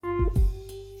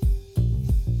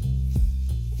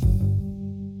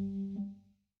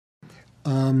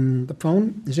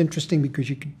phone is interesting because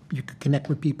you could connect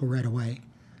with people right away,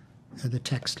 the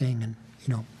texting, and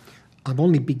I've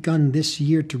only begun this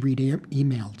year to read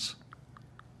emails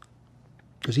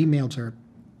because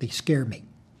they scare me.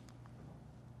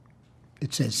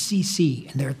 It says CC,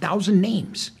 and there are 1,000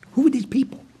 names. Who are these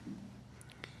people?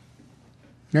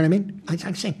 You know what I mean?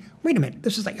 I'm saying, wait a minute,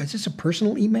 is this a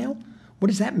personal email? What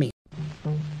does that mean?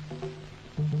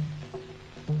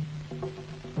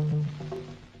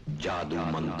 Jadoo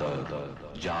Mantar,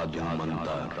 Jadoo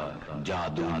Mantar,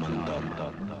 Jadoo Mantar.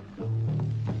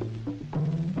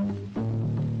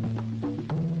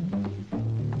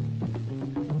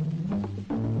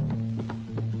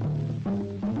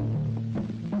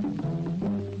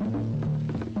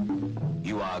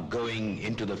 You are going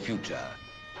into the future.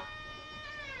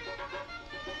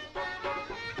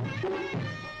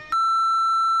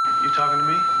 You talking to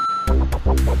me?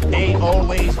 They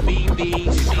always be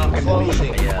these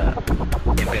clothing.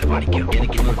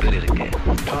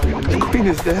 The queen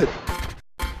is dead.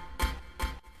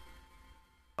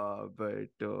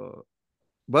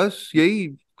 बस यही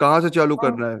कहाँ से चालू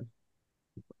करना है?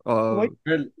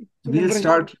 Well, We'll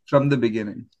start from the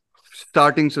beginning.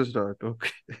 Starting to start.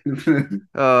 Okay.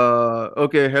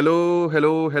 Okay.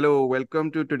 Hello.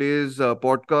 Welcome to today's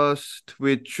podcast,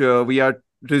 which we are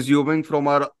resuming from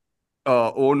our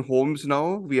own homes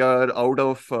now. We are out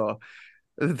of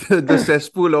the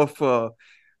cesspool of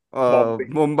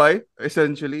Mumbai,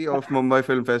 essentially, of Mumbai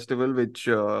Film Festival, which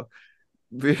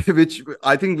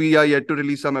I think we are yet to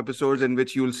release some episodes in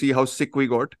which you'll see how sick we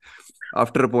got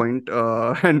after a point,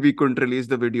 and we couldn't release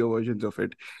the video versions of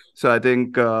it. So I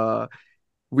think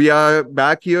we are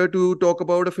back here to talk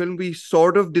about a film we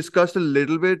sort of discussed a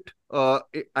little bit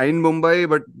in Mumbai,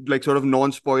 but like sort of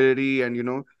non-spoilery and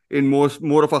in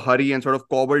more of a hurry, and sort of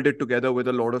cobbled it together with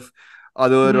a lot of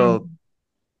other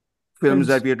films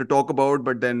that we had to talk about.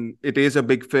 But then it is a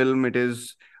big film. It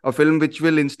is a film which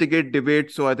will instigate debate.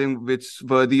 So I think it's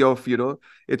worthy of,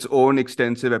 its own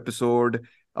extensive episode,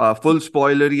 full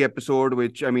spoilery episode,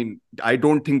 which, I mean, I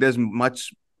don't think there's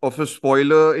much of a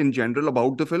spoiler in general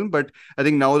about the film, but I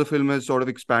think now the film has sort of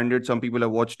expanded. Some people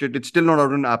have watched it. It's still not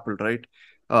out on Apple, right?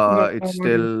 It's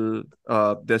still,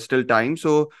 there's still time.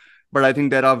 So, but I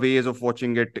think there are ways of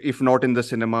watching it, if not in the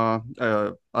cinema,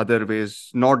 other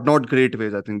ways, not great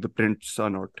ways. I think the prints are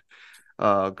not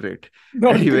great.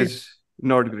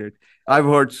 Not great. I've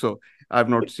heard so. I've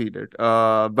not seen it.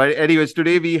 But anyways,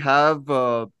 today we have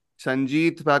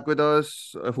Sanjeet back with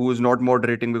us, who is not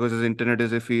moderating because his internet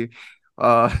is iffy.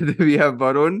 We have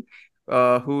Varun,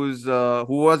 who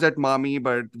was at Mami,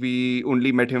 but we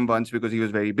only met him once because he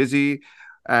was very busy.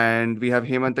 And we have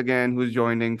Hemant again, who's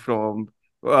joining from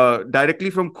directly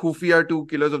from Khufia to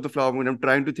Killers of the Flower Moon. I'm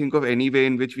trying to think of any way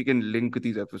in which we can link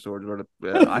these episodes,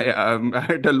 but I am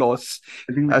at a loss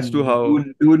as to how.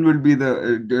 Dune will be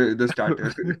the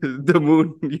starter. The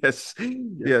moon, yes.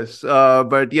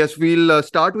 But yes, we'll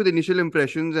start with initial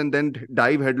impressions and then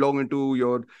dive headlong into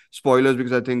your spoilers,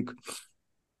 because I think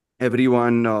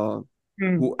everyone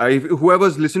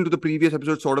whoever's listened to the previous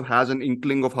episode sort of has an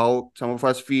inkling of how some of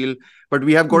us feel. But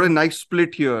we have got a nice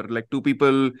split here, like two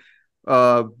people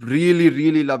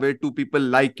really love it, two people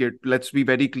like it. Let's be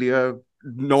very clear,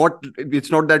 it's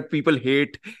not that people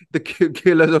hate the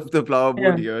Killers of the Flower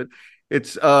Moon here.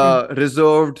 It's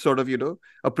reserved sort of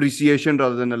appreciation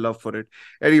rather than a love for it.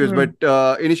 Anyways, but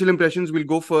initial impressions, we'll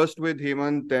go first with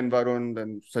Hemant, then Varun,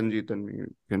 then Sanjeet, and we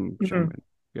can chime in.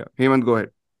 Yeah, Hemant, go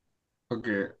ahead.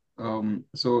 Okay.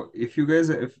 So if you guys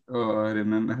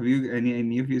remember, have you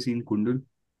any of you seen Kundun?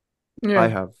 I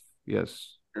have,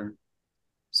 yes. Okay.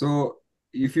 So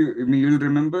you'll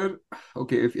remember,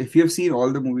 okay, if you have seen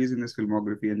all the movies in this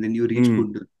filmography and then you reach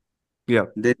Kundun,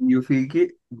 then you feel,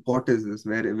 what is this?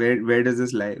 Where does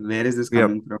this lie? Where is this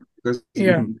coming from? Because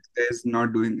he's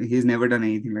never done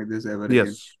anything like this ever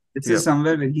again. This is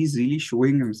somewhere where he's really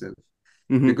showing himself.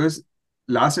 Because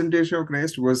Last Temptation of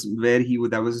Christ was where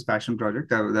that was his passion project.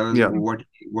 That was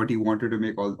what he wanted to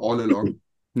make all along.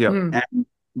 And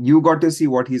you got to see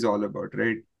what he's all about,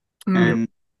 right?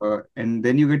 And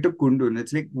then you get to Kundun.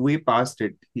 It's like way past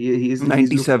it. He's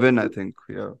 97, I think.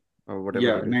 Or whatever.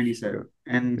 Yeah, 97.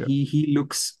 And he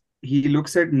looks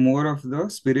at more of the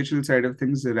spiritual side of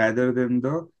things rather than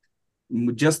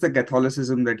just the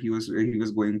Catholicism that he was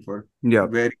going for. Yeah.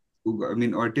 Where, I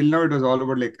mean, or till now it was all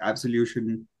about like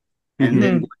absolution, and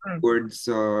then going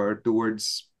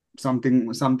towards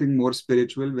something more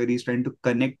spiritual, where he's trying to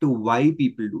connect to why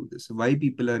people do this, why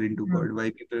people are into God, why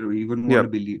people even want to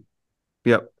believe.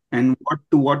 And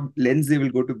what lens they will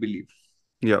go to believe.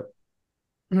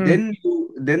 Then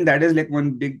that is like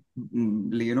one big,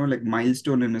 like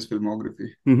milestone in his filmography.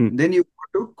 Then you got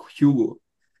to Hugo,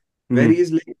 where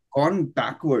he's like gone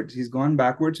backwards. He's gone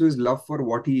backwards to his love for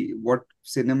what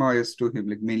cinema is to him,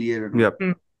 like Melier and all.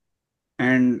 Yep.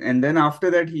 And then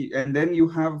after that and then you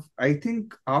have, I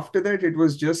think after that it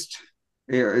was just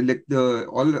like the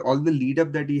all the lead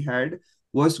up that he had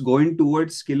was going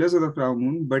towards Killers of the Flower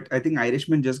Moon, but I think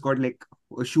Irishman just got like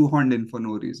shoehorned in for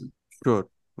no reason. Sure.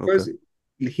 Okay.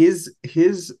 Because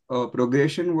his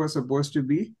progression was supposed to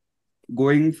be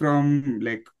going from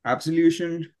like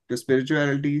absolution to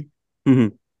spirituality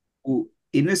to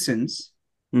innocence,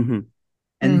 and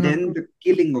then the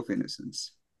killing of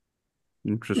innocence.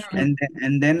 Interesting.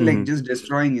 And then like just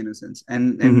destroying innocence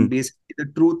and basically the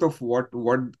truth of what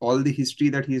all the history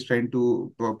that he's trying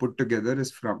to put together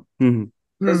is from.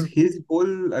 Because his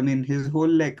whole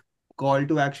like call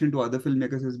to action to other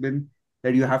filmmakers has been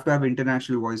that you have to have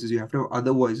international voices, you have to have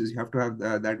other voices, you have to have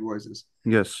that voices.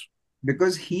 Yes.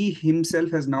 Because he himself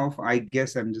has now, I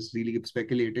guess I'm just really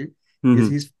speculating,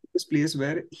 is his place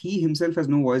where he himself has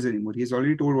no voice anymore. He's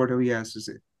already told whatever he has to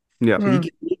say. Yeah. So he can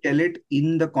only tell it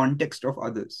in the context of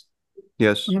others.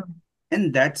 Yes.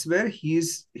 And that's where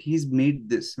he's made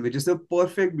this, which is a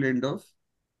perfect blend of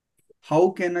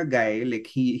how can a guy like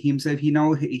he himself,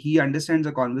 he understands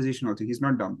the conversation also. He's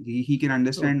not dumb. He can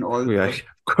understand all of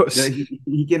course.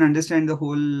 He can understand the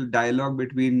whole dialogue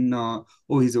between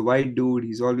he's a white dude,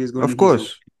 he's always going Of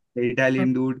course. the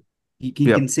Italian dude. He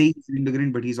can say he's an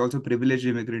immigrant, but he's also a privileged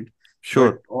immigrant.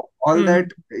 Sure. But all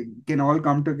that can all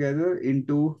come together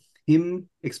into him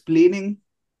explaining.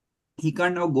 He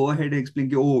can't now go ahead and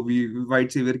explain,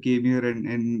 white savior came here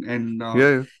and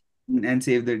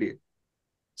saved the day.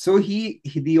 So he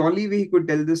the only way he could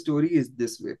tell the story is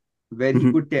this way, where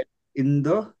he could tell in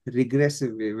the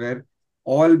regressive way, where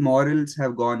all morals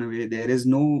have gone away. There is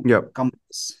no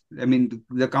compass. I mean,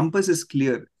 the compass is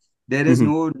clear. There is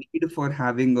no need for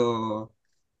having a,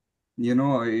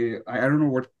 I don't know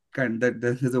what kind, that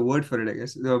there's a word for it, I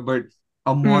guess, but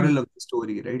a moral of the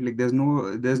story, right? Like there's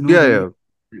no need.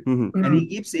 And he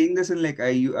keeps saying this in like I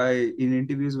in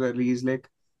interviews where he's like,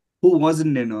 who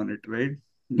wasn't in on it, right?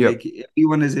 Like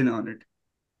everyone is in on it.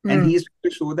 And he's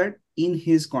trying to show that in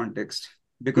his context,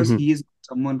 because he is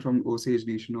someone from Osage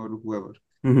Nation or whoever.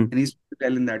 And he's trying to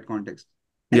tell in that context.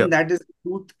 And that is the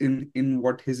truth in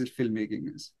what his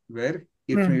filmmaking is, where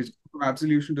it's from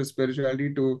absolution to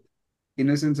spirituality to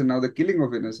innocence and now the killing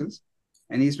of innocence.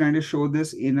 And he's trying to show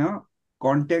this in a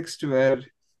context where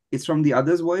it's from the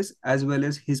other's voice as well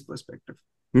as his perspective.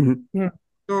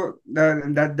 So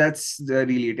that's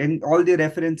really it. And all the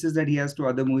references that he has to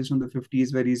other movies from the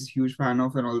 50s where he's a huge fan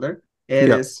of and all that,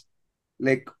 Heiress,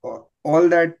 like all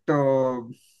that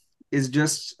is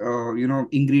just,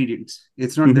 ingredients.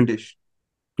 It's not the dish.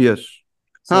 Yes.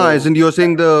 So, isn't you're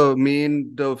saying the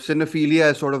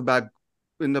cinephilia is sort of back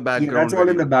in the background? Yeah, that's all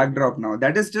in the backdrop now.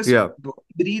 That is just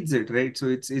breathes it, right? So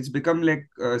it's become like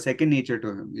second nature to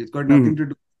him. It's got nothing to do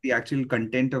with the actual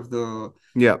content of the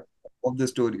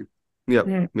story. No,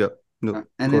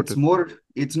 and it's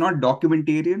not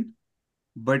documentarian,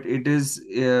 but it is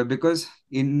because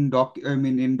in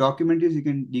documentaries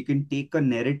you can take a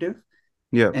narrative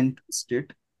and twist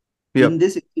it. In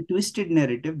this twisted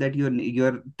narrative that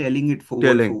you're telling it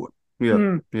forward.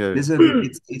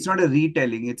 It's not a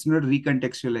retelling, it's not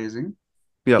recontextualizing.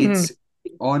 It's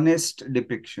honest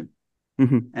depiction.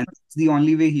 And that's the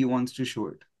only way he wants to show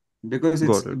it. Because it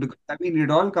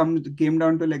all came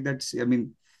down to like that.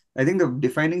 I think the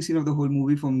defining scene of the whole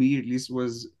movie for me at least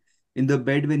was in the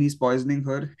bed when he's poisoning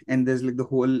her, and there's like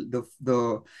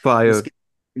the fire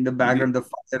in the background, the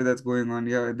fire that's going on.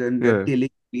 Then the killing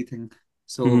everything.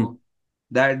 So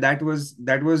that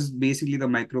was basically the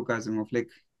microcosm of like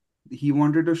he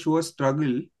wanted to show a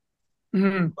struggle, but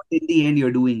in the end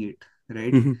you're doing it,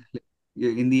 right? Like,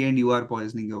 in the end you are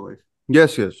poisoning your wife.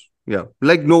 Yes. Yeah.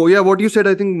 Like, no, what you said,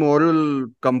 I think moral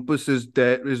compass is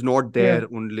not there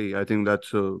only. I think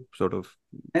that's a sort of.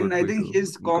 And I think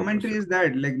his commentary is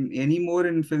that, like, anymore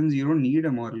in films, you don't need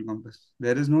a moral compass.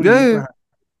 There is no need to have a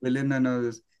villain and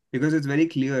others, because it's very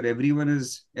clear. Everyone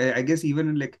is, I guess, even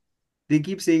in like, they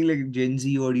keep saying like Gen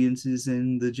Z audiences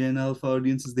and the Gen Alpha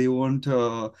audiences, they want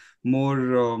more,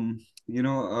 you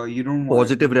don't want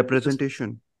positive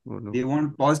representation. They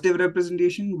want positive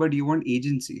representation, but you want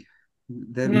agency.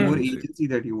 There's more agency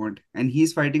that you want, and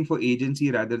he's fighting for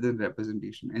agency rather than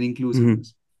representation and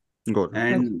inclusiveness.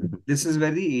 And this is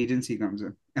where the agency comes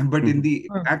in. But in the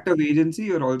act of agency,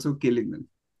 you're also killing them.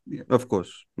 Of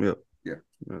course. Yeah.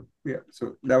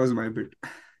 So that was my bit.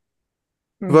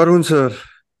 Varun sir,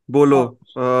 bolo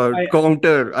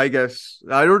counter. I guess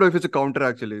I don't know if it's a counter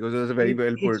actually, because it's a very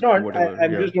well put. It's not.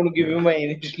 I'm just going to give you my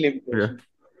initial impression.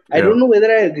 I don't know whether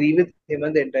I agree with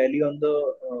Hemant entirely on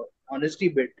the honesty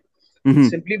bit, Mm-hmm.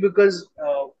 simply because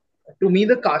to me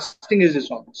the casting is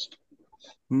dishonest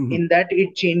in Mm-hmm. that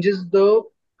it changes the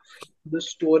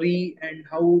story and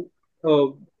how uh,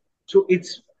 so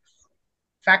it's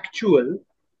factual,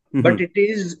 but Mm-hmm. it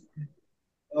is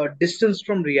distance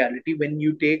from reality when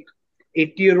you take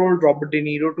 80-year-old Robert De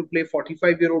Niro to play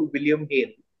 45-year-old William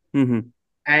Hale, Mm-hmm.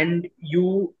 and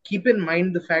you keep in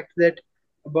mind the fact that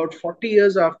about 40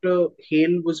 years after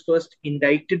Hale was first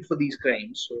indicted for these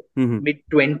crimes, so Mm-hmm. mid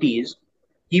 20s,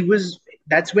 he was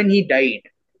that's when he died.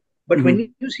 But when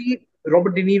Mm-hmm. you see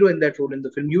Robert De Niro in that role in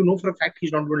the film, you know for a fact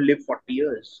he's not going to live 40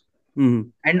 years. Mm-hmm.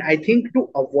 And I think to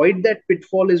avoid that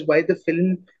pitfall is why the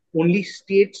film only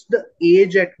states the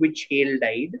age at which Hale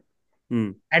died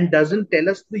Mm. and doesn't tell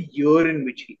us the year in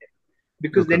which he died.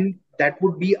 Because Okay. then that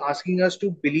would be asking us to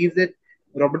believe that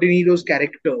Robert De Niro's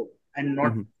character, and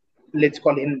not, Mm-hmm. let's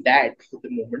call him that for the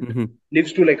moment, Mm-hmm.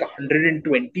 lives to like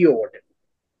 120 or whatever.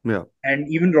 Yeah. And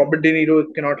even Robert De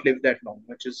Niro cannot live that long,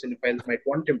 much as cinephiles might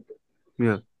want him to.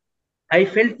 Yeah. I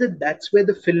felt that that's where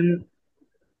the film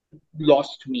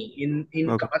lost me in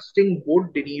Okay. casting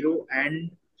both De Niro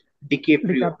and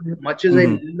DiCaprio. DiCaprio. Much as I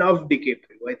Mm-hmm. love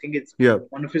DiCaprio, I think it's Yeah.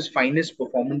 one of his finest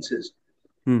performances.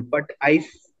 Mm. But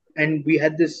and we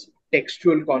had this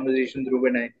textual conversation, Dhruv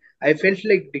and I felt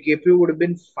like DiCaprio would have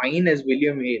been fine as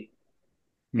William Hale,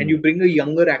 and you Mm. bring a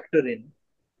younger actor in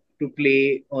to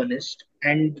play Ernest,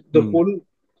 and the Mm. whole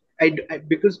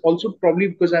because also probably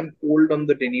because I'm cold on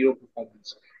the De Niro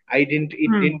performance, it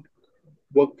Hmm. didn't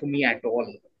work for me at all.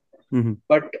 Mm-hmm.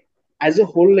 But as a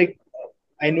whole, like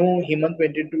I know Hemant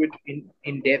went into it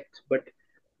in depth, but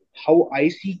how I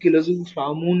see Killers of the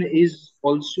Flower Moon is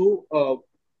also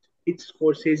it's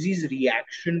Scorsese's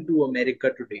reaction to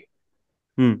America today.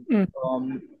 Mm.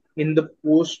 Hmm. In the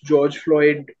post George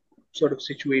Floyd sort of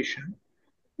situation,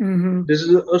 Mm-hmm. this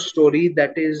is a story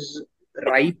that is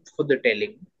ripe for the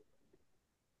telling.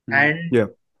 Mm. And Yeah.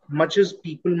 much as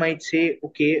people might say,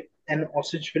 okay, an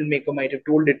Osage filmmaker might have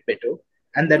told it better,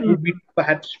 and that would be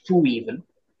perhaps true even,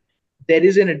 there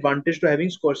is an advantage to having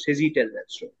Scorsese tell that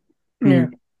story, Yeah.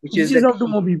 Mm-hmm. which is Reaches that out to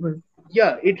more people.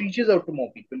 yeah, it reaches out to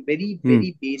more people. Very, Mm.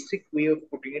 very basic way of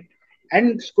putting it.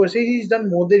 And Scorsese has done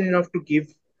more than enough to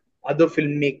give other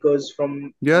filmmakers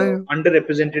from Yeah. Yeah.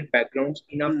 underrepresented backgrounds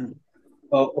enough Mm.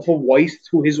 of a voice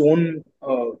through his own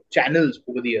channels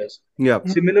over the years. Yeah.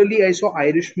 Similarly, I saw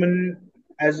Irishman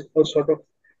as a sort of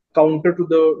counter to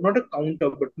the, not a counter,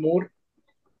 but more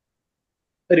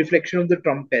a reflection of the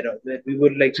Trump era, where we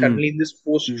were like Mm. suddenly in this Mm.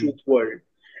 post-truth world,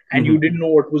 and you Mm-hmm. didn't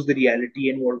know what was the reality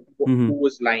and who Mm-hmm.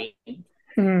 was lying,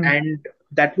 Hmm. and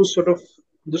that was sort of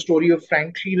the story of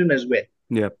Frank Sheeran as well.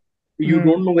 Yeah. You Hmm.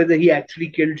 don't know whether he actually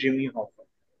killed Jimmy Hoffa.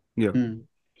 Yeah. Mm.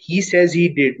 He says he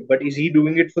did, but is he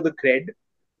doing it for the cred,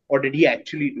 or did he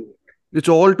actually do it? It's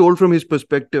all told from his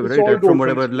perspective, It's right? all From told from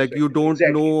whatever, his like you perspective. don't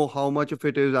Exactly. know how much of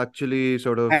it is actually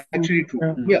sort of True. Actually true.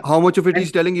 Yeah. Yeah. how much of it And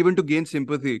he's telling even to gain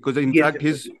sympathy. Because in gain fact,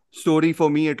 his sympathy. story for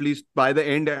me, at least by the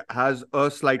end, has a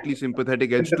slightly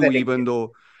sympathetic edge too, Sympathetic.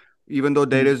 even though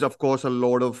there Mm. is, of course, a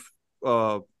lot of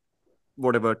uh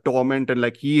whatever torment, and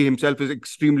like he himself is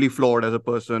extremely flawed as a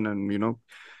person, and There's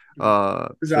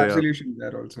so yeah. absolution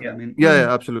there also. I Yeah. mean, Yeah, Hmm.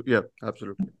 yeah, absolutely. Yeah,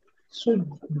 absolutely. So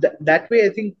that way, I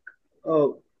think uh,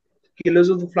 Killers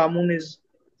of the Flower Moon is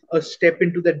a step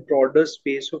into that broader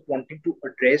space of wanting to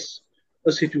address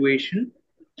a situation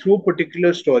through a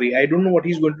particular story. I don't know what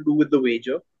he's going to do with the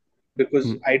wager, because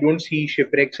Mm. I don't see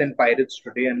shipwrecks and pirates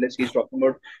today unless he's talking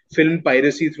about film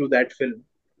piracy through that film.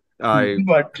 I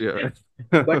But Yeah.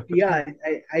 yeah,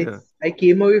 Yeah. I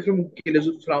came away from Killers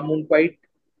of the Flower Moon quite.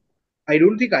 I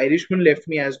don't think Irishman left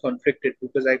me as conflicted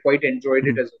because I quite enjoyed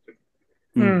it Mm. as a film.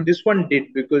 Mm. Hmm. This one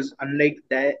did, because unlike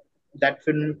that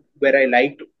film where I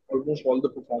liked almost all the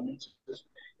performances,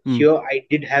 here Mm. I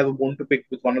did have a bone to pick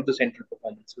with one of the central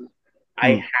performances.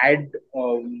 I Mm. had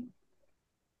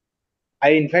I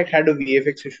in fact had a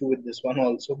VFX issue with this one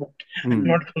also, but I'm Mm.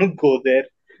 not going to go there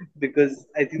because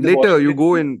I think the Later, you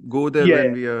Washington, go there yeah,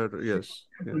 when we are, yes.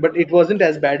 Yeah. but it wasn't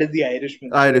as bad as The Irishman,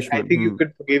 so I Irishman. think you Mm.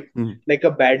 could forgive Mm. like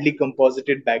a badly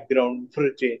composited background for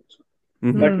a change.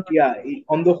 Mm-hmm. But Hmm. yeah,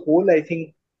 on the whole, I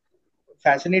think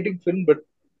fascinating film, but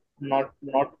not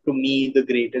to me the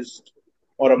greatest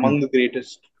or Mm. among the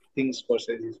greatest things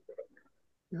Scorsese's put out.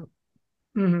 Yeah.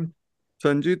 Hmm.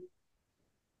 Sanjit.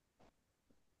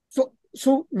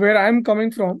 So where I'm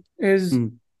coming from is,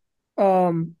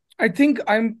 Mm. I think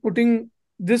I'm putting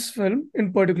this film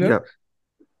in particular Yeah.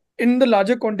 in the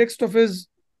larger context of his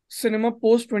cinema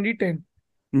post 2010,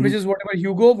 which Mm-hmm. is whatever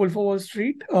Hugo, Wolf of Wall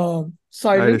Street,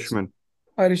 Silence, Irishman.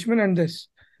 Irishman, and this.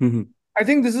 Mm-hmm. I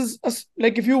think this is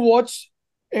like if you watch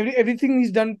everything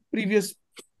he's done previous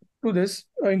to this,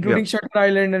 including Shutter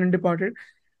Island and Departed,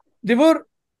 they were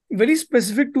very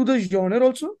specific to the genre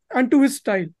also and to his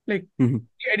style, like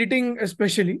editing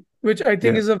especially, which I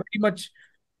think is a very much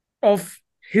of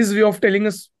his way of telling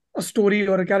us a story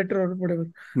or a character or whatever,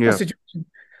 a situation.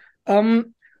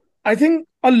 I think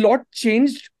a lot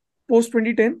changed post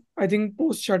 2010. I think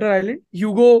post Shutter Island,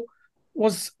 Hugo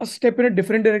was a step in a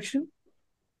different direction.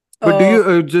 But do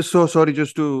you just so sorry,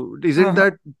 just to isn't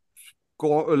that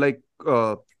like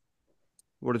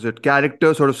what is it,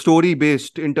 character sort of story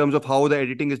based in terms of how the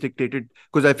editing is dictated?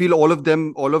 Because I feel all of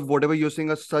them, all of whatever you're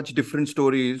saying, are such different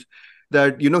stories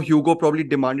that Hugo probably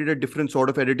demanded a different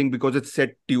sort of editing because it's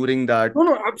set during that.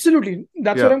 No, absolutely.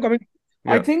 That's what I'm coming.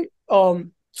 I think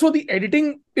so. The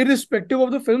editing, irrespective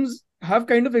of the films, have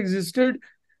kind of existed.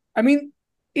 I mean,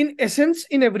 in essence,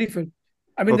 in every film.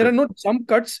 I mean, there are no jump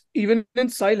cuts even in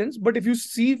silence. But if you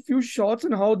see few shots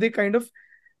and how they kind of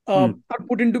are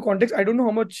put into context, I don't know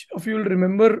how much of you will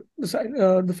remember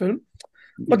the film,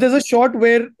 but there's a shot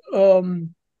where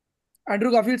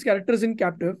Andrew Garfield's character is in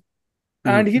captive,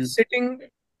 and he's sitting.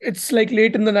 It's like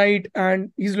late in the night,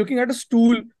 and he's looking at a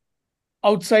stool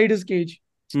outside his cage.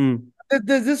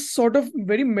 There's this sort of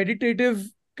very meditative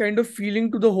kind of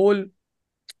feeling to the whole,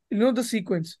 the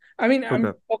sequence. I mean,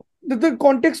 the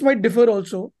context might differ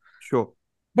also. Sure.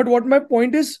 But what my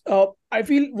point is, I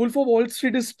feel Wolf of Wall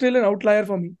Street is still an outlier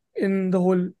for me in the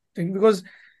whole thing, because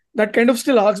that kind of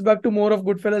still harks back to more of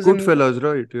Goodfellas,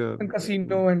 right? Yeah. And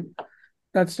Casino and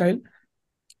that style.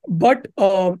 But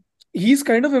he's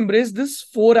kind of embraced this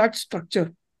 4-act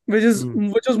structure, which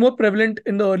was more prevalent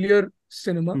in the earlier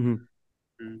cinema,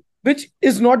 which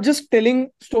is not just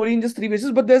telling story in just 3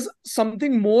 phases, but there's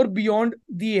something more beyond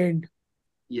the end.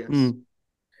 Yes.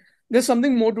 There's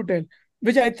something more to tell,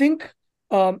 which I think,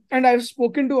 and I've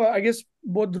spoken to, I guess,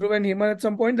 both Dhruv and Hema at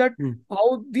some point, that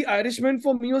how The Irishman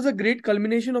for me was a great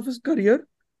culmination of his career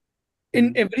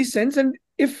in every sense. And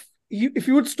if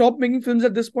you would stop making films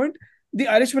at this point, The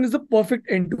Irishman is the perfect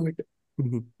end to it.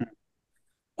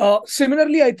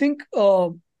 Similarly, I think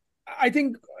even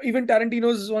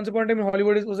Tarantino's Once Upon a Time in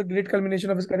Hollywood was a great culmination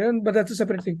of his career, but that's a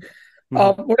separate thing.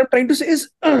 What I'm trying to say is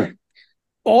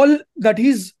all that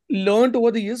he's learned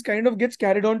over the years kind of gets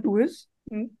carried on to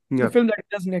the film that he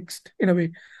does next, in a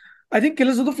way. I think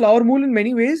Killers of the Flower Moon in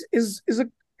many ways is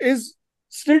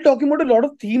still talking about a lot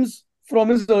of themes from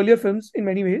his earlier films in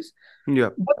many ways.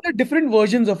 But they're different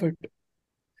versions of it.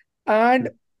 And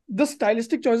the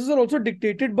stylistic choices are also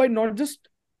dictated by not just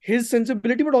his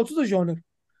sensibility, but also the genre.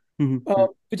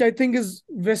 Which I think is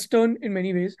Western in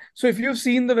many ways. So if you've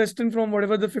seen the Western from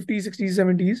whatever the 50s, 60s,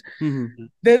 70s,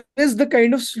 there is the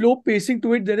kind of slow pacing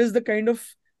to it. There is the kind of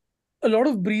a lot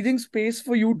of breathing space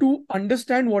for you to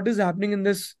understand what is happening in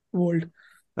this world.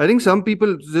 I think some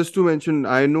people, just to mention,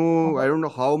 I don't know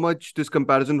how much this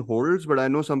comparison holds, but I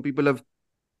know some people have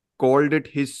called it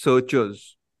his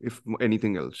Searchers, if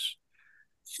anything else.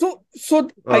 So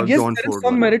I guess John there Ford is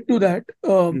some merit to that.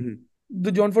 The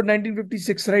John Ford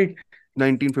 1956, right?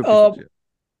 1956.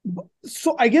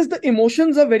 So I guess the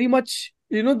emotions are very much,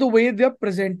 the way they are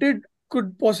presented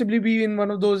could possibly be in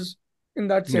one of those, in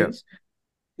that sense.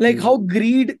 Like how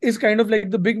greed is kind of like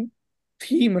the big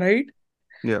theme, right?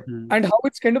 And how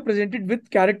it's kind of presented with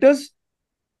characters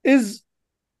is,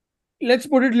 let's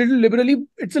put it a little liberally,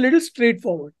 it's a little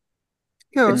straightforward.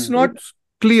 It's not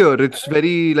clear. It's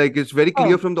very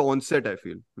clear from the onset, I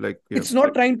feel. It's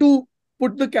not trying to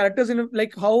put the characters in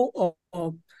like how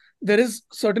there is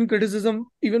certain criticism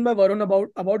even by Varun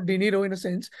about De Niro in a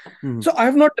sense. So I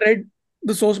have not read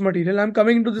the source material. I'm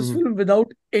coming into this film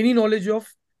without any knowledge of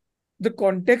the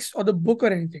context or the book or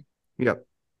anything.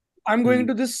 I'm going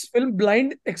into this film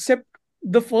blind, except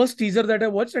the first teaser that I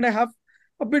watched, and I have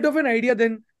a bit of an idea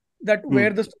then that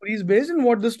where the story is based and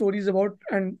what the story is about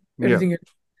and everything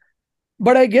else.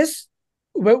 But I guess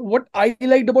what I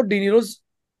liked about De Niro's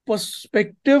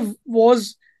perspective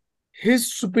was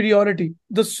his superiority,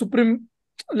 the supreme,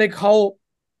 like how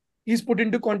he's put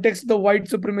into context the white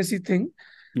supremacy thing.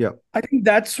 I think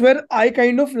that's where I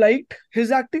kind of liked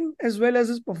his acting as well as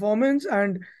his performance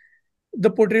and the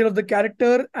portrayal of the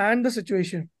character and the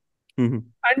situation. And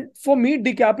for me,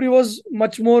 DiCaprio was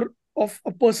much more of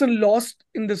a person lost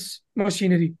in this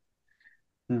machinery.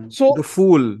 So the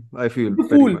fool, I feel the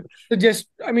very fool, much.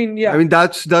 I mean,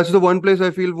 that's the one place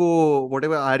I feel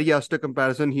whatever Ari Aster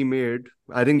comparison he made,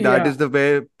 I think that is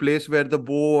the place where the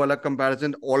Bo wala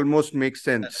comparison almost makes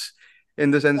sense. In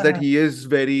the sense that he is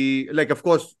very, like, of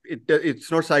course,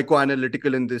 it's not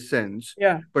psychoanalytical in this sense.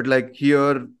 But like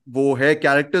here,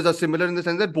 characters are similar in the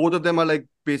sense that both of them are like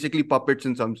basically puppets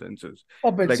in some senses.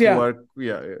 Puppets, like who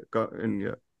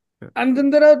are, And then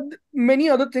there are many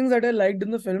other things that I liked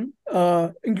in the film,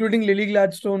 including Lily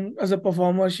Gladstone as a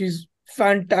performer. She's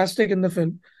fantastic in the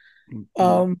film.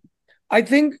 I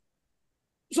think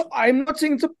so. I'm not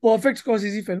saying it's a perfect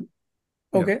Scorsese film.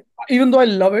 Okay, even though I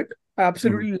love it, I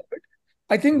absolutely love it.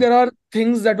 I think there are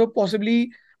things that were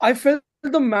possibly. I felt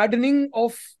the maddening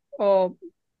of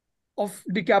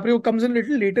DiCaprio comes in a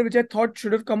little later, which I thought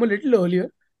should have come a little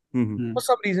earlier for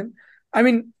some reason. I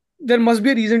mean, there must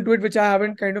be a reason to it which I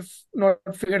haven't kind of not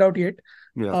figured out yet.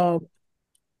 Uh,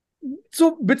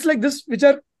 so bits like this, which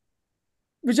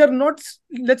are not,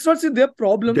 let's not say they're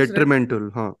problems, right?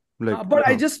 Detrimental, huh? Like, but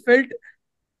I just felt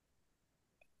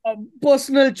a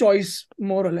personal choice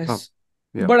more or less.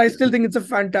 But I still think it's a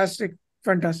fantastic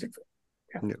film.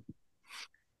 Yeah.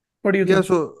 What do you think?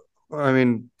 So I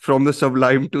mean, from the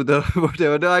sublime to the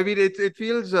whatever. No, I mean, it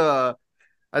feels.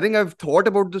 I think I've thought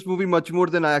about this movie much more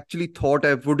than I actually thought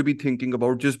I would be thinking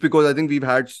about, just because I think we've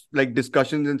had like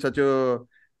discussions in such a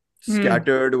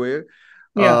scattered way.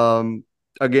 Yeah.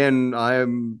 Again,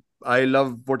 I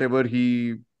love whatever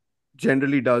he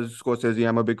generally does. Scorsese,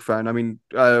 I'm a big fan. I mean,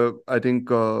 I think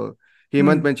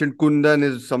Hemant mentioned Kundan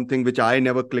is something which I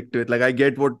never clicked with. Like, I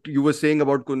get what you were saying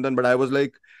about Kundan, but I was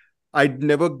like, I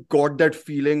never got that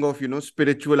feeling of,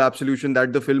 spiritual absolution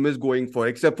that the film is going for,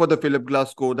 except for the Philip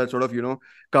Glass score that sort of,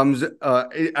 comes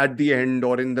at the end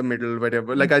or in the middle,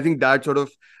 whatever. Like, I think that sort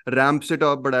of ramps it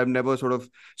up, but I've never sort of,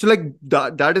 so like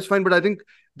that is fine. But I think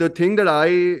the thing that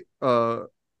I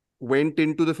went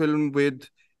into the film with,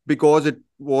 because it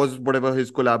was whatever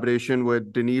his collaboration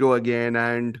with De Niro again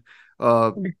and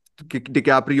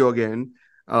DiCaprio again,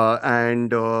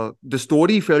 and the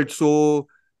story felt so,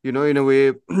 in a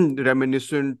way,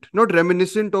 not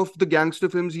reminiscent of the gangster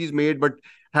films he's made, but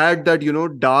had that,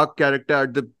 dark character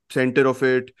at the center of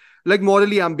it. Like,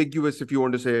 morally ambiguous, if you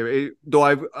want to say. Though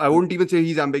I wouldn't even say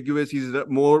he's ambiguous. He's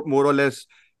more or less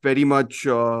very much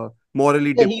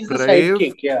morally Yeah, he's the depraved.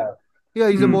 sidekick. Yeah, Yeah,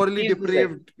 he's a morally he's the sidekick.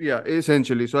 depraved. Yeah,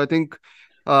 essentially. So I think,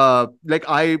 like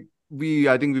I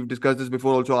think we've discussed this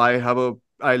before. Also,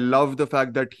 I love the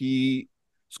fact that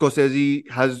Scorsese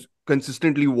has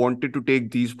consistently wanted to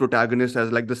take these protagonists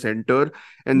as like the center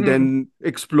and then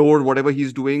explore whatever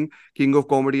he's doing. King of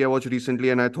Comedy I watched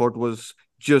recently and I thought was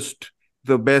just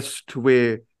the best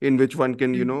way in which one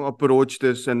can, approach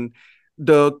this, and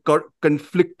the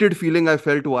conflicted feeling I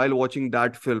felt while watching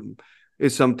that film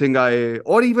is something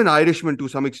or even Irishman to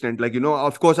some extent. Like,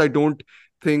 of course, I don't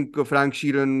think Frank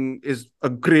Sheeran is a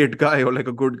great guy or like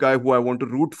a good guy who I want to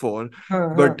root for.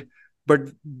 But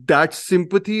that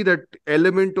sympathy, that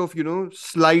element of,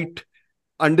 slight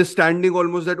understanding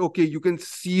almost, that, okay, you can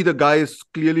see the guy is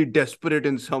clearly desperate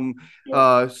in some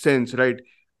sense, right?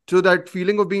 So that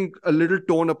feeling of being a little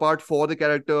torn apart for the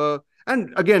character.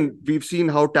 And again, we've seen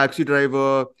how Taxi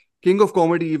Driver, King of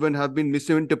Comedy even have been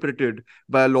misinterpreted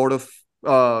by a lot of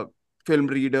film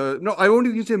readers. No, I won't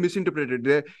even say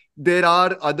misinterpreted. There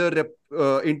are other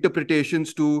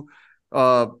interpretations to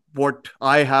what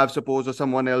I have, suppose, or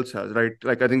someone else has, right?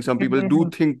 Like, I think some people do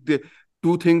think the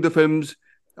films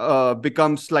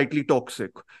become slightly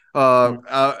toxic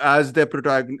as their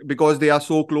protagonist, because they are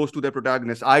so close to their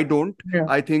protagonist. I don't. Yeah.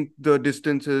 I think the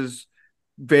distance is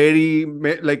very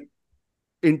like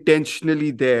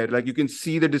intentionally there. Like, you can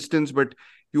see the distance, but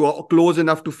you are close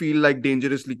enough to feel like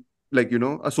dangerously, like,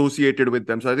 associated with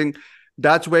them. So I think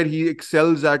that's where he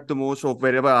excels at the most, or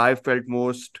wherever I felt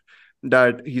most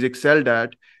that he's excelled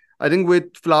at. I think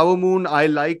with Flower Moon, I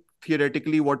like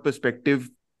theoretically what perspective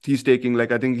he's taking.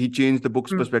 Like, I think he changed the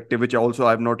book's perspective, which also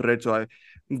I've not read. So I'm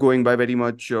going by very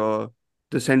much the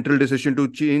central decision to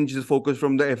change the focus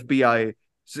from the FBI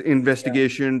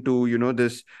investigation to,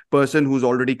 this person who's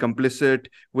already complicit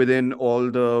within all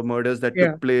the murders that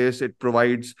took place. It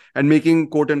provides, and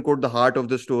making, quote unquote, the heart of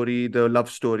the story, the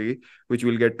love story, which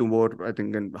we'll get to more, I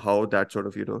think, and how that sort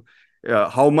of,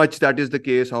 how much that is the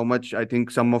case, how much I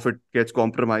think some of it gets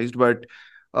compromised. But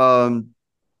I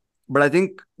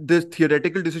think this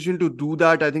theoretical decision to do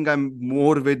that, I think I'm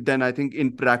more with than I think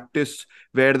in practice,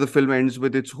 where the film ends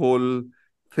with its whole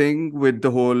thing, with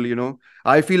the whole,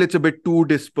 I feel it's a bit too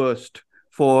dispersed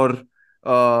for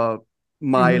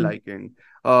my liking.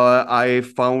 I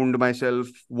found myself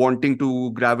wanting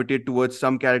to gravitate towards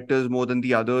some characters more than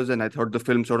the others, and I thought the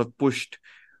film sort of pushed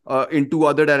into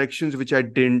other directions, which I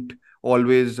didn't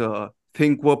always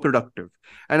think were productive.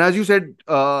 And as you said,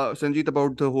 Sanjeet,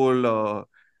 about the whole,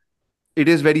 it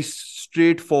is very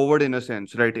straightforward in a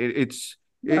sense, right? It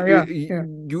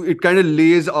kind of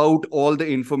lays out all the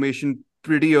information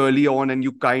pretty early on, and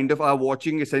you kind of are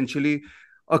watching essentially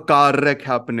a car wreck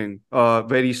happening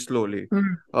very slowly.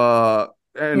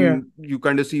 Yeah. and you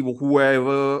kind of see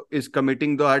whoever is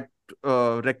committing that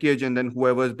wreckage, and then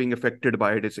whoever is being affected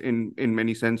by it is in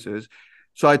many senses.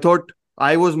 So I thought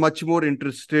I was much more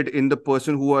interested in the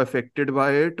person who are affected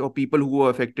by it, or people who are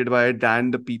affected by it,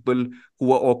 than the people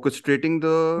who are orchestrating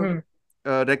the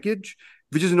Hmm. wreckage.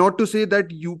 Which is not to say that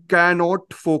you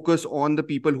cannot focus on the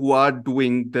people who are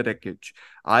doing the wreckage.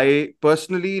 I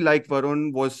personally, like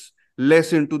Varun, was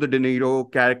less into the De Niro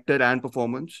character and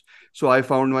performance, so I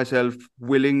found myself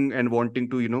willing and wanting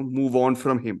to move on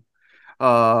from him,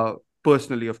 uh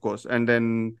personally, of course. And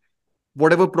then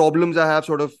whatever problems I have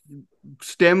sort of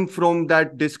stem from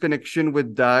that disconnection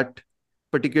with that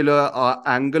particular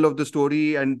angle of the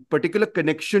story, and particular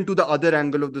connection to the other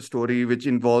angle of the story, which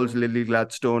involves Lily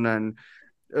Gladstone and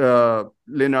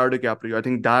Leonardo DiCaprio. I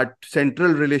think that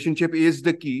central relationship is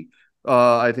the key,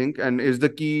 I think, and is the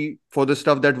key for the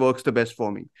stuff that works the best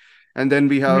for me. And then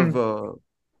we have Hmm.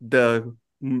 the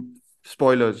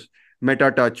spoilers,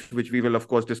 meta touch, which we will, of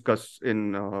course, discuss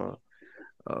in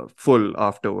full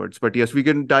afterwards. But yes, we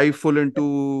can dive full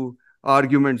into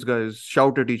arguments, guys.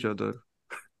 Shout at each other.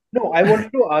 No, I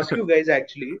wanted to ask you guys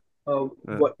actually, Uh,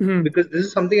 what, Hmm. because this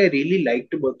is something I really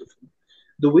liked about the film.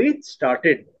 The way it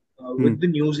started hmm, with the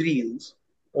newsreels,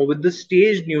 or with the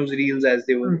staged newsreels as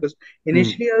they were, Hmm. because hmm.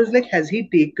 initially I was like, has he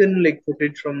taken like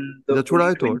footage from the That's what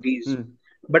early I thought. 20s? Hmm.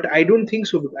 But I don't think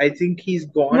so. I think he's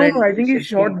gone No, no, and I think he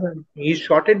shot essentially them. he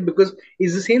shot it because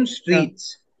it's the same Yeah. streets,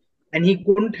 and he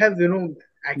couldn't have, Yeah.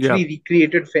 actually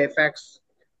recreated Fairfax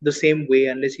the same way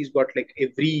unless he's got like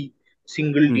every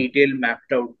single Hmm. detail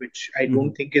mapped out, which I Hmm.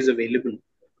 don't think is available.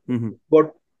 Hmm.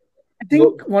 But I no,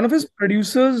 think one of his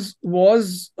producers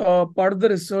was part of the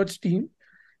research team,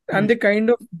 hmm. and they kind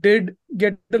of did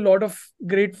get a lot of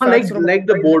great facts like from like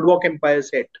the outside. Boardwalk Empire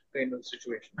set kind of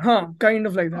situation. Huh, kind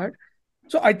of like that.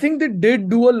 So I think they did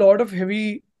do a lot of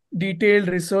heavy, detailed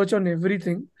research on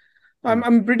everything. Hmm.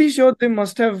 I'm pretty sure they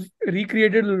must have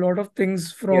recreated a lot of things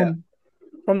Yeah.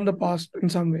 from the past in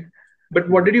some way. But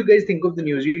what Hmm. did you guys think of the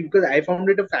newsreel? Because I found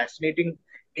it a fascinating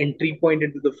entry point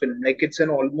into the film. Like it's an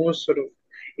almost sort of,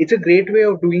 it's a great way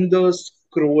of doing the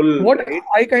scroll, What right?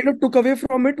 I kind of took away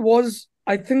from it was,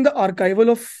 I think, the archival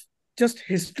of just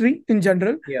history in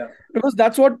general, Yeah. because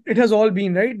that's what it has all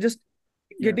been, right? Just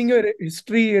getting Yes. your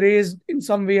history erased in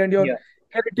some way, and your Yeah.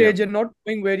 Yeah. heritage, and not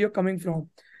knowing where you're coming from.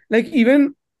 Like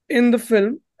even in the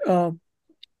film,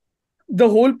 the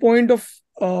whole point of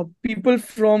people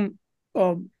from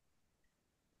uh,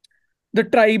 the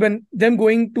tribe and them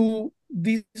going to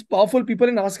these powerful people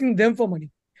and asking them for money,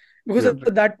 because Yeah.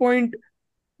 at that point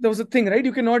there was a thing, right?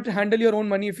 You cannot handle your own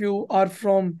money if you are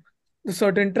from the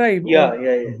certain tribe. Yeah. Or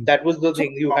Yeah. Yeah. Hmm. That was the so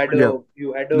thing. You had Yeah.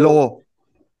 a Law, was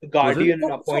it? guardian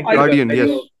so I appointed Guardian, by the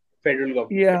feel, yes. federal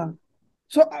government. yeah.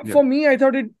 So Yeah. for me, I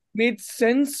thought it made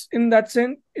sense in that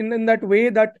sense, in that way,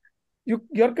 that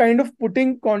you're kind of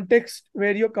putting context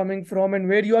where you're coming from and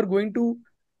where you are going to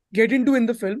get into in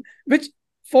the film, which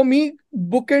for me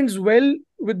bookends well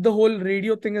with the whole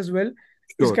radio thing as well.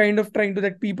 Is Sure. kind of trying to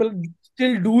that people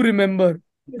still do remember.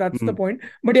 That's the Hmm. point.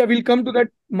 But yeah, we'll come to that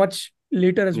much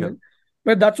later as Yeah. well.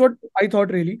 But that's what I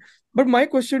thought really. But my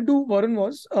question to Varun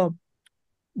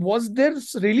was there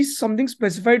really something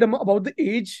specified about the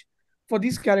age for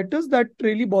these characters that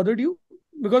really bothered you?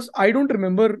 Because I don't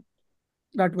remember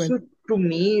that well. So to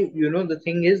me, the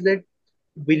thing is that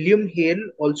William Hale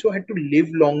also had to live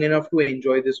long enough to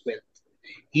enjoy this wealth.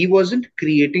 He wasn't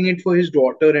creating it for his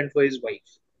daughter and for his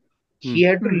wife. He Hmm.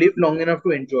 had to Hmm. live long enough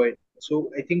to enjoy it.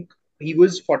 So I think he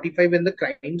was 45 when the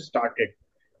crime started.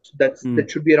 So that Hmm.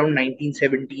 should be around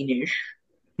 1917-ish.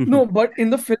 No, but in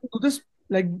the film,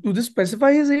 do they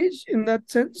specify his age in that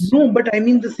sense? No, but I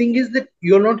mean the thing is that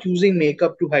you're not using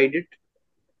makeup to hide it.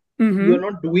 You're Mm-hmm.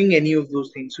 not doing any of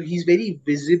those things. So he's very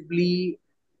visibly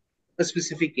a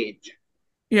specific age.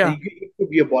 Yeah, It could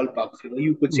be a ballpark figure.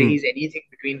 You could say Hmm. he's anything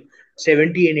between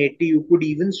 70 and 80. You could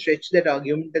even stretch that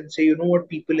argument and say, you know what,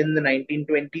 people in the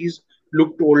 1920s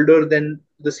looked older than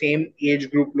the same age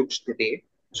group looks today.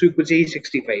 So you could say he's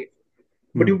 65.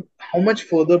 But Hmm. how much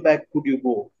further back could you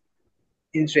go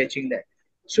in stretching that?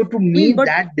 So to I mean, me, but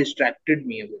that distracted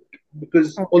me a bit.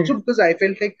 Because okay, also because I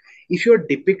felt like if you're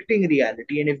depicting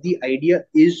reality and if the idea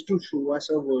is to show us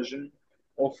a version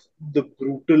of the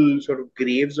brutal sort of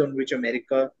graves on which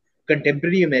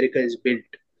contemporary America is built,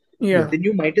 Yeah. yeah, then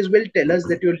you might as well tell us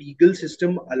that your legal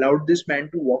system allowed this man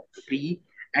to walk free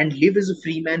and live as a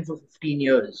free man for 15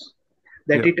 years.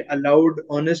 That Yeah. it allowed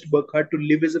Ernest Burkhardt to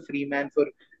live as a free man for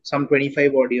some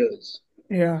 25 odd years.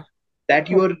 yeah, That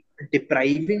you okay, are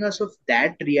depriving us of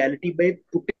that reality by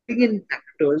putting in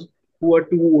actors who are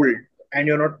too old, and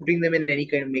you're not putting them in any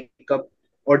kind of makeup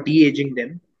or de aging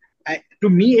them. to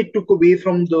me, it took away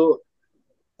from the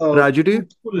Tragedy, was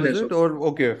truthfulness it? of it. Or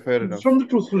okay, fair enough. From the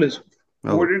truthfulness of it.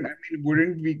 Okay.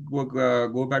 Wouldn't we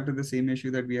go back to the same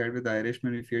issue that we had with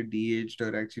Irishman if you're de-aged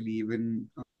or actually even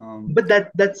But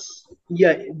that's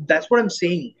what I'm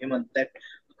saying, Hemant, that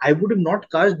I would have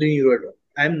not cast De Niro at all.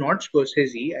 I'm not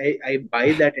Scorsese. I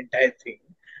buy that entire thing.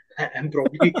 I'm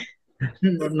probably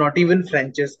not even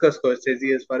Francesca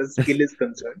Scorsese as far as skill is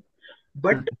concerned.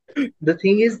 But the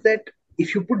thing is that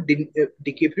if you put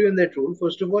DiCaprio in that role,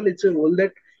 first of all, it's a role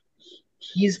that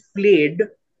he's played,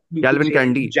 you could Calvin say, in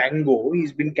Candy. Django.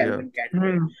 He's been Yeah. Calvin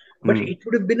Candy. But Hmm. it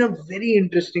would have been a very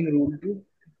interesting role too,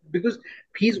 because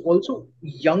he's also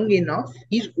young enough.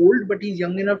 He's old, but he's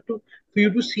young enough to for you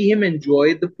to see him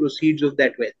enjoy the proceeds of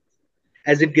that wealth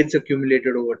as it gets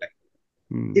accumulated over time.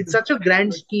 Hmm. It's such a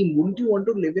grand scheme. Wouldn't you want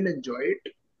to live and enjoy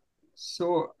it?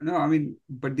 So no, I mean,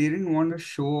 but they didn't want to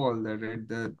show all that, right?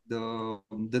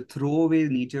 The throwaway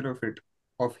nature of it,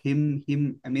 of him.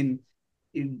 I mean,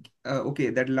 okay,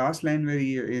 that last line where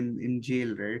he in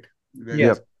jail, right? Where Yeah.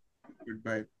 he's Yep.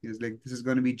 goodbye. He's like, this is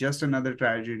going to be just another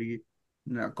tragedy,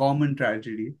 a common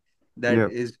tragedy that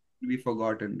Yep. is to be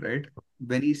forgotten, right?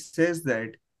 When he says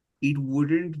that, it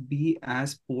wouldn't be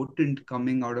as potent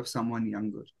coming out of someone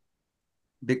younger,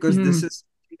 because this is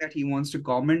something that he wants to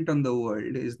comment on the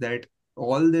world, is that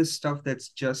all this stuff that's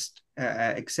just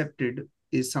accepted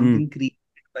is Hmm. something created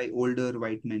by older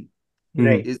white men, Hmm.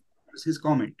 Right. is his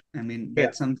comment. I mean, Yeah.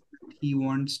 that's something that he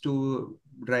wants to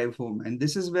drive home, and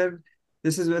this is where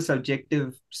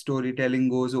subjective storytelling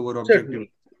goes over objective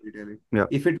Certainly. storytelling. Yeah.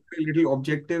 If it were a little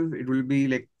objective, it will be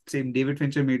like, say, David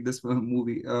Fincher made this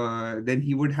movie. Then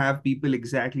he would have people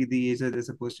exactly the age that they're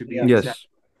supposed to be, Yeah. exact Yes.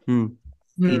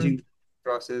 Hmm. aging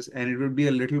process, and it would be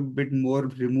a little bit more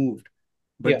removed.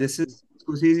 But Yeah. this is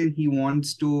Scorsese.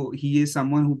 He is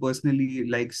someone who personally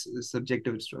likes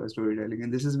subjective storytelling,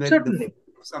 and this is where Certainly.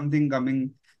 something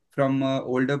coming from an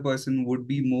older person would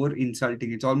be more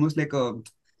insulting. It's almost like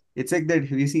it's like that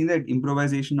we've seen that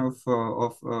improvisation of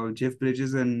Jeff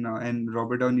Bridges and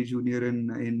Robert Downey Jr.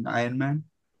 in Iron Man,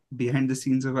 behind the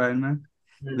scenes of Iron Man,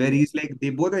 where Mhm. he's like, they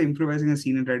both are improvising a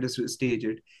scene and try to stage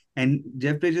it, and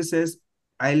Jeff Bridges says,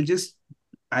 I'll just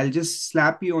I'll just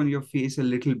slap you on your face a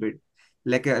little bit,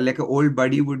 like a old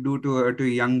buddy would do to a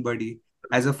young buddy,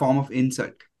 as a form of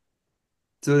insult.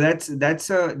 So that's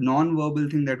a non-verbal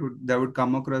thing that would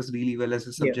come across really well as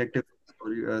a Yeah. subjective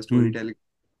Hmm. storytelling,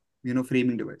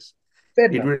 framing device. Fair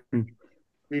It enough.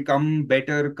 will come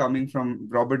better coming from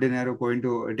Robert De Niro going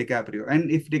to DiCaprio.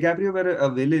 And if DiCaprio were a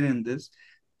villain in this,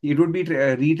 it would be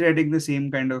retreading the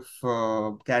same kind of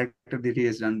character that he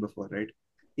has done before, right?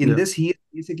 In Yeah. this, he is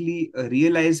basically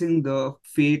realizing the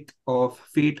fate of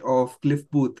Cliff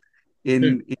Booth Hmm.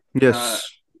 in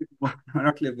Yes.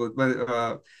 not Cliff Booth,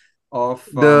 but of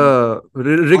Rick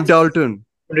Monsters. Dalton.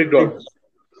 Rick Rick. Dalton.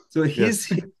 So Yes.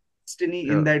 his destiny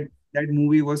in Yeah. that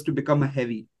movie was to become a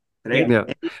heavy, Yeah. right? Yeah.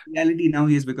 And in reality, now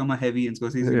he has become a heavy in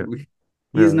Scorsese Yeah. movie.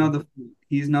 He is Yeah. now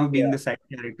he is now being Yeah. the side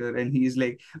character, and he's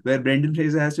like, where Brendan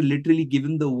Fraser has to literally give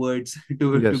him the words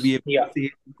to be Yes. able Yeah. to say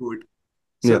it in quote.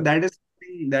 So Yeah.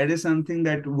 that is something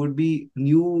that would be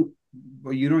new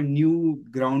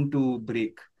ground to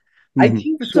break. I Hmm.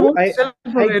 think It's so. about I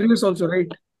self-awareness also,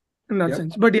 right? In that Yep.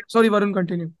 sense. But yeah, sorry, Varun,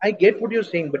 continue. I get what you're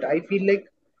saying, but I feel like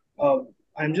uh,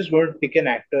 I'm just going to pick an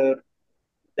actor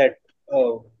that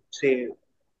say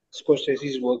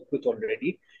Scorsese's worked with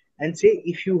already, and say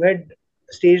if you had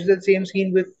staged that same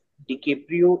scene with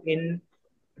DiCaprio in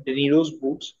De Niro's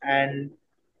boots and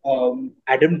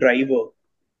Adam Driver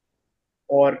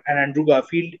or an Andrew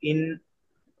Garfield in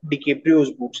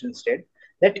DiCaprio's boots instead,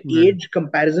 that Yeah. age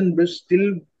comparison will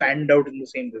still panned out in the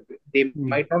same way. They Hmm.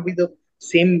 might not be the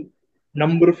same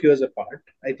number of years apart.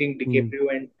 I think Hmm.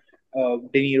 DiCaprio and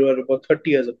De Niro are about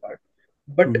 30 years apart.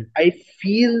 But Hmm. I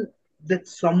feel that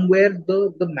somewhere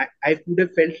I would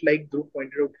have felt like Dhruv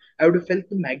pointed out, I would have felt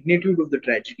the magnitude of the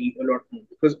tragedy a lot more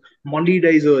because Molly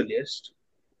dies earliest.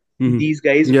 Hmm. These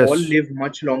guys all Yes. live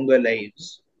much longer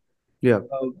lives. Yeah.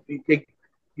 uh, like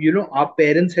our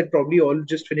parents had probably all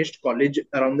just finished college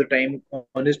around the time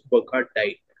Honest Burkhardt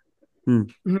died. Hmm.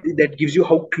 Mhm. That gives you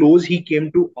how close he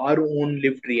came to our own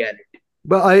lived reality.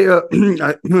 But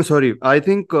sorry, I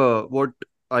think what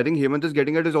I think Hemant is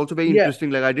getting at is also very Yeah,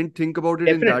 interesting. Like I didn't think about it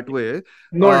in that definitely. way.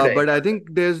 Nor did I. But I think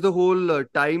there's the whole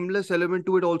timeless element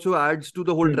to it also adds to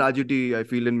the whole Hmm. tragedy, I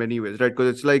feel, in many ways, right?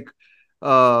 Because it's like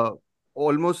uh,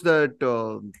 almost that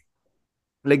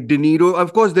like De Niro,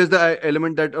 of course, there's the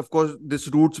element that, of course, this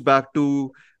roots back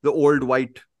to the old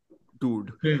white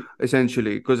dude, Hmm.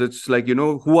 essentially, because it's like,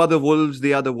 who are the wolves?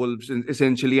 They are the wolves,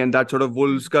 essentially. And that sort of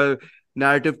wolves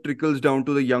narrative trickles down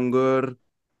to the younger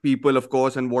people, of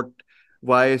course, and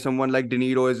why someone like De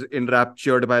Niro is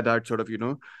enraptured by that sort of,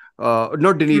 not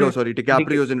De Niro, sorry,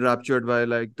 DiCaprio is enraptured by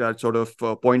like that sort of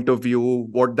point of view,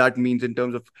 what that means in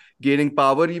terms of gaining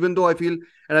power. Even though I feel,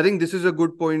 and I think this is a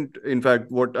good point. In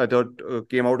fact, what I thought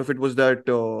came out of it was that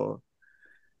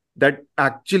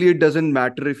actually it doesn't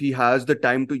matter if he has the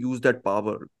time to use that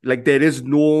power. Like there is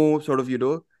no sort of,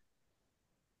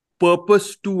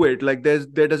 purpose to it. Like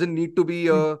there doesn't need to be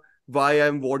a why I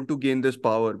want to gain this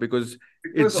power, because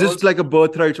it's just also like a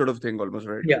birthright sort of thing almost,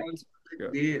 right? Yeah.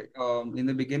 They in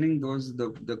the beginning,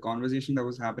 the conversation that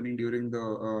was happening during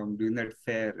that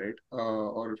fair, right?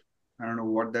 Or I don't know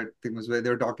what that thing was, where they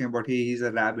were talking about, hey, he's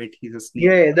a rabbit, he's a snake.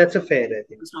 Yeah, that's a fair, I think.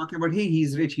 He was talking about, hey,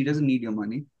 he's rich, he doesn't need your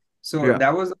money. So Yeah.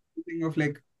 that was the thing of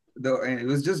like it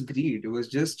was just greed, it was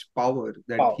just power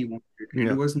that he wanted.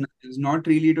 Yeah. It was not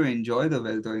really to enjoy the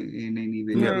wealth in any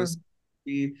way. It was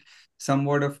be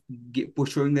somewhat of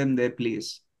pushing them their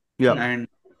place. Yeah.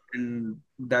 And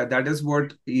that is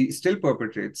what he still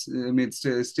perpetrates. I mean,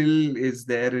 still is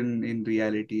there in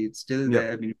reality. It's still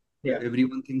there. I mean,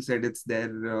 everyone thinks that it's their.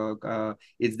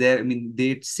 I mean,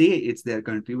 they say it's their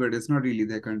country, but it's not really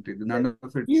their country. None of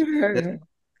it's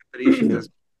operations.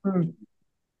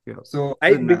 So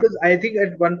because I think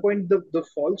at one point the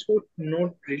false hope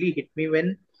note really hit me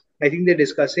when I think they're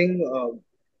discussing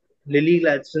Lily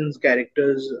Gladstone's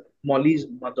character's Molly's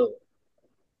mother,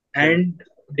 and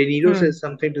De Niro says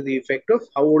something to the effect of,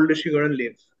 "How old is she going to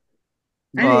live?"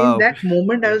 And in that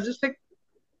moment, I was just like,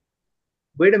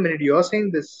 "Wait a minute, you're saying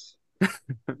this?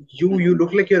 You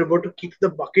look like you're about to kick the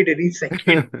bucket any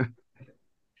second."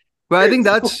 But I think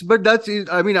that's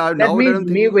I mean, now that I'm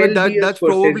thinking about that's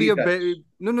probably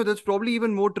that's probably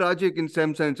even more tragic in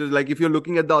some senses. Like if you're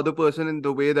looking at the other person in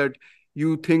the way that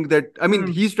you think that, I mean,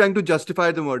 he's trying to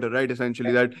justify the murder, right?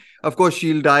 Essentially, that of course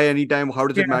she'll die anytime. How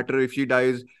does it matter if she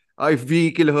dies? If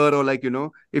we kill her, or like,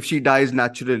 if she dies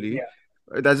naturally.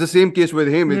 That's the same case with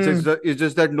him. It's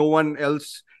just that no one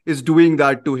else is doing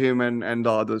that to him and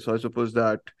the others. So I suppose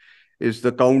that is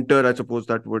the counter, I suppose,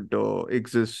 that would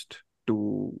exist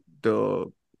to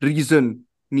the reason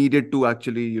needed to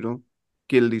actually,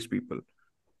 kill these people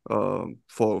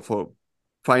for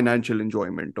financial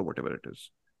enjoyment or whatever it is.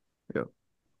 Yeah.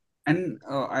 And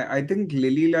I think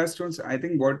Lily Gladstone's. I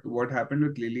think what happened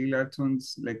with Lily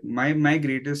Gladstone's, like my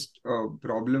greatest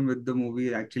problem with the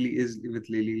movie actually is with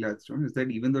Lily Gladstone, is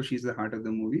that even though she's the heart of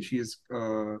the movie, she's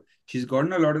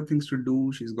gotten a lot of things to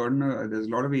do. She's gotten there's a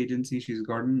lot of agency. She's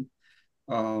gotten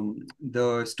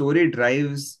the story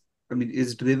drives. I mean,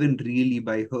 is driven really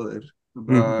by her,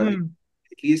 at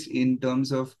least in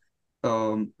terms of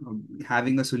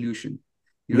having a solution.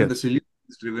 The solution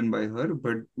is driven by her,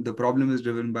 but the problem is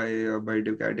driven by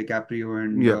DiCaprio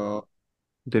and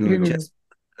just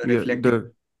reflecting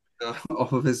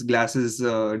off of his glasses, De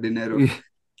Niro.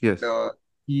 Yes.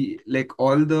 He like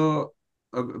all the.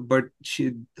 But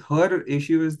her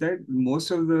issue is that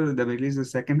most of at least the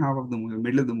second half of the movie,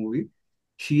 middle of the movie,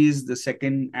 she is the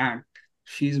second act.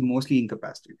 She's mostly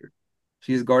incapacitated.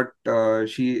 She's got there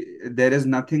is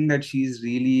nothing that she's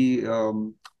really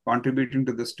contributing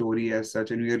to the story as such,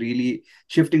 and we are really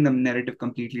shifting the narrative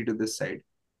completely to this side,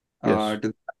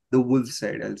 to the wolf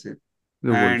side, I'll say.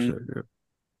 The wolf side, yeah.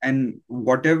 And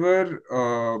whatever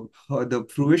the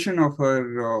fruition of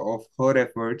her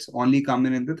efforts only come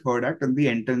in the third act and the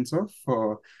entrance of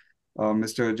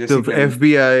Mr. Jesse the Plemons.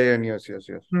 FBI, and yes.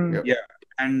 Yeah.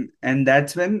 And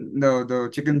that's when the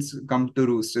chickens come to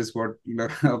roost, is what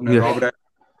Rob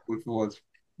was.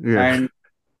 And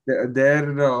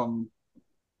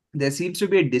there seems to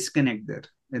be a disconnect there.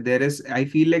 I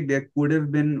feel like there could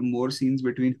have been more scenes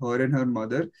between her and her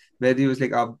mother, where he was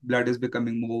like, our blood is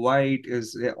becoming more white.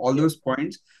 All those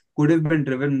points could have been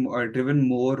driven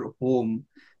more home,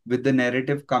 with the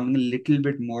narrative coming a little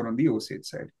bit more on the Osage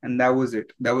side. And that was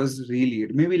it. That was really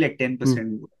it. Maybe like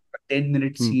 10%. A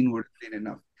 10-minute scene would have been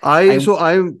enough.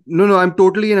 I'm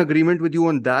totally in agreement with you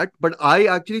on that. But I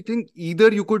actually think either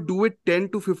you could do it 10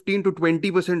 to 15 to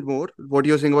 20% more, what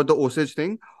you're saying about the Osage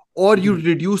thing, or you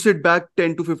reduce it back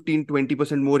 10 to 15,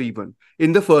 20% more even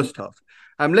in the first half.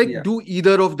 I'm like, do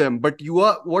either of them. But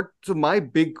so my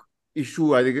big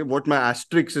issue, I think what my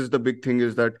asterisk is, the big thing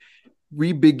is that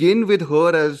we begin with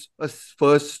her as a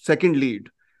second lead.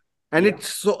 And it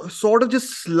sort of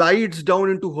just slides down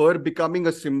into her becoming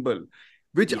a symbol,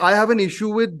 which I have an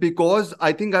issue with, because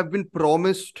I think I've been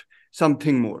promised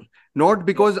something more. Not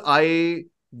because I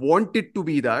want it to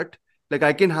be that. Like,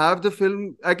 I can have the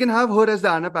film, I can have her as the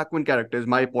Anna Paquin character, is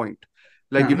my point.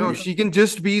 Like, she can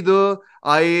just be the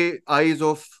eyes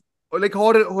of, or like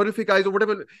horrific eyes, or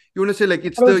whatever you want to say. Like,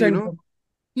 it's the,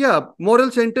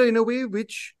 moral center in a way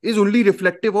which is only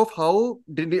reflective of how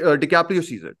DiCaprio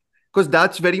sees it, because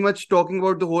that's very much talking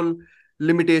about the whole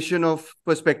limitation of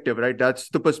perspective, right? That's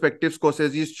the perspective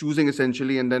Scorsese is choosing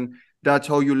essentially, and then that's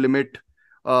how you limit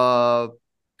uh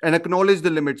and acknowledge the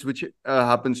limits, which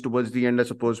happens towards the end, I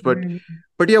suppose. But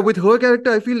yeah, with her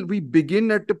character, I feel we begin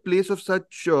at a place of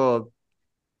such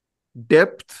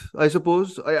depth, I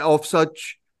suppose, of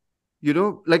such,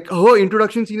 like her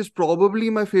introduction scene is probably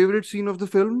my favorite scene of the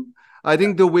film. I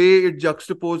think the way it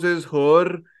juxtaposes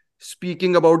her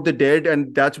speaking about the dead,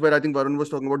 and that's where I think Varun was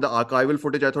talking about the archival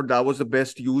footage. I thought that was the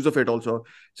best use of it. Also,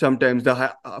 sometimes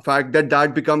the fact that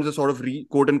that becomes a sort of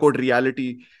quote unquote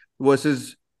reality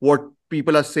versus what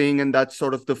people are saying, and that's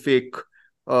sort of the fake,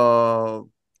 uh,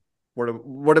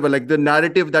 whatever, like the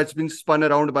narrative that's been spun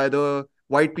around by the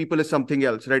white people is something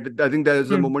else, right? I think there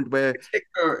is a moment where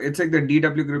it's like the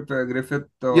D.W. Griffith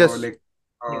yes,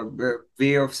 the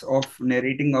way of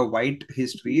narrating a white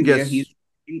history where yes, he's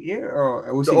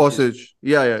the Osage,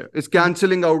 it's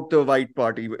canceling out the white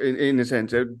party in a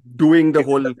sense, doing the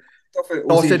whole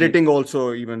cross editing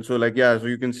also, even so, like, so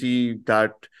you can see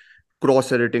that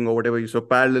cross editing or whatever you saw,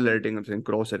 parallel editing, I'm saying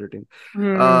cross editing.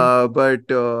 But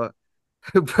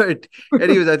but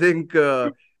anyways, I think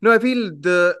no, I feel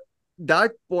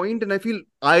that point, and I feel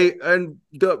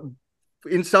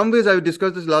in some ways, I've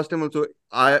discussed this last time also.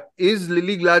 Is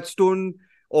Lily Gladstone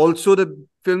also the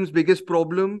film's biggest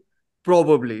problem?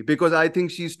 Probably, because I think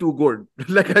she's too good.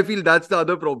 Like, I feel that's the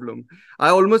other problem. I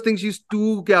almost think she's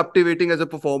too captivating as a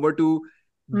performer to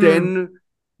then,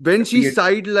 when she's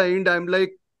sidelined, I'm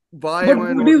like, why am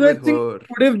I what not do you guys with think her?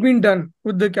 would have been done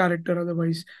with the character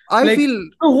otherwise? I feel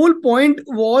the whole point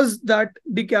was that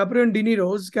DiCaprio and De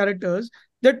Niro's characters,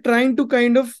 they're trying to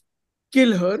kind of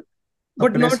kill her,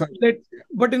 but not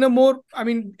but in a more, I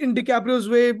mean, in DiCaprio's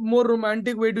way, more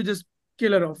romantic way to just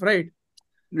kill her off, right?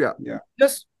 Yeah.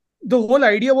 Just the whole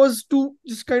idea was to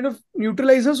just kind of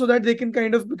neutralize her so that they can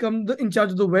kind of become in charge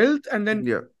of the wealth, and then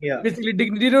basically De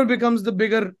Niro becomes the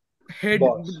bigger head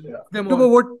boss. Them No,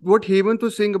 all. but what Hemant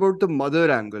was saying about the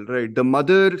mother angle, right?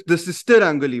 The sister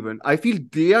angle, even. I feel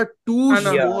they are too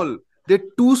small. They're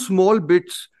too small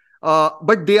bits.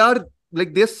 But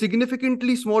they're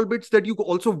significantly small bits that you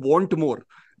also want more.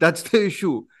 That's the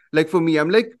issue. Like, for me, I'm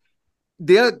like,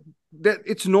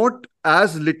 it's not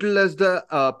as little as the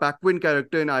Paquin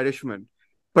character in Irishman,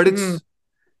 but it's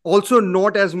also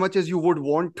not as much as you would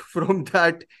want from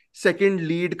that second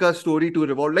lead ka story to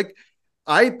revolve. Like,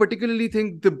 I particularly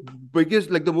think the biggest,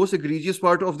 like the most egregious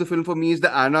part of the film for me is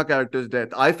the Anna character's death.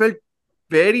 I felt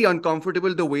very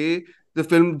uncomfortable the way the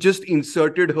film just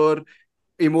inserted her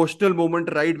emotional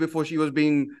moment right before she was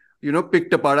being,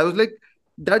 picked apart. I was like,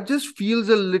 that just feels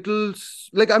a little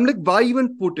like, I'm like, why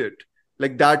even put it?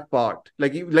 Like, that part,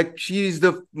 like she is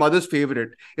the mother's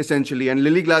favorite essentially, and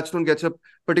Lily Gladstone gets a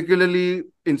particularly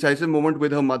incisive moment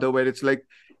with her mother where it's like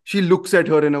she looks at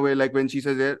her in a way like when she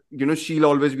says, she'll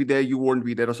always be there, you won't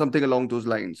be there, or something along those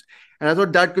lines. And I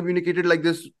thought that communicated like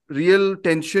this real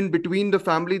tension between the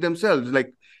family themselves,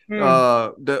 like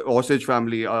the Osage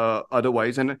family,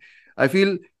 otherwise. And I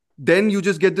feel then you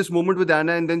just get this moment with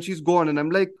Anna, and then she's gone, and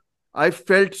I'm like, I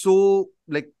felt so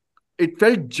like it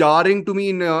felt jarring to me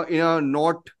in a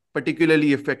not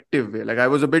particularly effective way. Like, I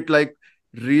was a bit like,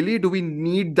 really, do we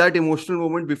need that emotional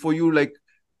moment before you like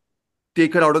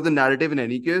take her out of the narrative in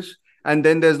any case? And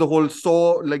then there's the whole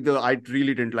I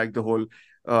really didn't like the whole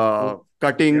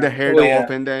cutting the head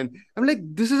off, and then I'm like,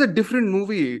 this is a different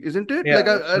movie, isn't it?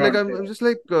 I'm just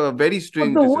like, very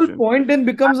strange but the decision. whole point then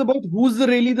becomes about who's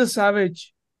really the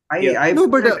savage. No,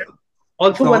 but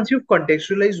also once you've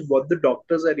contextualized what the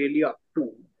doctors are really up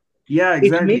to, exactly,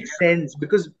 it makes sense,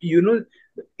 because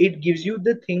it gives you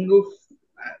the thing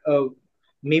of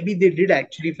maybe they did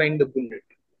actually find the bullet.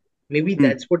 Maybe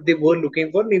that's what they were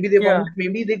looking for. Maybe they found it.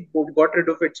 Maybe they got rid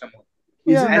of it somehow.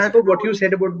 As for what you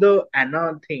said about the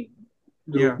Anna thing,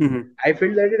 I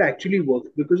felt that it actually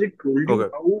worked because it told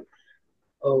you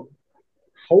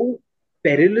how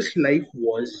perilous life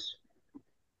was.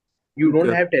 You don't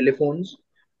have telephones.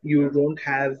 You don't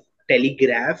have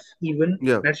telegraph even.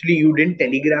 Naturally, you didn't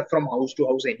telegraph from house to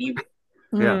house anyway.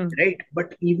 Right?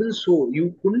 But even so,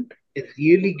 you couldn't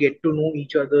really get to know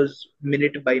each other's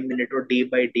minute by minute or day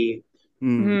by day,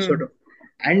 sort of.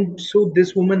 And so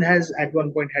this woman has at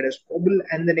one point had a squabble,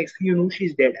 and the next thing you know,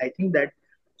 she's dead. I think that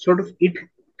sort of it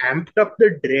amped up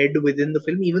the dread within the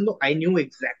film, even though I knew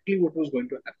exactly what was going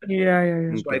to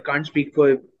happen. So I can't speak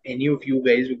for any of you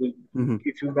guys, because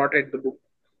if you've not read the book,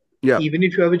 even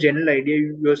if you have a general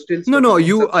idea, you're still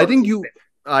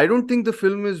I don't think the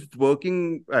film is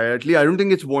working. At least I don't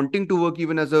think it's wanting to work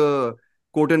even as a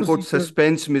quote the unquote sequel.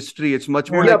 suspense mystery. It's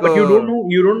much more Yeah. Yeah, like but a you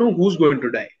don't know who's going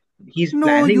to die. He's no,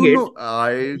 planning you it. know.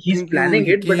 I He's think you planning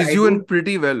he it, but keys I you in don't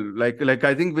pretty well. Like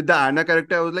I think with the Anna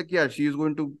character, I was like, yeah, she's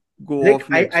going to go like. off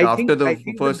next after I the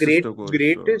think the first sister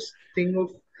goes. So. greatest thing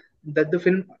of that the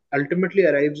film ultimately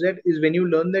arrives at is when you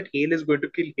learn that Hale is going to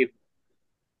kill him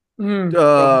Hmm.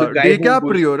 from the guy who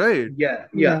goes. DiCaprio, right? Yeah.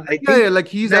 Yeah. I Yeah, think yeah, like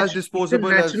he's as it's a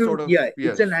disposable as natural. sort of Yeah,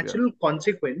 it's a yes, yeah. natural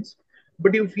consequence.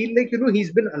 But you feel like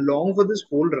he's been along for this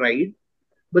whole ride.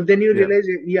 But then you Yeah, realize,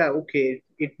 yeah, okay,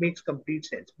 it makes complete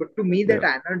sense. But to me, that yeah.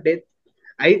 Anna death,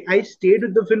 I stayed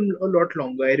with the film a lot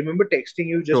longer. I remember texting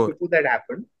you just Sure. before that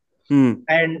happened, Hmm.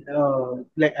 and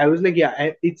like I was like,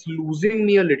 yeah, it's losing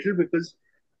me a little because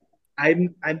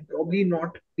I'm probably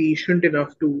not patient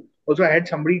enough to. Also, I had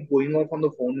somebody going off on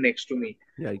the phone next to me,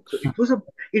 so Yikes.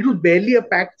 it was barely a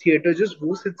packed theater. Just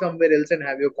go sit somewhere else and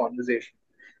have your conversation.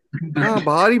 हाँ But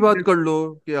बाहर ही बात कर लो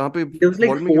कि यहाँ पे there was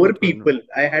like hall में क्या four बात करना people.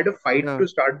 I had a fight yeah to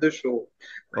start the show,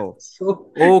 oh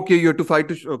so okay you have to fight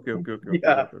to okay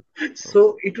yeah. got it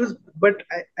So it was, but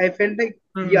I felt like,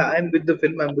 yeah, Hmm. I'm with the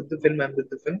film, I'm with the film, I'm with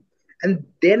the film. And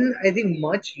then I think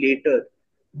much later,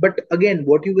 but again,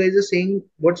 what you guys are saying,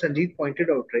 what Sanjeev pointed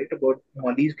out, right, about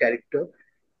Molly's character,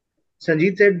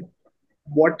 Sanjeev said,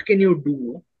 what can you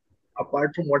do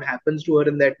apart from what happens to her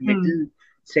in that Hmm. middle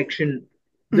section?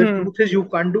 The Hmm. truth is, you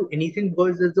can't do anything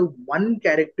because there's the one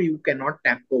character you cannot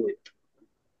tamper with.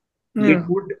 It Yeah.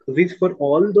 would, with for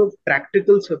all the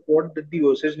practical support that the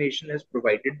Osage Nation has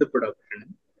provided the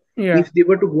production, Yeah. if they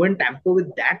were to go and tamper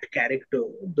with that character,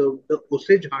 the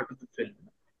Osage heart of the film,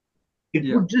 it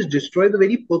Yeah. would just destroy the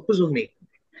very purpose of making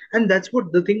it. And that's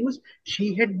what the thing was.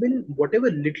 She had been, whatever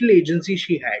little agency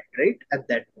she had, right, at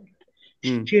that point,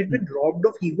 hmm she had been robbed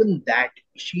of even that.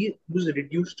 She was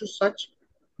reduced to such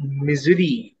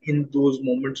misery in those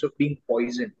moments of being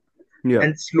poisoned yeah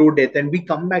and slow death. And we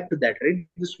come back to that, right?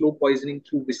 The slow poisoning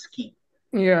through whiskey,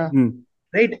 Yeah. hmm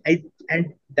right?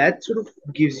 And that sort of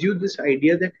gives you this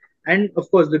idea that, and of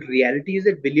course the reality is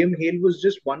that William Hale was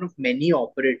just one of many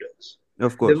operators.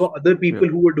 of There course were other yeah people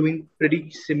who were doing pretty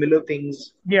similar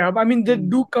things. Yeah. I mean, they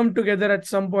do come together at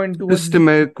some point towards the.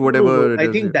 systemic No, whatever it I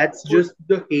is think yeah that's just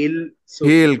the Hale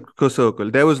circle. Hale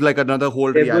circle there was like another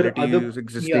whole There were reality other,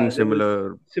 existing yeah, there was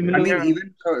similar I similar. mean, Yeah.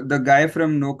 even the guy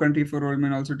from No Country for Old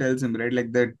Men also tells him, right?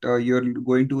 Like that you're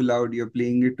going too loud, you're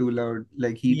playing it too loud.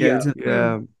 Like he tells Yeah, him Hmm.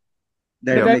 yeah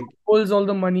The that, yeah guy like, who holds all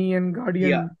the money and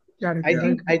yeah. Guardian character,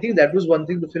 right? I think that was one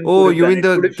thing the film could oh have you done. mean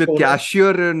It could have the shown us.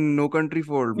 cashier in No Country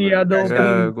for Old Yeah, Men the That's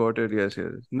right. yeah opening. got it yes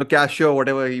no cashier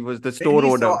whatever he was the when store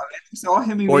owner he saw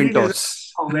him coin immediately, I was like,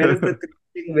 toss oh, where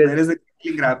Where's is the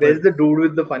crinkling wrapper? where's the dude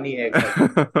with the funny haircut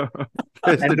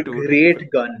Where's the and the dude with the great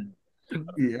gun?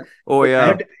 Yeah. oh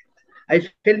yeah But I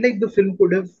felt like the film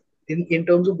could have, in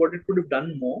terms of what it could have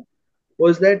done more,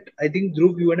 was that I think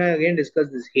Dhruv, you and I again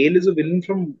discussed this. Hale is a villain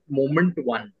from moment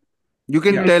one. you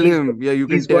can Yeah. Like tell him yeah you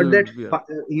can he's got tell that yeah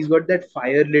he's got that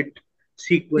firelit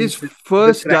his sequence with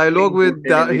the first dialogue crackling wood with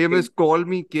and him is everything. call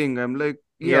me king I'm like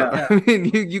yeah Yeah, I mean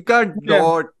you can't Yeah.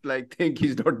 not like think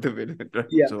he's not the villain right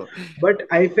yeah. so But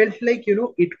I felt like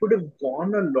it could have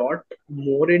gone a lot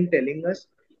more in telling us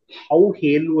how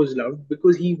Hale was loved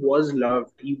because he was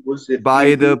loved. He was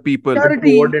by the really people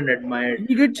adored Charity. and admired.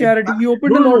 He did I, charity. He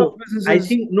opened no, a no, lot of no. I businesses.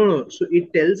 think no. So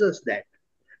it tells us that.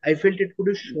 I felt it could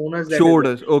have shown us that as showed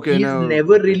well. us okay He is now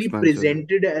never it really expands further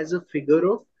presented as a figure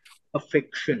of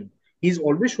affection. He's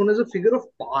always shown as a figure of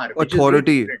power, which is very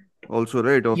authority different. also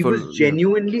right He of a was yeah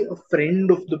genuinely a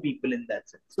friend of the people in that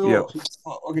sense. yeah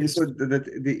Okay, so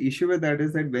the issue with that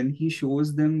is that when he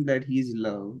shows them that he's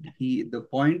loved, the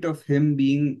point of him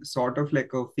being sort of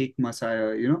like a fake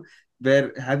messiah,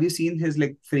 where have you seen his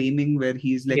like framing where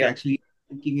he's like Yeah, actually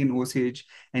speaking in Osage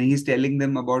and he's telling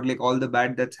them about like all the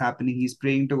bad that's happening. He's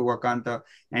praying to Wakanta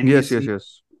and yes yes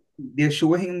yes they're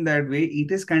showing him that way.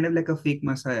 It is kind of like a fake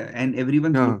messiah, and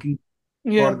everyone's yeah looking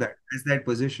for Yeah. that as that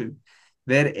position.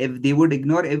 Where if they would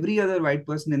ignore every other white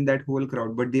person in that whole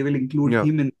crowd, but they will include yeah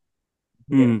him in,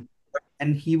 yeah, hmm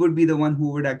and he would be the one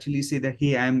who would actually say that,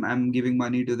 hey, I'm giving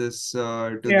money to this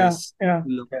Yeah. Yeah.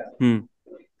 yeah. hmm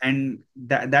and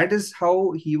that is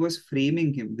how he was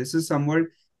framing him. This is somewhat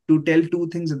to tell two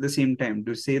things at the same time,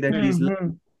 to say that he's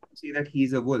Hmm. say that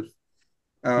he's a wolf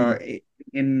hmm uh,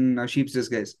 in sheep's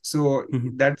disguise. So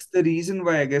hmm that's the reason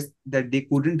why I guess that they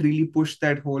couldn't really push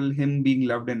that whole him being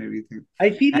loved and everything. I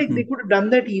feel And like they could have done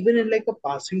that even in like a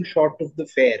passing shot of the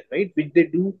fair, right? Which they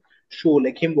do show,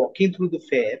 like him walking through the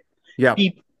fair. yeah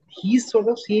He's sort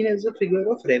of seen as a figure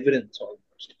of reverence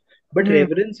almost, but Hmm.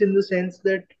 reverence in the sense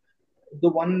that the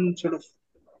one sort of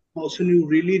person you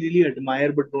really, really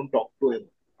admire but don't talk to him.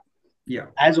 Yeah.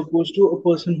 as opposed to a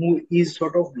person who is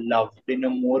sort of loved in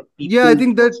a more Yeah, I people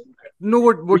think that person, no,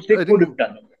 what which they I could think have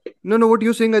done. no, no, what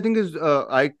you're saying, I think is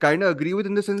I kind of agree with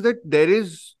in the sense that there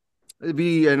is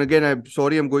and again, I'm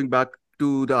sorry, I'm going back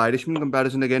to the Irishman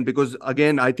comparison again because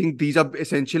again, I think these are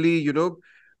essentially,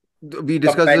 we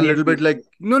discussed a Companion little bit like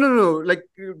pieces. no, like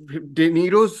De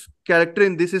Niro's character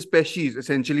in this is Pesci's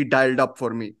essentially dialed up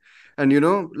for me, and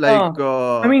like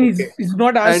I mean, Okay. he's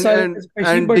not as and silent, and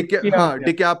especially, but yeah, Yeah.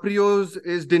 DiCaprio's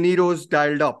is De Niro's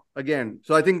dialed up again.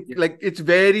 So I think Yeah. like it's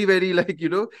very very like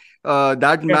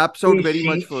that yeah. maps out Hey, very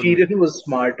much for me. Sheeran was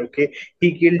smart, okay?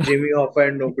 He killed Jimmy Hoffa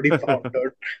and nobody found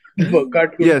out.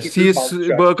 Burkhardt couldn't Yes, keep his he's mouth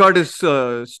shut. Burkhardt is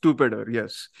stupider.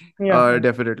 Yes, Yeah,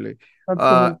 definitely. that's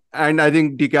the whole. And I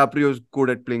think DiCaprio is good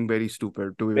at playing very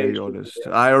stupid. To be Very very stupid, honest,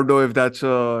 yeah. I don't know if that's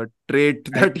a trait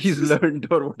I that he's just, learned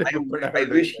or whatever, but I I don't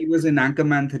know. wish he was in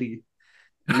Anchorman 3.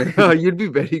 Like, You'd be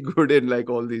very good in like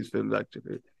all these films.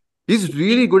 Actually, he's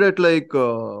really He, good at like.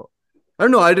 I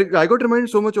don't know. I got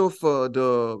reminded so much of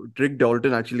the Rick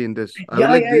Dalton actually in this. I was yeah,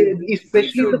 like, yeah,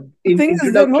 especially so the The thing is,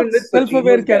 they're not introduction with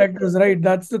self-aware Pacino's character. characters, right?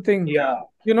 That's the thing. Yeah,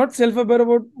 You're not self-aware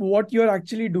about what you're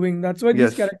actually doing. That's why these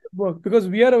yes, characters work because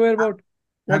we are aware about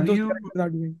what have those you characters are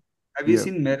doing. have you yeah.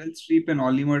 seen Meryl Streep and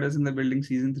Only Murders in the Building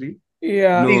season 3?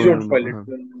 Yeah, please No, don't no, no. spoil it.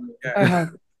 I Yeah. have.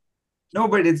 No,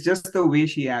 but it's just the way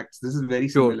she acts. This is very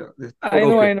Sure. similar. I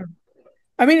know, Okay. I know.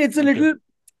 I mean, it's a Okay. little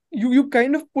you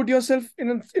kind of put yourself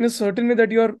in a certain way that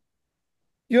you are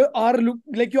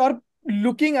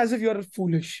looking as if you're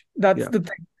foolish. That's Yeah. the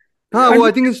thing. Huh, And well,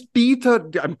 I think his teeth are.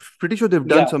 I'm pretty sure they've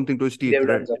done Yeah, something to his teeth, they've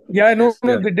right? done something. yeah, no, Yes.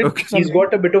 no, Yeah. they did Okay. He's something.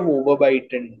 got a bit of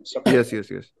overbite and stuff like Yes, that.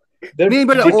 yes, yes. The No,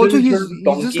 but teeth also is he's little he's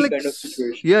just donkey like kind of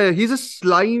situation. yeah, he's a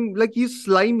slime like he's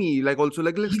slimy like also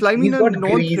like slimy in He's a got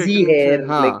greasy non-threatening hair, sense.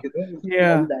 like Huh. all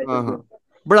Yeah. that is Uh-huh. going on.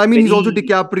 But I mean he's also Very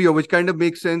DiCaprio, which kind of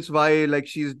makes sense why like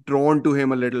she's drawn to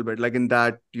him a little bit, like in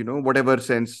that, whatever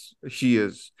sense she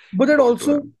is But that drawn to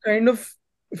also him. kind of,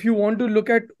 if you want to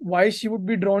look at why she would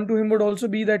be drawn to him, would also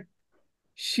be that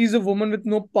she's a woman with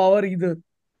no power either,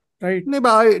 right? No,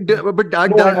 but, but at,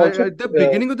 no, and also at the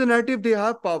beginning of the narrative, they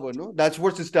have power, no? That's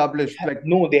what's established, like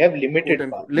no, they have quote limited power.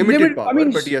 unquote, Limit. limited I power.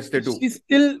 mean, But yes, they do.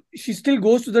 she still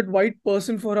goes to that white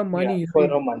person for her Yeah, money, for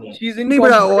right? her money. She's No,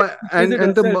 but incompetent. She says it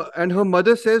herself. and her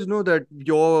mother says no that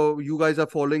you guys are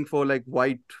falling for like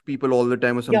white people all the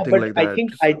time or Yeah, something but like that.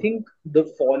 I think the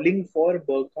falling for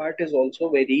Burkhardt is also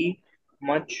very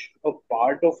much a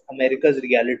part of America's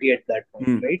reality at that point,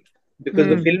 Hmm. right? Because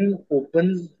the Hmm. film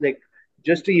opens like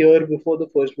just a year before the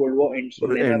First World War ends, so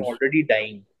Well, men are ends. already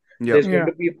dying. Yep. There's going Yeah.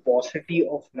 to be a paucity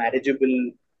of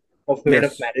of men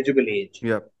of Yes. marriageable age.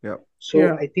 Yep. Yep. So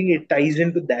Yeah. I think it ties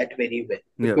into that very well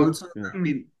Yep. because Also, Yeah. I Hmm.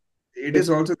 mean, it is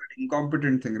the, also that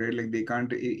incompetent thing, right? Like they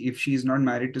can't, if she's not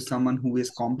married to someone who is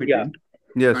yeah, competent,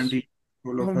 can't Yes. take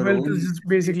control of Her her wealth is own just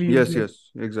basically estate. Yes.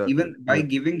 useless. Yes. Exactly. Even by Yeah.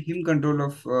 giving him control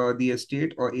of the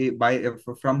estate or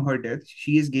from her death,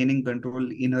 she is gaining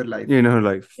control in her life. In her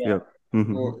life. yeah. Yep.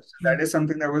 Mm-hmm. So that is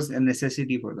something that was a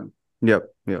necessity for them. Yep.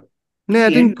 Yep. In No, I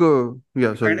the end, think. Yeah.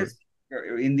 you Sorry. kind of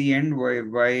in the end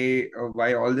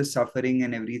why all this suffering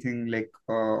and everything like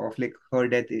of like her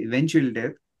death, eventual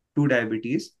death to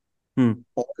diabetes, Hmm.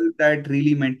 all that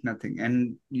really meant nothing.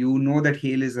 And you know that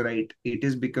Hale is right. It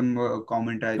has become a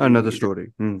common tragedy. Another It is story.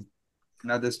 Hmm.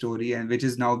 another story, and which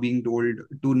is now being told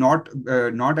to not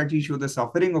actually show the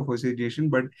suffering of association,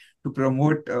 but to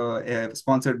promote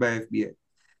sponsored by FBI.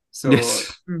 So,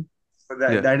 Yes. Hmm. so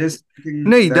that Yeah. that is something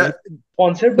No, that is,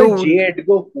 Sponsored by no. J.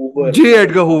 Edgar Hoover, J. of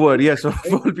Edgar all Hoover. people, Yes, of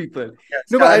right? all people. yeah,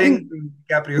 No, but I think starring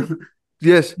DiCaprio.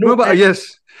 yes. No, No, but and yes.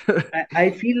 I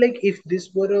feel like if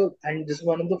this were and this is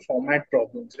one of the format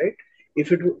problems, right? If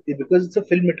because it's a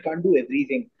film, it can't do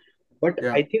everything. But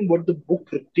Yeah. I think what the book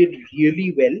did really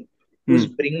well was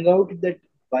Hmm. bring out that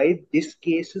why this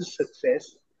case's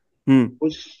success Hmm.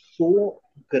 was so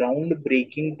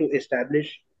groundbreaking to establish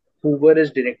Hoover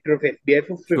as director of FBI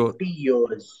for Sure. 50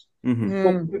 years. Mm-hmm.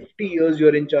 For Hmm. 50 years,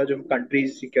 you're in charge of a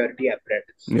country's security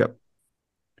apparatus. Yep.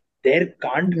 There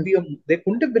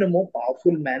couldn't have been a more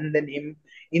powerful man than him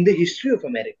in the history of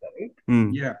America, right? Hmm.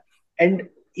 Yeah. And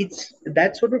it's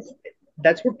that's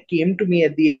what came to me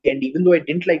at the end, even though I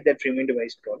didn't like that framing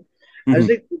device at all. I was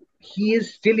Mm-hmm. like, he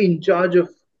is still in charge of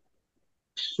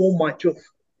so much of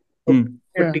a Hmm.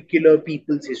 Yeah. particular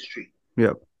people's history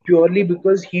Yep. purely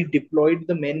because he deployed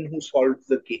the men who solved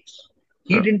the case.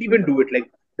 He Yep. didn't even do it. Like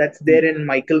that's there in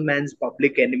Michael Mann's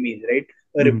Public Enemies, right? A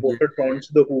Mm-hmm. Yeah. reporter taunts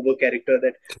the Hoover character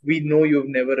that we know you've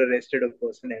never arrested a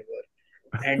person ever.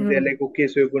 And they're Hmm. like, okay,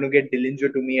 so you're going to get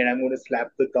Dillinger to me and I'm going to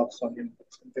slap the cuffs on him,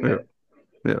 something like Yep.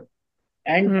 that. Yep.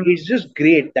 And Hmm. it's just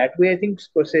great. That way, I think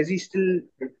Scorsese still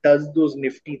does those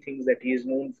nifty things that he is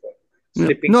known for.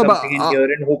 slipping No, but something in here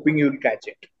and hoping you'll catch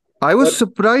it. I was Or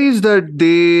surprised that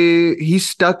he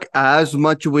stuck as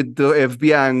much with the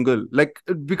FBI angle. Like,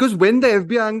 because when the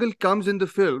FBI angle comes in the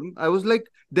film, I was like,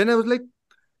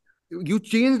 you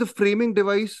change the framing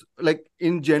device, like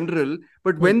in general,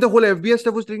 but when the whole FBI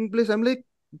stuff was taking place, I'm like,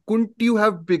 couldn't you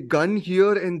have begun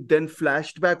here and then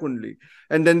flashed back only,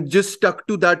 and then just stuck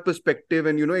to that perspective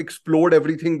and explored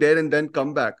everything there and then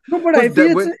come back? No, but I Because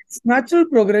that feel it's natural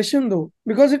progression though,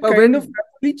 because it kind of when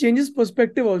actually changes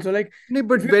perspective also. Like no, if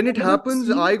but you when it remember the happens,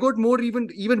 scene, I got more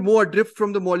even more adrift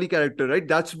from the Molly character, right?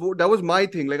 That was my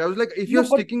thing. Like I was like, if no, you're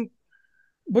sticking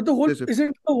but the whole this,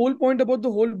 isn't the whole point about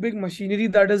the whole big machinery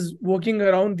that is working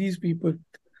around these people.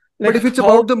 but Like if it's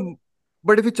how about the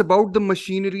but if it's about the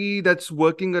machinery that's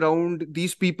working around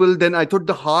these people, then I thought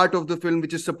the heart of the film,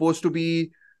 which is supposed to be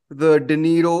the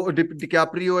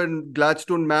DiCaprio and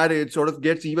Gladstone marriage, sort of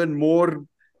gets even more,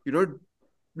 you know,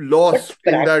 but lost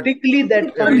in that practically that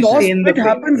the can't everything. lost sustain the bit film.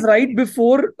 happens right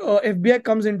before FBI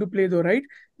comes into play though, right?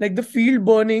 Like the field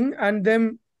burning and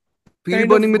them Field kind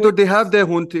burning of method, going, they have their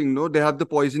own thing, no? They have the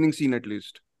poisoning scene at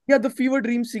least. yeah, the fever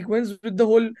dream sequence with the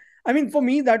whole, I mean, for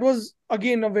me that was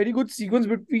again a very good sequence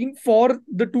between for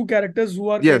the two characters who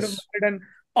are kind of Yes. married and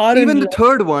are Even in the love.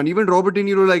 third one, even Robert De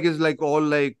Niro, like, is like all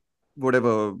like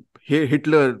whatever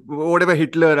Hitler, whatever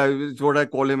Hitler is what I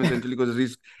call him essentially, because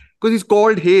he's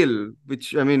called Hale,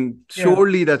 which I mean, Yeah.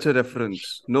 surely that's a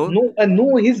reference, no? No,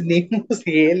 no, his name was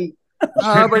Hale.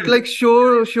 But like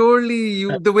surely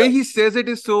the way he says it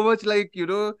is so much like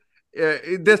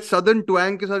the southern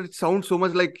twang it sounds so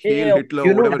much like Hail Yeah. Hitler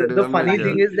or whatever it is. The I'm like, funny yeah,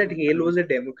 thing is that Hale was a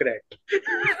Democrat.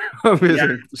 Yeah.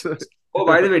 amazing. So, Oh,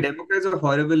 by the way, Democrats were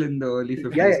horrible in the early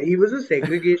Yeah, 50s. he was a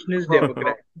segregationist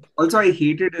Democrat. Also, I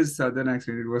hated his southern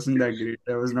accent. It wasn't that great.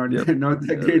 That was not yep. not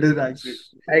that great an accent.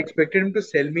 I expected him to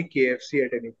sell me KFC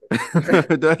at any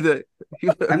point.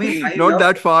 I mean, I Not love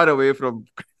that far away from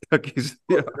Kentucky's.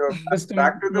 Yeah.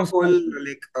 back to the Most whole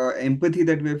like empathy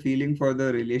that we're feeling for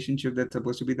the relationship that's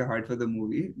supposed to be the heart for the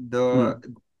movie. The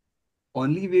Hmm.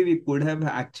 only way we could have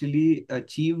actually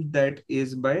achieved that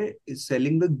is by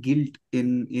selling the guilt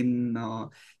in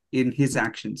his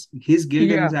actions. His guilt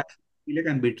and yeah, his actions feel like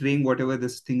I'm betraying whatever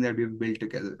this thing that we've built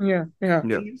together. yeah. Yeah.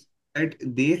 Thing is that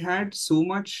they had so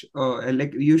much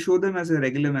like you show them as a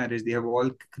regular marriage, they have all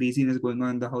craziness going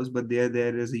on in the house, but they are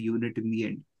there as a unit in the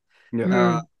end. Yeah.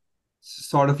 Hmm.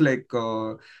 Sort of like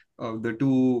the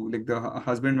two, like the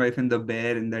husband wife and the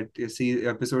bear in that see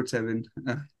episode 7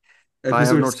 I have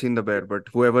episode not seen The Bear, but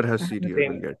whoever has seen here will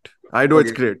Same. get. I know it's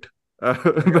okay. great. Yeah,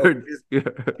 But yeah.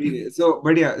 anyway, so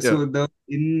but yeah, Yeah. so the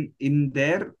in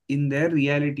their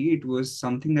reality, it was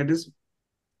something that is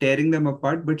tearing them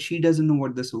apart, but she doesn't know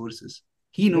what the source is.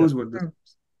 He Yeah. knows what the source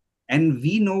is. And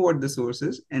we know what the source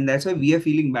is, and that's why we are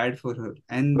feeling bad for her.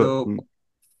 And the Hmm.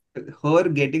 her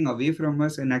getting away from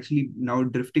us and actually now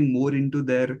drifting more into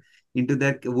their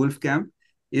wolf camp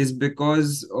is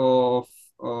because of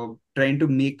trying to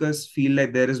make us feel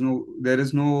like there is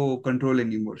no control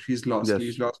anymore. She's lost. Yes.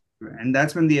 She's lost. And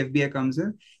that's when the FBI comes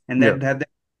in, and Yeah. that had that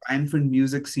triumphant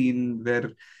music scene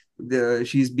where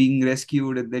she's being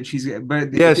rescued, and then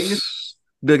but the thing is, Yes.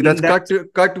 That's in that,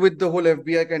 cut with the whole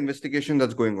FBI investigation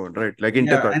that's going on, right? Like yeah,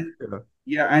 intercut. and Yeah.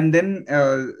 yeah, and then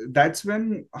that's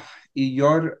when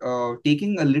you're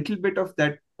taking a little bit of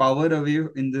that power away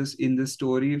in this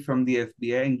story from the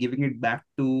FBI and giving it back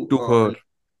to To her.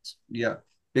 yeah,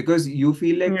 because you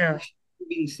feel like Yeah. she's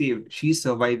being saved, she's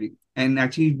surviving, and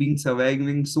actually being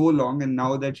surviving so long, and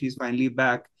now that she's finally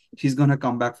back, she's gonna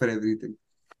come back for everything.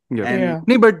 Yeah. And Yeah.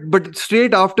 Nee, but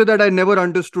straight after that, I never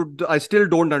understood. I still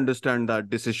don't understand that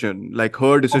decision. Like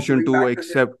her decision going to back to the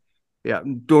accept. Yeah,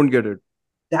 don't get it.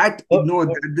 that Uh, no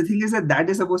uh, the thing is that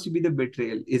is supposed to be the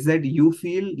betrayal, is that you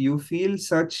feel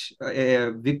such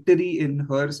a victory in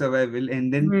her survival,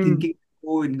 and then Hmm. thinking,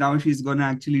 oh, now she's gonna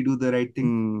actually do the right thing.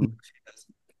 Hmm. She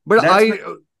doesn't. But That's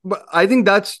when I think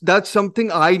that's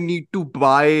something I need to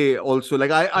buy also.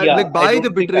 Like I yeah, like I buy the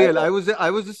don't think I betrayal. got.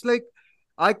 I was just like,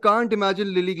 I can't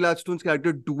imagine Lily Gladstone's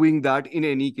character doing that in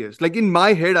any case. Like in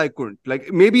my head, I couldn't.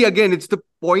 Like maybe again, it's the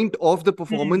point of the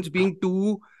performance Hmm. being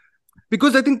too,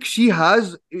 because I think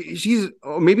she's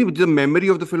maybe the memory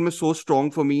of the film is so strong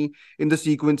for me in the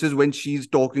sequences when she's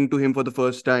talking to him for the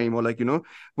first time, or like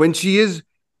when she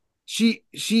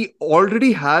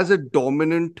already has a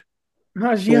dominant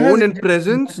She tone has and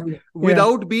presence yeah.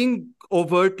 without being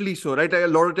overtly so, right? A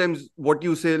lot of times what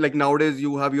you say, like nowadays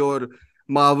you have your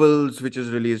Marvels which is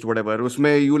released, whatever,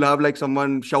 usme you'll have like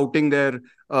someone shouting their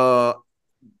uh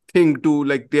thing to,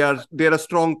 like they're a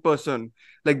strong person,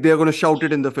 like they're going to shout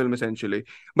it in the film essentially.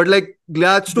 But like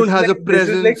Gladstone has a this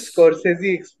is like presence.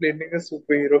 Scorsese explaining a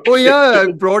superhero Oh yeah, I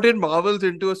character. brought in Marvels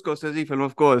into a Scorsese film,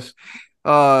 of course.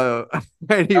 I will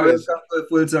Anyways, come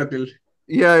full circle.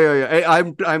 yeah.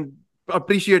 I'm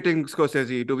appreciating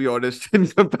Scorsese, to be honest, in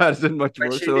comparison much By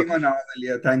more. So shitting on Amal,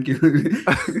 yeah, thank you.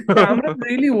 Cameron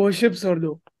really worships her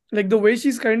though. Like the way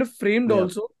she's kind of framed yeah,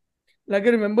 also. Like I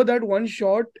remember that one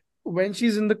shot when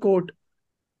she's in the court.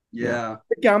 yeah. Yeah.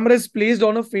 The camera is placed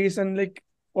on her face and like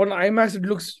on IMAX it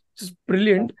looks just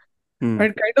brilliant. Hmm.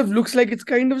 And it kind of looks like it's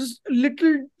kind of just a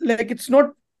little like it's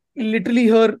not literally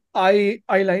her eye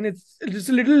line, it's just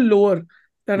a little lower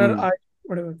than her Hmm. eye,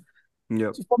 whatever.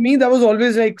 Yeah. So for me, that was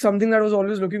always like something that I was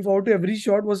always looking forward to. Every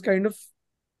shot was kind of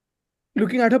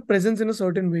looking at her presence in a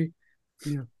certain way.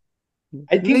 Yeah.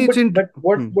 I think, It's in. but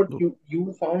what Hmm.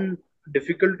 you found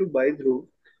difficult to buy through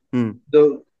Hmm.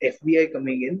 the FBI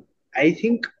coming in, I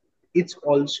think it's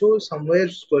also somewhere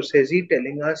Scorsese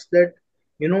telling us that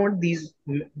you know what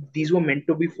these were meant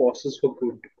to be forces for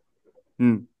good.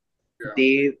 Hmm. Yeah.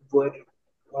 They were.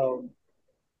 Um,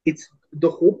 it's the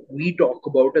hope we talk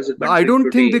about as a I country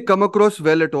don't think they today. come across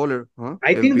well at all, huh?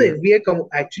 I think the FBI. FBI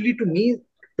actually to me,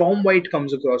 Tom White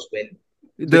comes across well,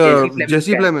 the Jesse The Plemons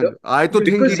Jesse character, Plemons. I to think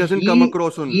he because doesn't come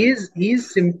across only.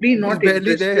 he's simply He's not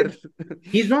barely interested. there.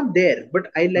 He's not there,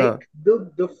 but I like uh,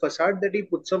 the facade that he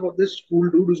puts up of this school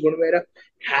dude who's going to wear a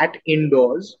hat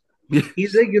indoors. He's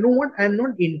yes. like, you know what? I'm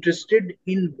not interested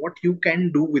in what you can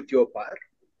do with your power.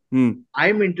 Hmm.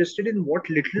 I'm interested in what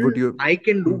Would little you? I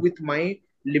can do Hmm. with my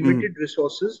Hmm. limited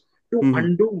resources to Hmm.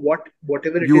 undo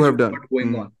whatever it You is have you've done. got going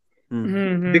Hmm. on.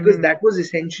 Hmm. Because Mm-hmm. that was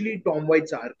essentially Tom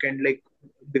White's arc, and like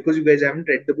because you guys haven't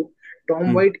read the book, Tom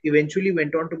Hmm. White eventually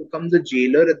went on to become the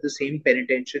jailer at the same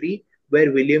penitentiary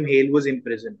where William Hale was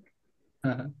imprisoned,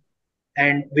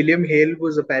 and William Hale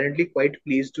was apparently quite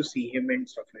pleased to see him and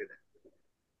stuff like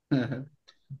that.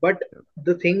 But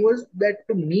the thing was that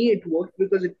to me it worked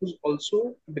because it was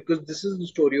also because this is the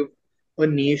story of a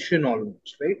nation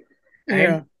almost, right? Yeah,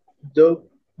 And the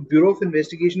Bureau of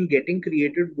Investigation getting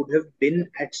created would have been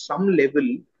at some level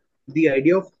the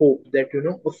idea of hope that you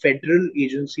know a federal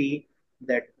agency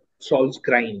that solves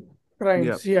crime. Yeah.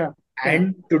 crimes. Yeah, yeah.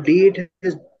 And today it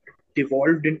has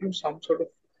devolved into some sort of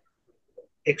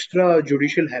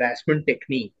extrajudicial harassment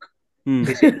technique, Hmm.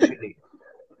 essentially.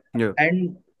 Yeah.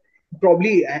 And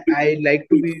probably I like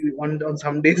to be on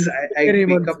some days I Very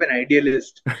wake much. up an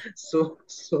idealist. So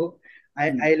I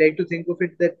like to think of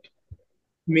it that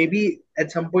maybe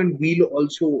at some point we'll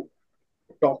also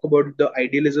talk about the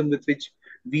idealism with which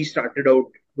we started out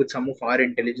with some of our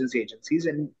intelligence agencies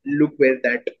and look where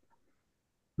that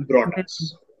brought Mhm.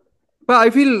 us. But I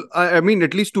feel, I mean,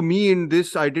 at least to me in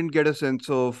this, I didn't get a sense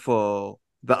of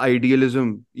the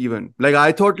idealism even. Like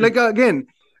I thought, like again,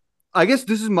 I guess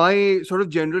this is my sort of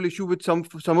general issue with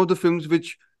some of the films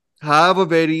which have a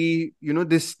very,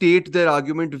 they state their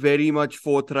argument very much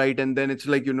forthright, and then it's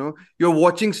like, you're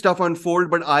watching stuff unfold,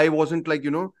 but I wasn't like,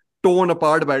 torn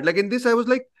apart by it. Like in this, I was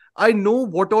like, I know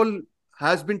what all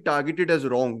has been targeted as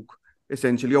wrong,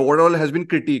 essentially, or what all has been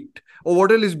critiqued, or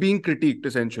what all is being critiqued,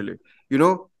 essentially.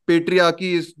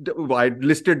 Patriarchy is. I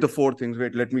listed the four things.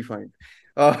 Wait, let me find.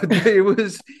 It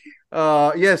was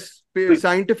yes,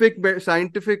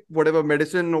 scientific whatever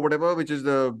medicine or whatever, which is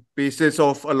the basis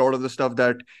of a lot of the stuff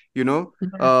that you know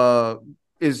Mhm. uh,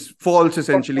 is false Got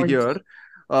essentially here. points.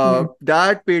 Mhm.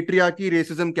 That patriarchy,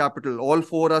 racism, capital, all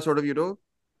four are sort of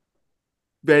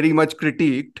very much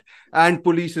critiqued, and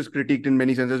police is critiqued in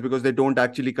many senses because they don't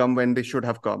actually come when they should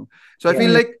have come. So I Yeah.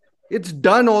 feel Mhm. like it's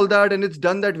done all that, and it's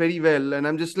done that very well, and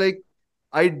I'm just like,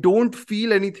 I don't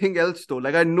feel anything else though.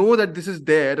 Like I know that this is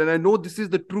there, and I know this is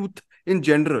the truth in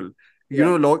general,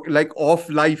 Yeah. like of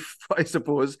life, I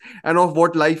suppose, and of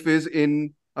what life is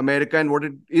in America and what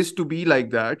it is to be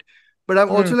like that. But I'm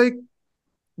also Mhm. like,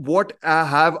 what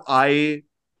have I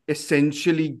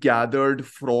essentially gathered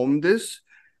from this?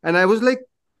 And I was like,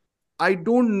 I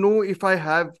don't know if I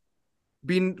have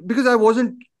been, because I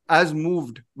wasn't as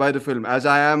moved by the film as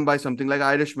I am by something like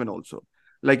Irishman also.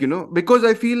 Like, because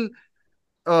I feel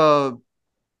uh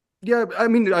yeah, I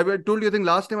mean, I told you, I think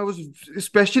last time I was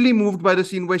especially moved by the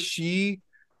scene where she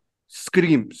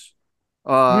screams,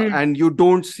 Mhm. and you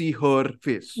don't see her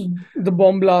face. The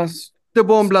bomb blast. The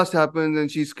bomb blast happens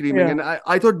and she's screaming, Yeah, and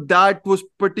I thought that was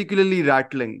particularly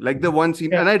rattling, like the one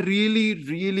scene. yeah. And I really,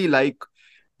 really like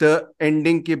the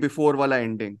ending ke before wala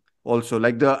ending also,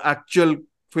 like the actual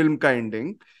film ka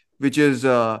ending, which is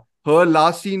her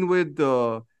last scene with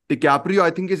DiCaprio,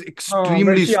 I think is Where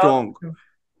extremely she asked strong. him.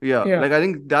 Yeah, Yeah. like I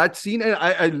think that scene, and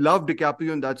I love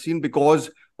DiCaprio in that scene because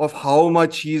of how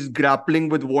much he's grappling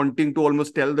with wanting to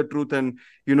almost tell the truth and,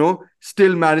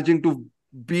 still managing to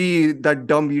be that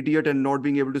dumb idiot and not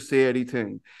being able to say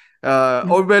anything.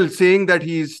 Or well, saying that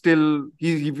he's still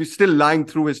lying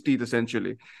through his teeth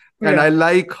essentially. And Yeah. I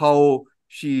like how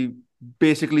she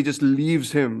basically just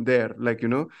leaves him there, like,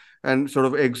 and sort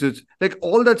of exits. Like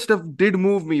all that stuff did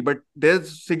move me, but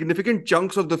there's significant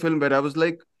chunks of the film where I was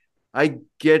like, I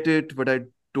get it, but I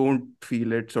don't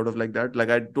feel it, sort of like that. Like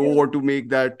I don't want to make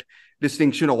that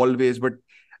distinction always, but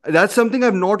that's something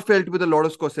I've not felt with a lot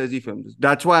of Scorsese films.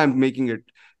 That's why I'm making it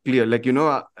clear. Like,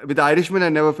 with Irishman, I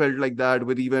never felt like that.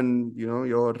 With even,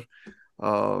 your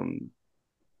um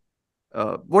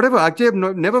whatever. Actually,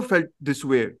 I've never felt this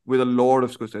way with a lot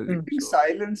of Scorsese. I think So,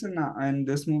 silence and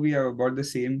this movie are about the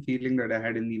same feeling that I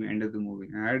had in the end of the movie.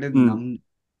 I had a hmm,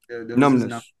 there was this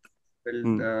numb numbness. felt,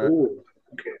 Hmm, Oh,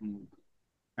 okay.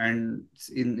 and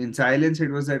in silence it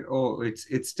was that, oh,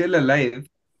 it's still alive,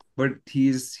 but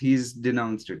he's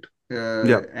denounced it.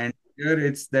 yeah, And here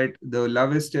it's that the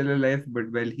love is still alive,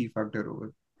 but well, he fucked her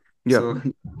over. yeah, So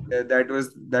that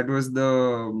was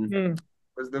the Hmm.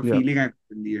 yeah. feeling I got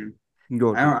in the end.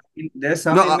 Got it. I mean, there's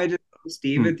No, some images that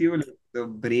stay hmm, with you, like the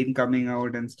brain coming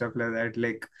out and stuff like that.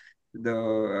 Like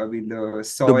I mean, the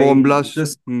the bomb sawing.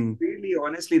 blast. Hmm, Really,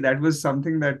 honestly, that was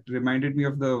something that reminded me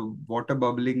of the water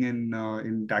bubbling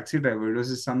in Taxi Driver. It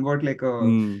was somewhat like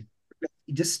hmm,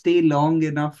 you just stay long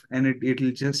enough and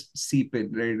it'll just seep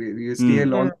in, right? You stay a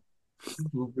hmm, Hmm. long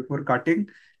before cutting.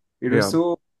 It was yeah.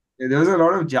 so there was a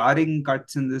lot of jarring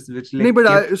cuts in this, which No, like but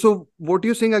kept. so what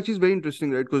you're saying actually is very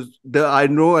interesting, right? Because I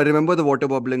remember the water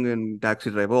bubbling in Taxi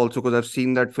Driver also because I've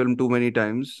seen that film too many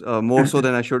times, more so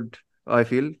than I should. I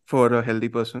feel for a healthy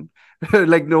person,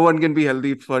 like no one can be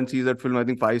healthy if one sees that film. I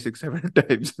think five, six, seven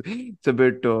times. It's a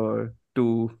bit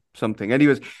too something.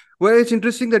 Anyways, well, it's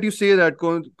interesting that you say that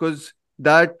because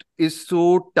that is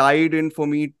so tied in for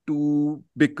me to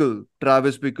Bickle,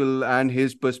 Travis Bickle, and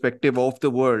his perspective of the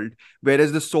world,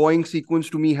 whereas the sawing sequence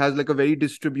to me has like a very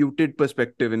distributed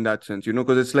perspective in that sense,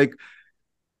 because it's like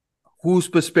whose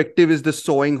perspective is the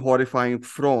sawing horrifying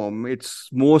from? It's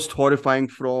most horrifying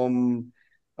from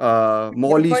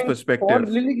Molly's Horrifying for perspective.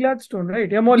 Lily Gladstone,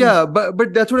 right? Yeah, Molly. Yeah,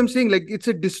 but that's what I'm saying, like it's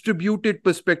a distributed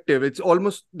perspective. It's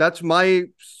almost that's my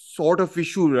sort of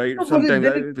issue, right? No, but Sometimes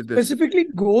then it with this. specifically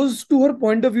goes to her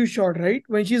point of view shot, right?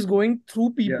 When she's going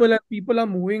through Yeah. people and people are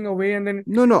moving away, and then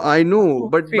No, I know, to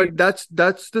but fade.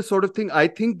 that's the sort of thing I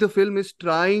think the film is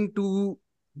trying to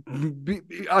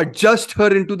adjust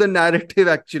her into the narrative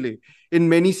actually in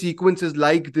many sequences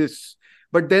like this.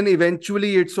 But then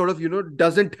eventually it sort of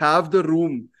doesn't have the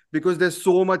room because there's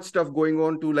so much stuff going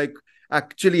on to like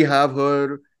actually have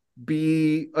her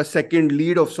be a second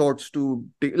lead of sorts to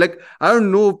like I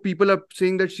don't know if people are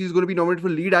saying that she's going to be nominated for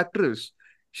lead actress.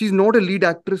 She's not a lead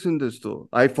actress in this though.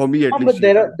 I for me at least But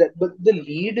she's not. but the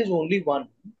lead is only one.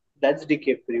 That's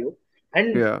DiCaprio.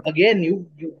 And Yeah. again,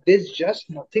 there's just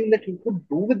nothing that you could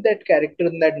do with that character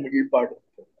in that middle part of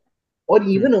it. Or Hmm.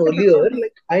 even Yeah, but earlier,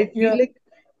 like I feel yeah, like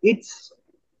it's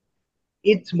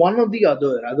it's one or the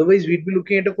other. Otherwise, we'd be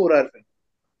looking at a 4 hour film.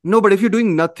 No, but if you're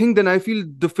doing nothing, then I feel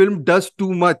the film does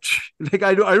too much. Like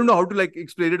I don't know how to like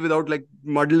explain it without like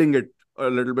muddling it a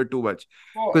little bit too much.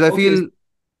 Oh, Because I okay. feel,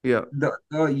 yeah, The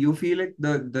you feel like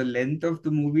the length of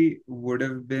the movie would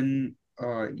have been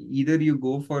either you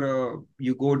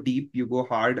go deep, you go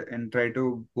hard and try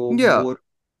to go yeah.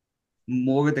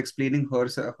 more with explaining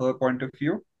her point of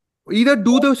view. Either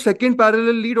do the second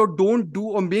parallel lead or don't do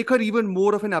or make her even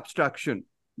more of an abstraction.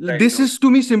 Right. This is to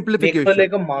me Make her simplification.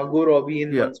 like a Margot Robbie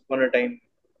in Yeah. Once Upon a Time.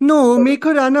 No, Sort of. make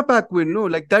her Anna Paquin. No,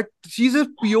 like that. She's a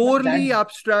But that purely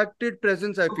abstracted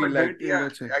presence. I No, feel like but in yeah,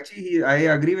 that sense. actually, I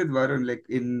agree with Varun. Like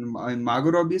in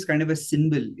Margot Robbie is kind of a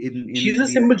symbol she's in a these.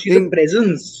 symbol, she's a In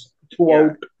presence Yeah,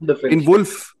 throughout the film. in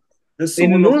Wolf. the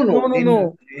In soul no of no no, no no,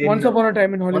 no. Once in upon a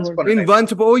time in Once Hollywood. Upon a In Time.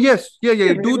 once, oh yes, yeah,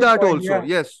 Yeah, do very good that point. also. Yeah.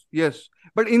 Yes.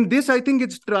 But in this, I think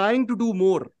it's trying to do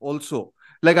more also.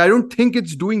 Like I don't think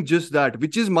it's doing just that,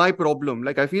 which is my problem.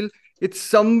 Like I feel it's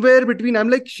somewhere between. I'm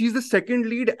like she's the second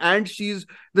lead and she's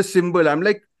the symbol. I'm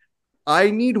like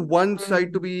I need one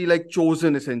side to Hmm. be like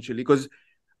chosen essentially because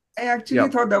I yeah, actually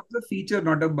thought that was a feature,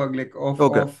 not a bug. Like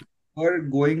okay. of her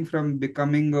going from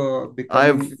becoming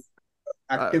I've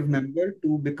uh, active member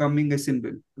to becoming a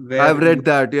symbol, I've where you read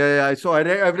that. Yeah. So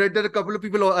I've read that a couple of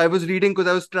people. I was reading because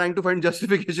I was trying to find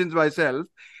justifications myself.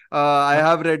 I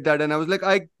have read that, and I was like,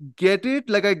 I get it.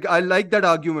 Like I like that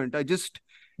argument. I just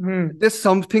Hmm. there's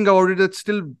something about it that's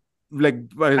still like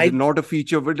is I not a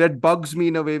feature, but that bugs me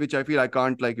in a way which I feel I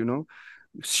can't like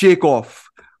shake off.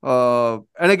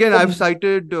 And again, I've Um,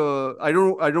 cited. I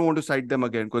don't want to cite them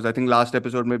again because I think last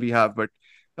episode maybe have. But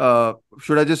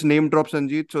should I just name drop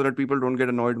Sanjeet so that people don't get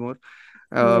annoyed more?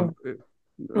 Uh, no. okay,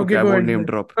 Okay, I go won't ahead. Go name ahead.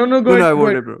 drop. No, no, go No, no, ahead. I Go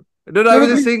won't ahead. name drop. No, no, I No, was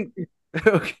no, just please. saying.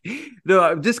 Okay,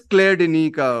 no, just Claire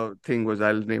Denis thing was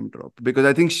I'll name drop because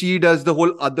I think she does the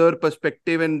whole other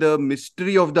perspective and the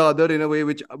mystery of the other in a way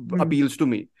which Hmm. appeals to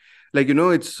me. Like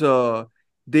it's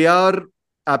they are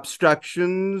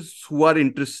abstractions who are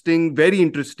interesting, very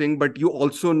interesting, but you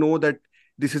also know that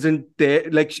this isn't their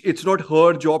like it's not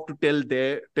her job to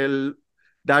tell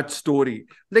that story.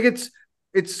 Like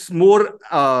it's more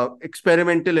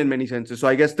experimental in many senses. So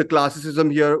I guess the classicism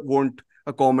here won't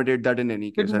accommodate that in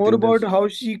any It's case. I more think about there's how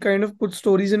she kind of puts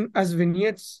stories in as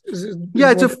vignettes. Is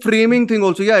yeah, it's a what. framing thing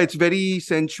also. Yeah, it's very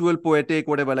sensual, poetic,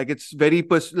 whatever. Like it's very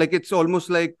like it's almost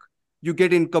like you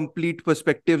get incomplete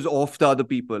perspectives of the other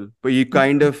people, but you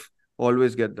kind of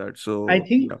always get that. I So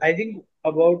think yeah, I think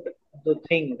about the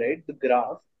thing, right? The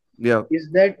graph yeah,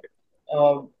 is that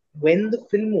uh, when the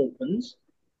film opens,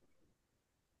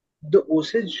 the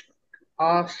Osage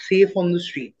are safe on the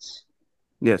streets,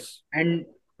 yes, and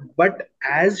but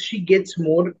as she gets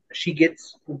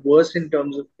worse in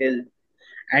terms of health,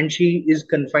 and she is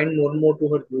confined more and more to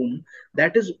her room.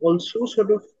 That is also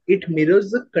sort of it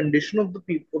mirrors the condition of the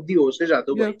people of the Osage. yeah,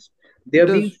 Otherwise, they it are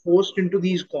being does. forced into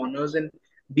these corners and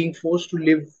being forced to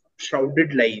live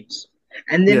shrouded lives.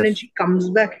 And then when Yes, she comes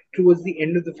back towards the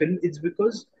end of the film, it's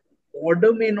because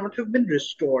order may not have been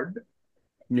restored,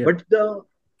 yeah, but the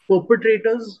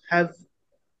perpetrators have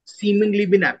seemingly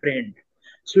been apprehended.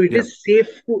 So it yeah. is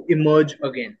safe to emerge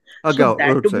again. So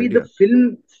that way, Outside, the yeah.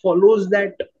 film follows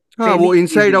that हाँ वो fairly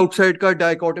inside easily. outside का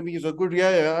dichotomy is a good.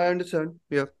 Yeah, yeah, I understand.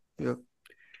 Yeah, yeah.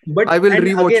 But I will and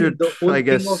rewatch again, it. the whole I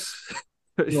thing of guess.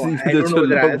 no, I don't It's know a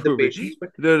whether I long have the movie. patience, but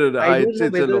No, no, no. I don't know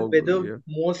It's a long whether movie. Yeah,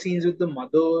 more scenes with the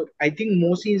mother. I think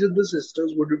more scenes with the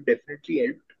sisters would have definitely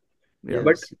helped. yeah.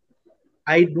 But Yes.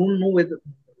 I don't know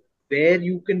where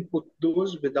you can put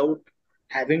those without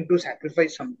having to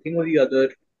sacrifice something or the other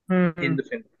in Hmm. the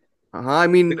film. I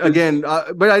mean, Because again,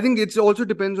 but I think it's also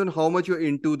depends on how much you're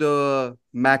into the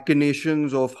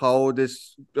machinations of how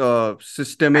this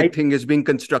systemic I thing is being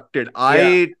constructed. yeah,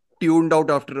 I tuned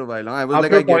out after a while. Huh? I was like,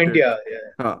 after I a get point, it. yeah, yeah.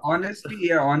 Huh. Honestly,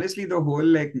 yeah, honestly, the whole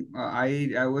like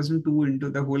I wasn't too into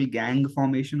the whole gang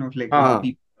formation of like Uh-huh. Huh.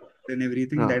 people and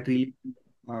everything Huh. that really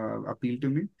appealed to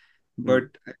me. Hmm. But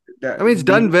I mean, it's that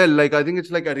done being well. Like, I think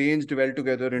it's like arranged well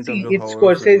together in terms See, of it's how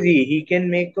a film is. Scorsese. He can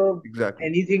make Exactly.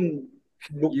 anything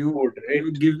look good, right?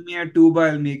 you give me a tuba,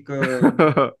 I'll make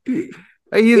a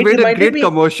He's It made a reminded great me.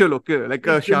 commercial, okay, like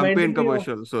a It reminded champagne me of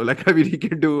commercial. So, like, I mean, he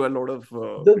can do a lot of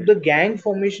the great. gang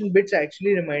formation bits.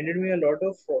 Actually, reminded me a lot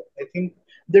of. I think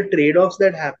the trade-offs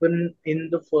that happen in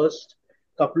the first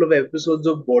couple of episodes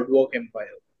of Boardwalk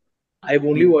Empire. I've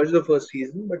only yeah, watched the first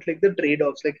season, but like the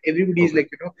trade-offs, like everybody's Okay. like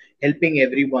helping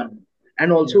everyone,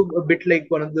 and yeah. also a bit like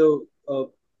one of the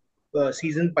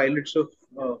season pilots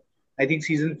of I think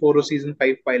season 4 or season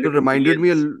 5 So pilot of reminded me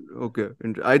Billions. okay.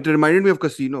 It reminded me of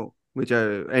Casino, which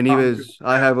हाँ, anyways,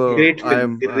 I have great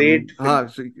film, great film. हाँ,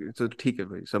 so ठीक है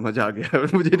भाई, समझ आ गया.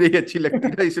 मुझे नहीं अच्छी लगती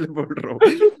ना इसलिए बोल रहा हूँ.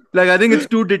 Like I think it's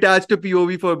too detached a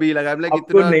POV for me. Like I'm like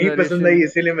आपको इतना नहीं पसंद आई narration.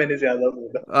 इसीलिए मैंने ज्यादा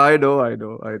बोला. I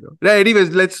know. Yeah,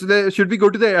 anyways, should we go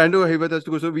to the? I know Hivat has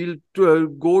to go, so we'll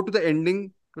go to the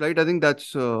ending, right? I think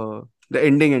that's the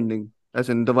ending, as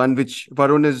in the one which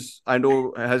Varun is. I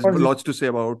know has Or lots to say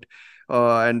about.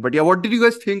 And but yeah, what did you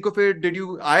guys think of it? Did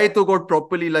you? I though got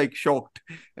properly like shocked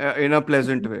in a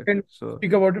pleasant you way. can So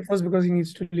speak about it first because he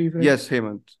needs to leave, right? yes,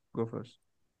 Hemant, go first.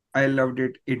 I loved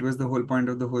it. It was the whole point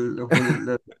of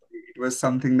it was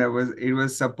something that it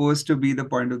was supposed to be the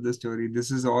point of the story. This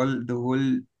is all the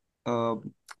whole uh,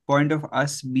 point of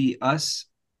us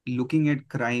looking at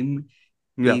crime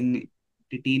Yeah. in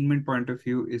entertainment point of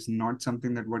view is not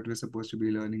something that what we're supposed to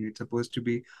be learning. It's supposed to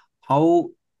be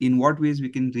how, in what ways we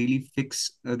can really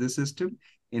fix the system,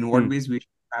 in what Hmm. ways we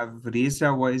have raised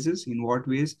our voices, in what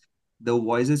ways the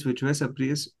voices which were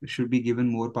suppressed should be given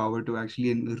more power to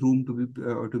actually in room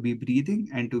to be breathing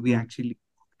and to be Hmm. actually,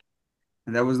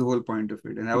 and that was the whole point of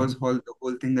it. And that Hmm. was the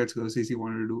whole thing that Scorsese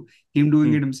wanted to do. Him doing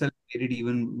Hmm. it himself made it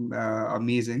even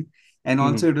amazing. And Hmm.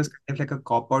 also, it was kind of like a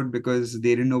cop out because they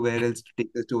didn't know where else to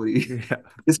take the story. Yeah.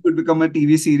 This could become a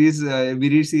TV series,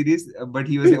 mini series, but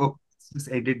he was like, oh,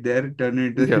 just edit there, turn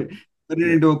it into Yeah. turn it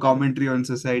Yeah. into a commentary on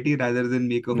society rather than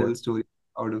make a Yeah. whole story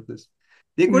out of this.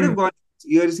 They could Hmm. have gone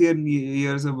years and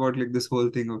years about like this whole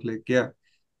thing of like, yeah,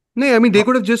 No, I mean they how,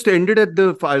 could have just ended at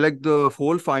the like the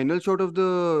whole final shot of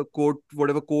the court,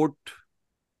 whatever court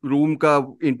room ka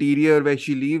interior where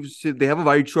she leaves, they have a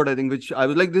wide shot, I think, which I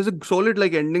was like, there's a solid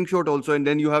like ending shot also, and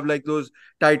then you have like those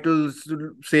titles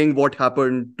saying what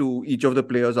happened to each of the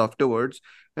players afterwards,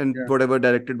 and Yeah. whatever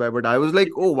directed by. But I was like,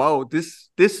 oh wow,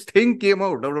 this thing came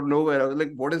out of nowhere. I was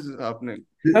like, what is happening?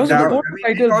 That was That, a But I important mean,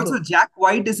 and title, also bro. Jack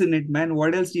White is in it, man.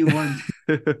 What else do you want?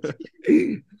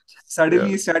 yeah,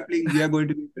 Suddenly start playing, we are going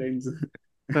to be friends.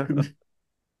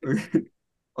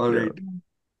 All yeah, right.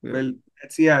 yeah, Well,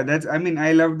 that's I mean,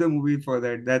 I love the movie for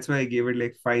that. That's why I gave it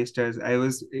like 5 stars.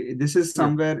 This is yeah.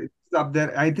 somewhere it's up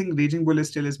there. I think Raging Bull is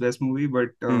still his best movie, but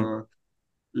Hmm.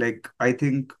 like I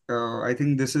think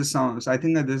this is I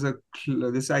think that there's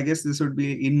this I guess this would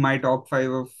be in my top five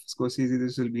of Scorsese.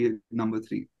 This will be number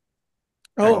three.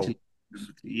 Oh, Wow. Actually,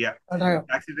 number three. Yeah. that high up.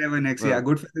 Taxi Driver next. Yeah,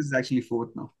 Well, Goodfellas is actually fourth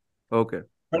now. okay,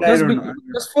 But I okay. Just don't be, know.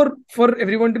 just for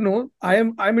everyone to know,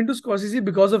 I'm into Scorsese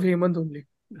because of Hemant only.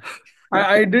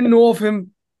 I didn't know of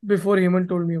him before Hemant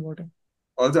told me about him.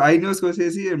 Also, I know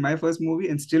Scorsese in my first movie,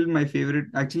 and still my favorite.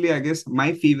 Actually, I guess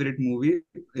my favorite movie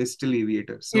is still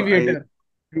Aviator. So Aviator.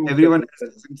 True, everyone else Sir.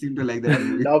 doesn't seem to like I that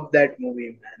movie. love that movie,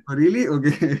 man. Oh, really?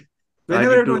 Okay. I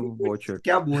Whenever need it was, to watch it.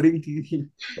 क्या boring थी.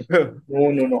 No,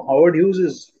 no, no. Howard Hughes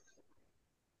is,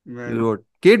 Well, What?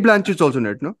 Kate Blanchett's also in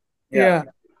it, no? yeah, Yeah,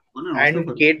 won an Oscar and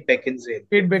for. Kate Beckinsale,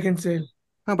 Kate Beckinsale.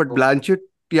 हाँ, but Oh, Blanchett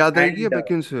याद आएगी या and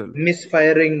Beckinsale?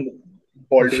 misfiring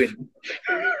Baldwin.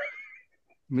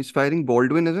 Misfiring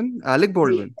Baldwin, isn't Alec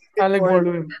Baldwin? Alec Baldwin.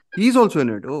 Baldwin. He's also in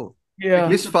it. Oh, Like Yeah.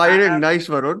 he's a misfiring. badass. Nice,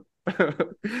 Varun.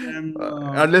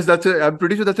 Unless I'm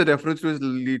pretty sure that's a reference to his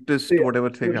latest Yeah, whatever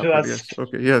thing happened. Yes. Rust.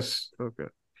 Okay. Yes. Okay.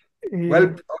 Well, Yeah.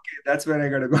 okay, that's where I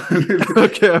gotta go.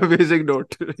 Okay. Amazing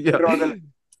note. Yeah. Draw the line.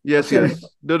 Yes. Okay. Correct. Yes.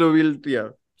 No. No. We'll. Yeah.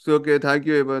 So okay. Thank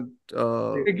you, Evan.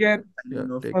 Take care. Yeah.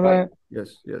 Signing off. Take Bye care. bye.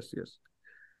 Yes. Yes. Yes.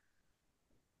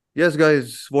 Yes,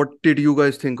 guys. What did you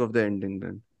guys think of the ending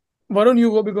then? Varun, you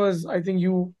go because I think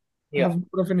you Yeah. have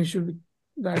more of an issue with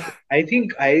that. I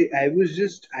think I was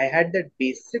just I had that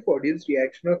basic audience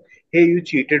reaction of, hey, you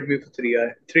cheated me for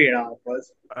 3.5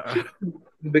 hours, Uh,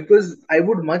 because I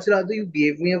would much rather you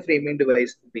gave me a framing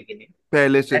device in the beginning,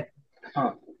 पहले से.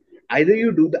 and either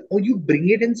you do that or you bring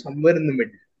it in somewhere in the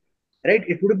middle, right?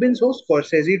 It would have been so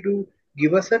Scorsese to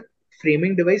give us a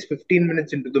framing device 15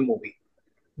 minutes into the movie.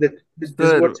 That this is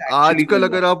sir what's actually आजकल going on.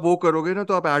 अगर आप वो करोगे ना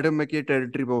तो आप Adam मैकी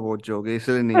territory पे पहुंच जाओगे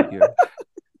इसलिए नहीं किया.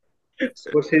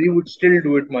 Scorsese would still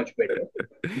do it much better.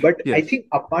 But I Yes. think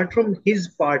apart from his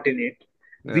part in it,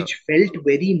 Yeah. which felt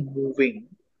very moving,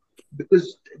 because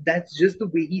that's just the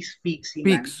way he speaks. He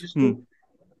Peaks. manages to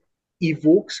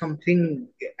evoke something.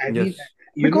 I mean, Yes.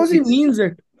 Because he it's means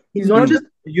it. He's not not Hmm. just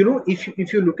just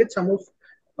if you look at some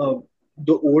of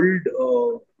the old,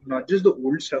 not just the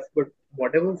old stuff, but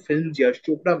whatever films Yash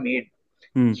Chopra made,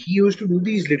 Hmm. he used to do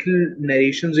these little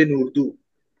narrations in Urdu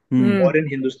Hmm. mm, or in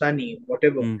Hindustani,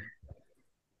 whatever. Hmm.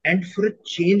 And for a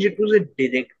change, it was a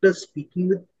director speaking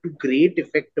with great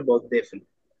effect about their film,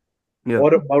 Yeah.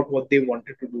 or about what they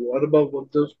wanted to do, or about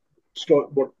what the story,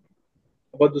 what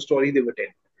about the story they were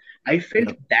telling. I felt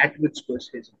Yeah. that with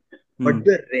Scorsese, Hmm. but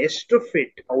the rest of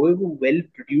it, however well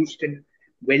produced and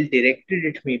well directed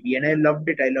it may be, and I loved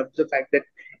it. I loved the fact that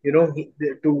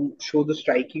to show the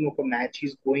striking of a match,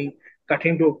 he's going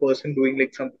cutting to a person doing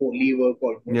like some holy work Yeah.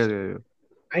 almost. Yeah.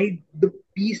 Yeah. The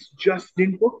piece just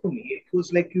didn't work for me. It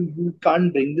was like you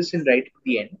can't bring this in right at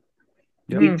the end.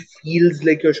 Yeah. It mm, feels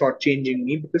like you're shortchanging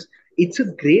me, because it's a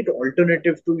great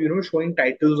alternative to showing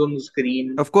titles on the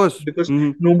screen, Of course. because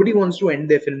Hmm. nobody wants to end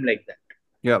their film like that,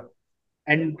 Yeah.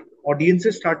 and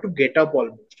audiences start to get up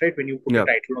almost right when you put a Yeah.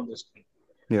 title on the screen.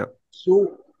 Yeah. So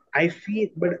I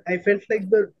felt like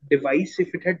the device,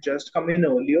 if it had just come in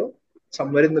earlier,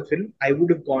 somewhere in the film, I would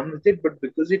have gone with it. But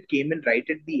because it came in right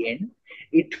at the end,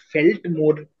 it felt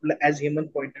more, as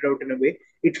Hemant pointed out in a way,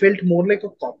 it felt more like a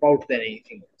cop out than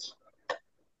anything else.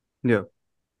 Yeah.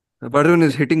 Varun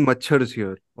is hitting machars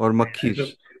here or So, makhis.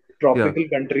 Yeah. tropical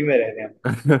country में रह रहे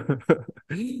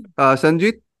हैं.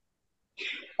 Sanjeet.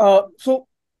 so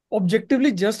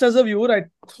objectively, just as a viewer, I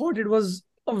thought it was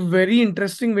a very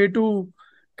interesting way to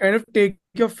kind of take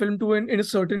your film to in a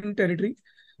certain territory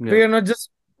where Yeah. you're not just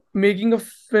making a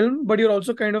film, but you're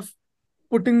also kind of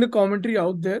putting the commentary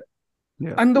out there.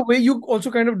 Yeah. And the way you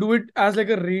also kind of do it as like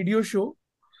a radio show,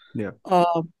 Yeah.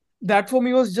 that for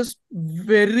me was just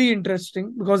very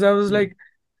interesting because I was Yeah. like,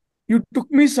 you took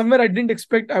me somewhere I didn't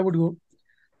expect I would go.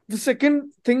 The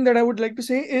second thing that I would like to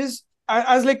say is,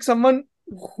 as like someone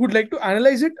who'd like to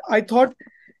analyze it, I thought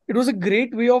it was a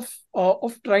great way of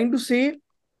trying to say,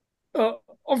 uh,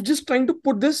 of just trying to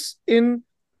put this in,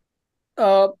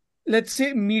 uh, let's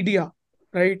say, media,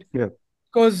 right? Yeah.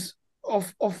 Because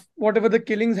of whatever the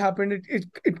killings happened,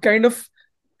 it kind of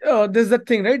there's that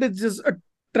thing, right? It's just a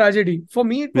tragedy. For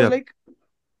me, it was like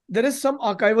there is some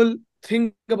archival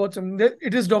thing about something that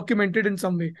it is documented in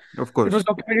some way. Of course. It was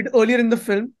documented earlier in the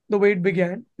film, the way it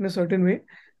began in a certain way.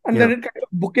 And then it kind of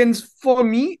bookends for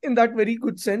me in that very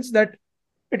good sense that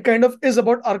it kind of is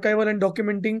about archival and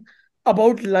documenting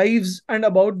about lives and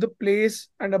about the place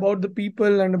and about the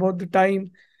people and about the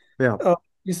time,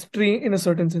 history in a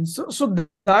certain sense. So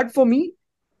that for me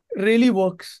really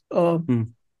works.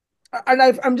 And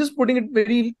I'm just putting it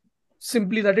very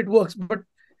simply that it works, but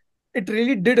it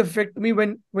really did affect me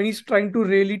when he's trying to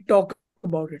really talk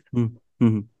about it.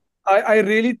 I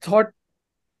really thought,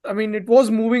 I mean, it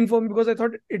was moving for me because I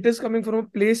thought it is coming from a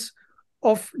place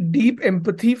of deep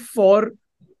empathy for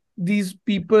these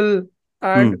people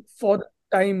and for the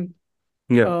time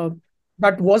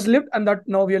that was lived and that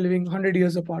now we are living 100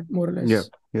 years apart, more or less.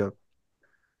 Yeah.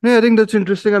 I think that's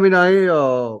interesting. I mean,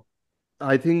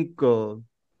 I think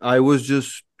I was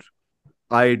just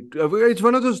it's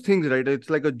one of those things, right? It's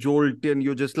like a jolt, and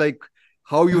you're just like,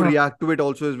 how you react to it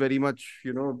also is very much,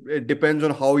 it depends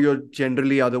on how you're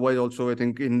generally otherwise also, I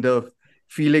think, in the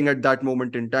feeling at that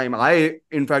moment in time. I,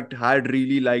 in fact, had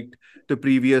really liked the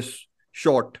previous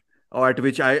shot, at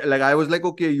which I was like,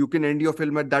 okay, you can end your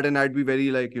film at that, and I'd be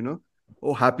very like,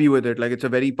 happy with it. Like, it's a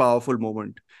very powerful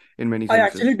moment in many senses. I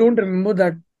actually don't remember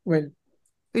that well.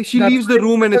 She leaves the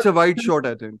room and it's a wide shot,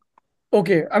 I think.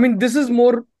 Okay. I mean, this is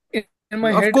more in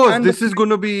my head. Of course, this is going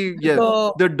to be,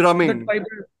 the drumming.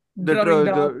 The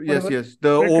tribal yes. The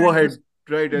overhead,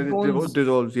 right? And it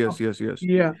dissolves. Yes.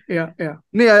 Yeah.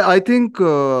 No, I think,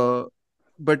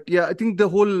 but yeah, I think the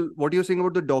whole, what you're saying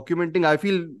about the documenting, I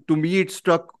feel, to me, it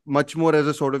struck much more as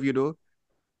a sort of,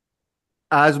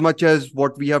 as much as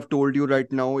what we have told you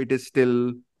right now, it is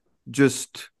still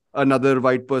just another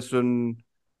white person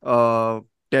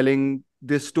telling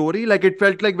this story. Like, it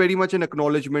felt like very much an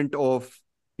acknowledgement of,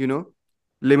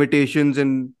 limitations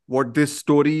in what this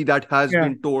story that has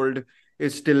been told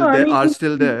is still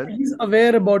there. He's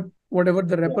aware about whatever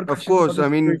the repercussions. Of course, I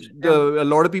mean, a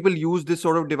lot of people use this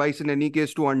sort of device in any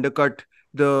case to undercut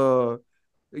your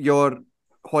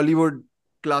Hollywood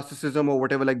classicism or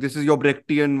whatever. Like, this is your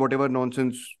Brechtian, whatever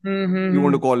nonsense you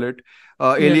want to call it,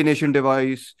 alienation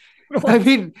device. I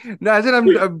mean, as in,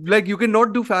 I'm like, you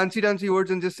cannot do fancy words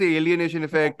and just say alienation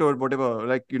effect or whatever.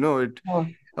 Like,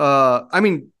 I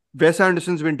mean, Wes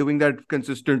Anderson's been doing that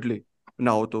consistently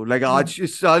now, though. Like,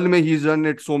 is saal mein he's done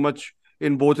it so much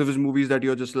in both of his movies that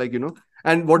you're just like,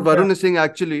 And what Varun is saying,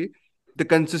 actually, the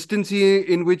consistency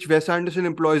in which Wes Anderson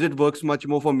employs it works much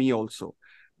more for me also.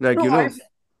 Like,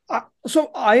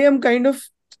 So I am kind of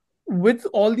with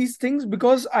all these things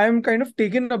because I am kind of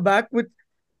taken aback with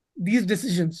these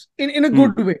decisions in a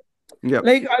good way. Yeah.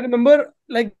 Like, I remember,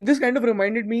 like, this kind of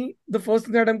reminded me, the first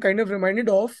thing that I'm kind of reminded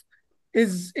of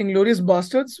is Inglourious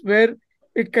Bastards, where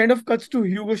it kind of cuts to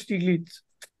Hugo Stiglitz,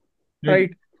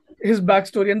 right? His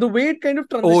backstory and the way it kind of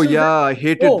transitions. Oh yeah, I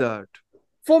hated that.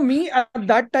 For me, at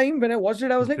that time when I watched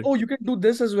it, I was like, oh, you can do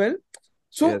this as well.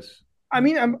 So, I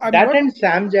mean, I'm that not... and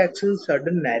Sam Jackson's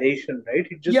sudden narration, right?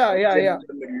 It just yeah. in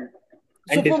the middle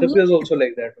and disappears me, also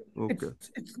like that. Okay.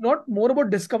 It's not more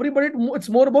about discovery, but it's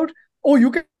more about, oh, you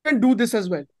can do this as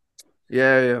well.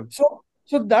 Yeah.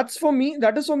 So that's for me.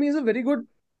 That is for me is a very good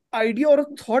idea or a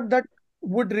thought that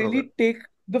would really take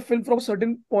the film from a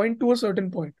certain point to a certain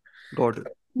point. Got it.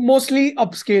 Mostly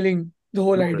upscaling the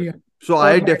whole idea. So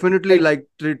I definitely liked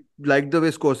the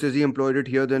way Scorsese employed it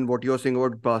here than what you're saying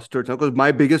about Bastards. Because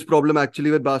my biggest problem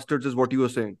actually with Bastards is what you were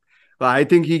saying. I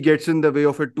think he gets in the way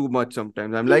of it too much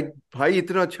sometimes. I'm like, bhai,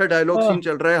 itna acha dialogue scene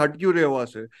chal raha hai, hat kyun rahe ho wahan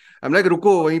se? I'm like,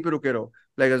 ruko, wahin pe ruke raho.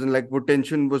 Like, as in, like, what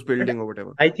tension was building or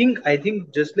whatever. I think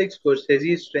just like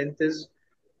Scorsese's strength is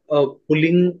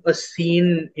pulling a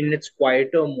scene in its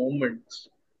quieter moments.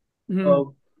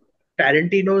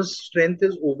 Tarantino's strength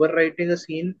is overwriting a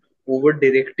scene, over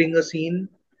directing a scene,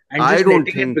 and just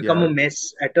letting it become a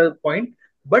mess at a point,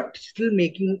 but still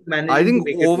managing to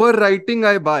make overwriting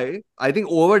I buy. I think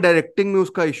over directing mein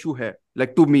uska issue hai.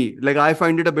 Like, to me, like, I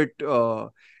find it a bit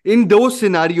in those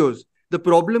scenarios. The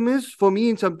problem is for me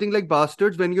in something like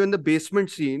Bastards, when you're in the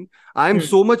basement scene, I'm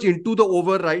so much into the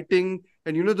overwriting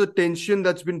and the tension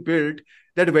that's been built,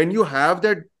 that when you have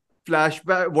that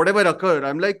flashback, whatever occurred,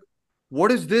 I'm like, what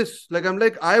is this? Like, I'm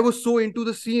like, I was so into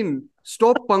the scene.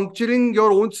 Stop puncturing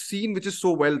your own scene, which is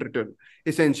so well written.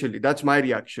 Essentially, that's my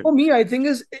reaction. For me, I think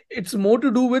it's more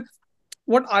to do with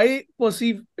what I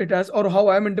perceive it as, or how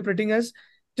I'm interpreting as,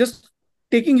 just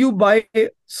taking you by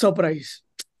surprise.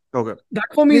 Okay. That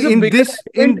for me is a big...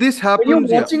 this happens. When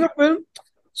you're watching a film,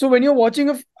 So when you're watching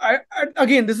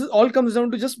again, this is all comes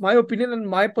down to just my opinion and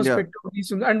my perspective of these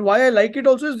films, and why I like it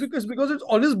also is because it's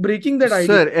always breaking that idea.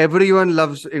 Sir, everyone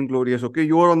loves Inglorious. Okay,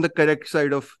 you are on the correct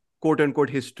side of quote unquote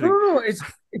history. No,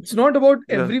 it's not about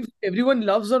everyone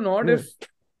loves or not. If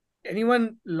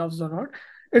anyone loves or not,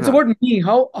 it's about me,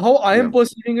 how I am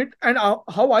perceiving it, and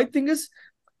how I think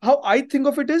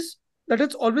of it is that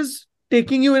it's always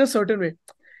taking you in a certain way.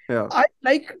 I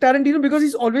like Tarantino because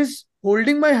he's always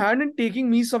holding my hand and taking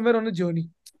me somewhere on a journey.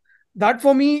 That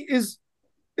for me is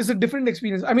a different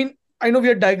experience. I mean, I know we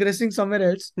are digressing somewhere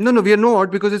else. No, we are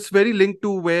not, because it's very linked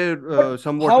to where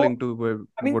somewhat linked to where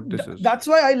what this is. That's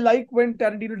why I like when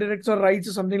Tarantino directs or writes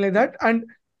or something like that. And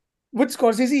with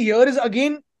Scorsese here is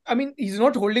again, I mean, he's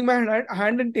not holding my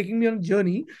hand and taking me on a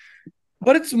journey,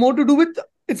 but it's more to do with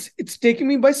it's taking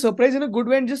me by surprise in a good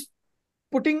way and just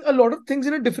putting a lot of things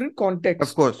in a different context.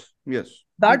 Of course, yes.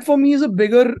 That for me is a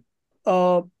bigger.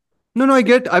 No, I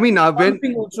get. I mean, when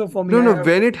also for me,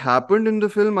 when it happened in the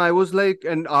film, I was like,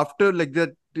 and after like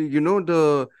that,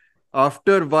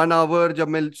 after 1 hour, जब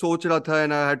मैं सोच रहा था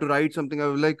and I had to write something, I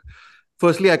was like,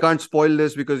 firstly, I can't spoil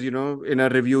this because in a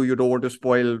review you don't want to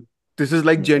spoil. This is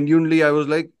like genuinely, I was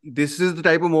like, this is the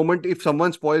type of moment if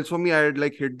someone spoils for me, I'd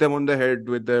like hit them on the head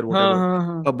with their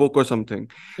whatever, a book or something.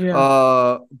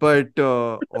 But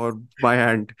or my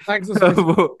hand,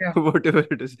 whatever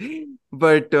it is.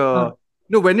 But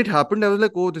no, when it happened, I was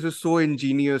like, oh, this is so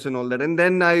ingenious and all that. And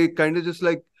then I kind of just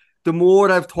like, the more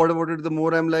I've thought about it, the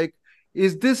more I'm like,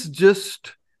 is this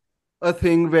just a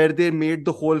thing where they made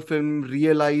the whole film,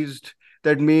 realized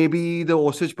that maybe the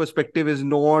Osage perspective is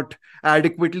not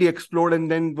adequately explored, and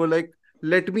then were like,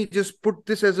 let me just put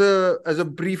this as a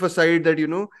brief aside that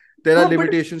there are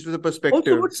limitations to the perspective.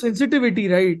 Also about sensitivity,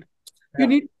 right? You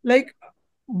need like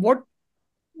what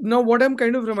I'm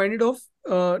kind of reminded of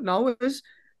now is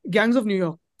Gangs of New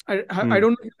York. I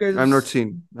don't know if you guys. I've not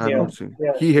seen.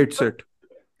 He hates it.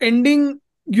 Ending.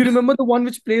 You remember the one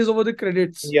which plays over the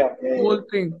credits? The whole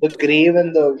thing. The grave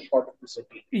and the shot of the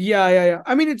city. Yeah.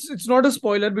 I mean, it's not a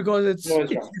spoiler because it's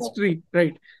history,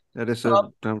 right? That is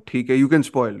okay. You can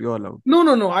spoil. You're allowed.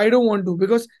 No. I don't want to,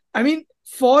 because I mean,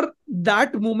 for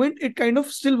that moment, it kind of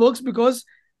still works because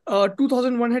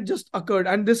 2001 had just occurred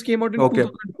and this came out in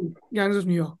 2002, Gangs of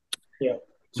New York. Yeah.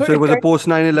 So it was a post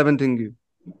 9/11 thingy.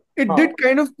 It did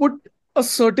kind of put a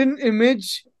certain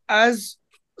image as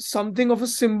something of a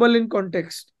symbol in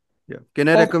context. Yeah. Can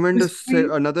I recommend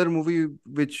another movie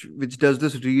which does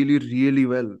this really, really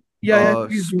well?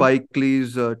 Spike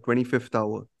Lee's 25th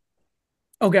Hour.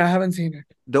 Okay, I haven't seen it.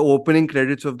 The opening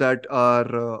credits of that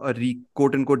are a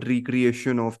quote-unquote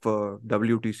recreation of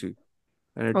WTC.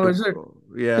 And is it?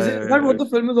 Yeah. Is that what the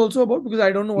film is also about? Because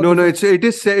I don't know. No.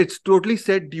 It's totally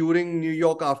set during New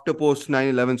York after post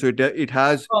 9/11. So it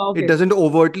has it doesn't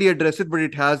overtly address it, but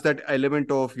it has that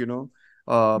element of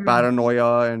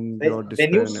paranoia and despair.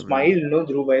 When you smiled,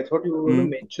 Dhruv, I thought you were going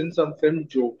to mention some film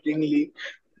jokingly.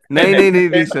 No,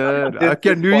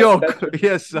 sir. New York.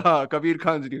 Yes, Kabir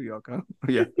Khan's New York.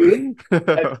 Yeah.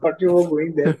 I thought you were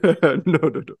going there. No.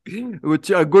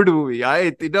 Which a good movie.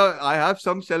 I have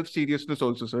some self-seriousness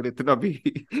also, sir. Itna bhi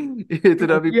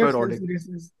parodic.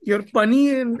 You're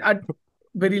funny and at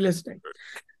very less time.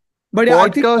 But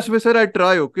podcast में sir, I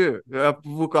try, okay.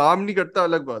 वो काम नहीं करता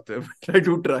अलग बात है. I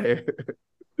do try.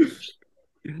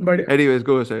 But anyways,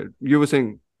 go ahead. You were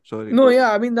saying. Sorry. No,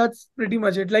 yeah, I mean that's pretty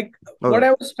much it. Like what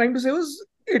I was trying to say was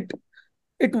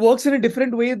it works in a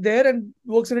different way there and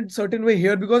works in a certain way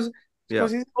here because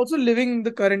he's also living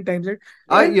the current times, right?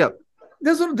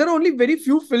 There are only very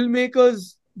few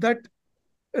filmmakers that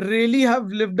really have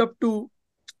lived up to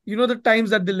the times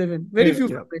that they live in. Very few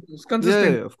filmmakers,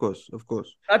 consistent. Yeah, of course.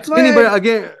 That's why. But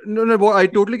again, no, I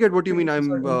totally get what you mean. I'm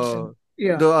the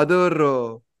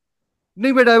other.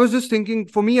 No, but I was just thinking,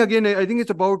 for me, again, I think it's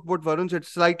about what Varun said.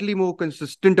 Slightly more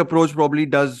consistent approach probably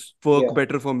does work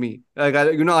better for me. Like,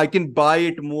 I can buy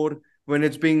it more when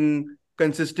it's being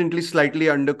consistently slightly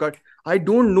undercut. I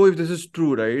don't know if this is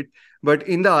true, right? But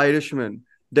in The Irishman,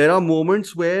 there are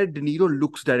moments where De Niro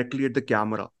looks directly at the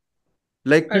camera.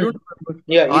 Like, I don't remember.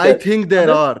 Yeah, I think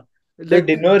there are. The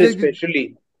dinner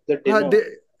especially. The dinner.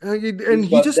 And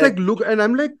he just like look, and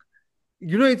I'm like,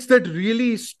 it's that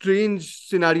really strange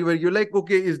scenario where you're like,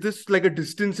 okay, is this like a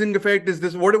distancing effect? Is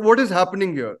this what is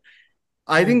happening here?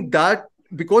 I think that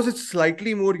because it's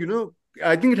slightly more,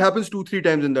 I think it happens 2-3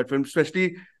 times in that film,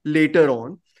 especially later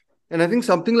on. And I think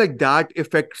something like that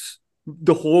affects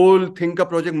the whole Thinker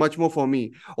project much more for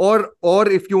me. Or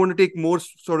if you want to take more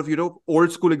sort of,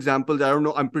 old school examples, I don't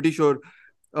know, I'm pretty sure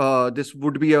this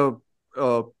would be a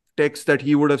text that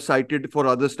he would have cited for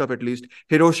other stuff at least.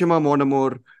 Hiroshima Mon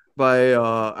Amour by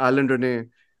Alan Rene.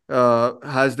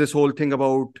 has this whole thing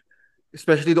about,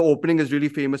 especially the opening is really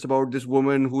famous about this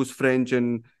woman who's French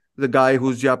and the guy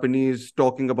who's Japanese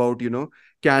talking about,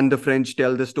 can the French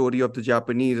tell the story of the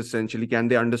Japanese essentially? Can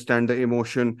they understand the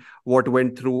emotion, what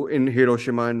went through in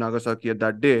Hiroshima and Nagasaki at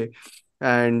that day?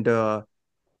 And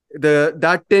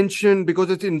that tension, because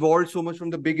it's involved so much from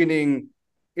the beginning,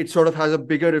 it sort of has a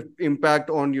bigger impact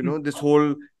on, this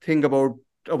whole thing about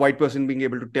a white person being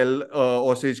able to tell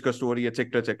Osage ka story,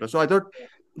 etc., etc. So I thought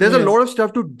there's a lot of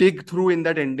stuff to dig through in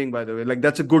that ending, by the way. Like,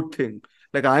 that's a good thing.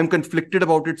 Like, I'm conflicted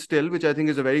about it still, which I think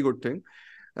is a very good thing.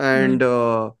 And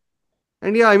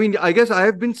yeah, I mean, I guess I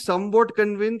have been somewhat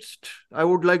convinced. I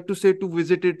would like to say to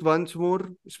visit it once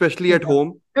more, especially at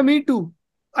home. Yeah, me too.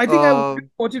 I think I would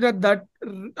watch it at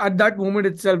that moment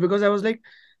itself, because I was like,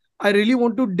 I really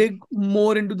want to dig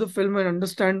more into the film and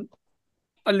understand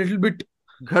a little bit.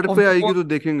 घर पे आएगी तो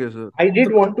देखेंगे sir. I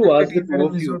did want to ask the two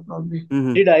of you.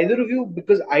 Mm-hmm. Did either of you,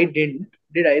 because I didn't,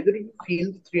 did either of you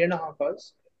feel 3.5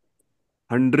 hours?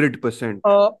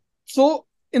 100%. So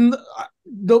in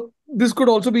this could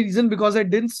also be reason because I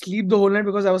didn't sleep the whole night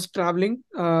because I was traveling.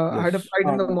 I had a flight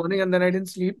in the morning and then I didn't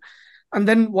sleep. And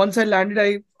then once I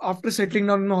landed, after settling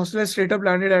down in my hostel, I straight up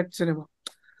landed at cinema.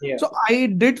 Yeah. So I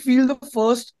did feel the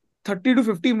first 30 to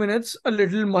 50 minutes a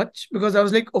little much, because I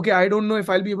was like, okay, I don't know if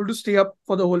I'll be able to stay up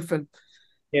for the whole film.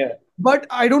 Yeah. But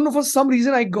I don't know, for some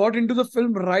reason I got into the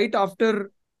film right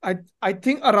after, I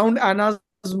think around Anna's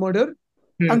murder.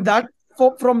 And that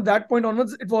from that point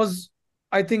onwards, it was,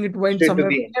 I think it went straight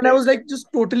somewhere. And I was like just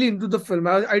totally into the film.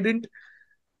 I didn't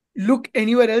look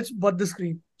anywhere else but the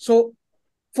screen. So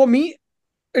for me,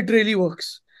 it really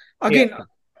works. Again,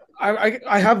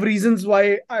 I have reasons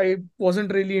why I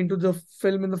wasn't really into the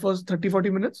film in the first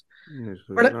 30-40 minutes.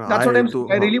 But that's what I'm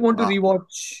saying. I really want to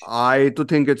rewatch. I to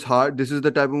think it's hard. This is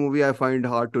the type of movie I find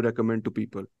hard to recommend to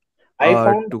people.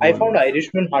 I found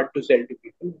Irishman hard to sell to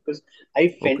people because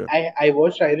I felt I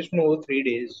watched Irishman over 3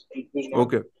 days. It was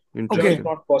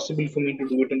not possible for me to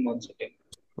do it in one sitting.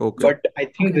 But I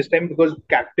think this time, because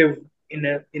captive in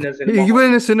a cinema, even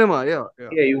in a cinema, yeah,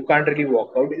 you can't really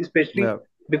walk out, especially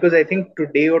because I think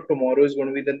today or tomorrow is going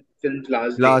to be the film's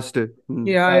last day.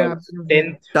 Yeah.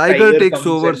 10th Tiger takes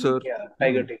over, sir. Yeah,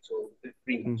 Tiger takes over.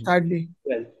 Sadly.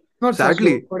 Well, not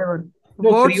sadly. Whatever. No,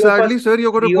 what sadly, sir?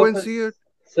 You're going to go and see it.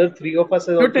 Sir, 3 of us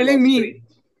has You're telling me.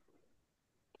 Screens.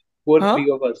 Poor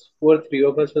 3 of us. Poor 3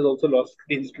 of us has also lost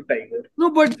screens to Tiger.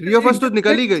 No, but 3 of us to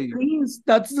nikal hi gayi. Screens.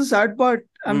 That's the sad part.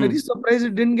 I'm very surprised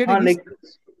it didn't get any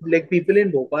screens. Like people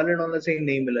in Bhopal and all are saying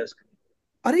nahi mila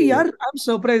screen. I'm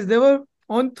surprised. There were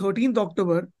on 13th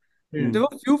October. There were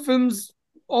few films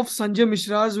of Sanjay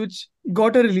Mishra's which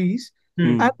got a release,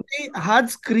 and they had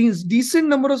screens, decent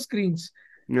number of screens.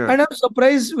 And I'm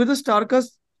surprised with a star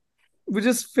cast which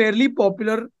is fairly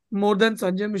popular, more than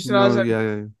Sanjay Mishra's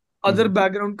and other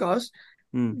background cast,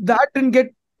 that didn't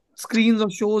get screens or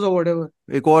shows or whatever.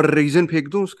 एक और reason फेंक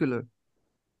दूं उसके लिए.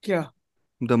 क्या?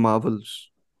 The Marvels,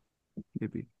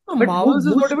 maybe. But Marvels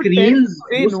is whatever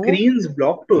screens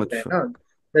blocked होते हैं ना.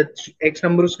 That X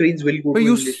number of screens will go. But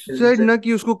you said na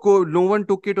कि उसको no one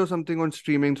took it or something on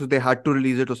streaming, so they had to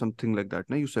release it or something like that.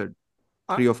 Na, you said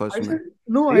 3 of us.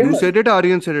 You said it.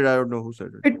 Aryan said it. I don't know who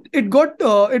said it. It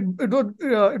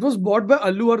was bought by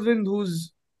Allu Arvind,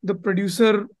 who's the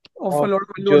producer of a lot of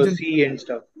Allu Arjun Jersey and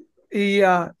stuff.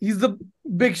 Yeah, he's the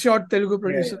big shot Telugu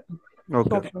producer.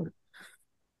 Okay.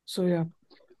 So yeah,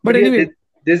 but anyway,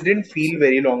 this didn't feel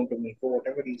very long to me for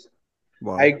whatever reason.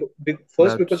 Wow.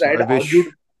 Because I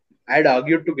had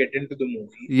argued to get into the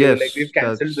movie. Yes, so, like, we've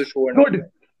cancelled the show and all that.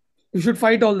 You should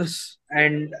fight all this.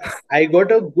 And I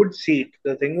got a good seat.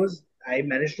 The thing was, I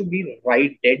managed to be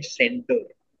right dead center.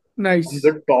 Nice. On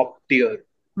the top tier.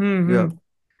 Mm-hmm. Yeah.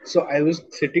 So I was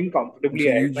sitting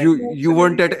comfortably. So you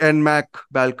weren't at NMAC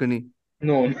balcony.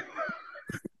 No.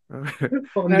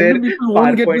 Random people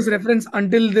won't get this reference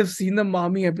until they've seen the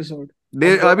Mami episode.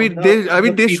 They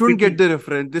shouldn't get the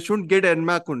reference. They shouldn't get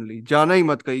NMAC only. जाना ही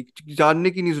मत कहीं.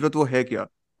 जानने की नहीं जरूरत वो है क्या?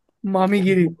 Mami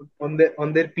Giri. On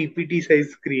their PPT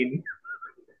size screen.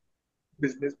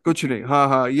 Business. कुछ नहीं.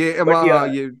 हाँ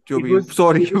ये जो भी.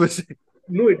 Sorry वैसे.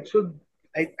 No, it's so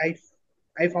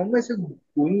I found myself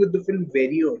going with the film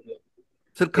very early.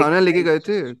 Sir खाना लेके गए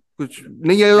थे कुछ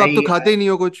नहीं है आप तो खाते ही नहीं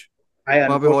हो कुछ. I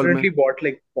unfortunately bought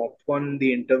like popcorn in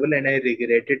the interval and I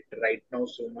regret it right now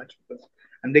so much because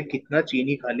अंदर कितना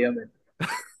चीनी खा लिया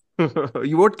मैंने.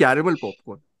 You bought caramel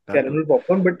popcorn. Caramel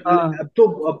popcorn, but अब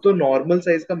तो normal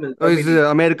size का मिलता है. It's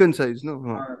American size, no?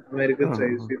 American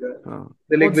size.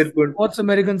 They're like we're good. What's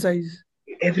American size?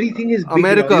 Everything is big.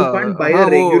 America. You can't buy a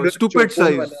regular stupid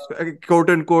size. Quote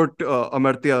unquote,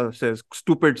 Amartya says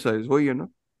stupid size. वही है ना?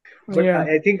 But Yeah.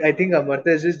 I think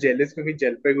Amartya is just jealous क्योंकि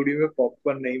जलपाईगुड़ी में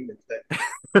popcorn नहीं मिलता है.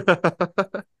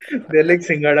 They're like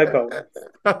सिंगाड़ा cows.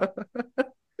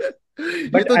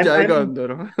 ये But तो I'm जाएगा I'm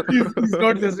अंदर. He's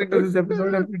not listening to this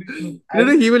episode, I'm pretty sure. No,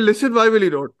 no, I'm he will listen. Why will he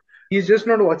not? he's just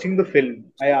not watching the film.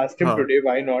 I asked him हाँ today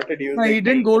why not, and he was He like,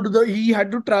 didn't "नहीं." go to the. He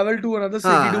had to travel to another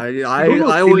city हाँ to. No, no,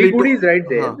 I only Siliguri is right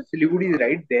there. हाँ Siliguri is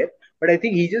right there. But I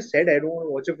think he just said, I don't want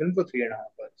to watch a film for 3.5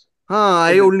 hours. हाँ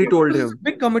I In the only theater. told Because it's him. a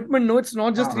big commitment. No, it's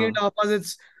not just three and हाँ a half hours.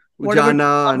 It's whatever जाना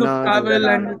 2 hours आना of जो भी travel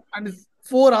है. and it's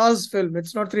 4 hours film.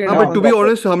 It's not three and हाँ a but half to hours. B Proper.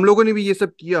 Honest हम लोगों ने भी ये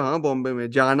सब किया. हाँ बॉम्बे में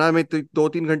जाना में तो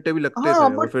 2-3 घंटे भी लगते थे हाँ,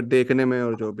 और but फिर देखने में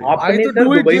और जो भी. I आपने to sir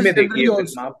do it Dubai just में देखी generally है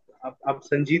फिल्म. also. आप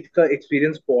संजीत का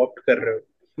एक्सपीरियंस को ऑप्ट कर रहे हो.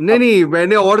 नहीं अब नहीं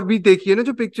मैंने और भी देखी है ना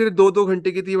जो पिक्चर 2-2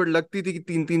 घंटे की थी बट लगती थी कि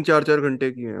 3-3 4-4 घंटे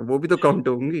की हैं. वो भी तो काउंट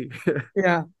होंगी.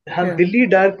 Yeah, हाँ, yeah. Delhi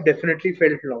dark definitely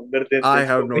felt longer than I this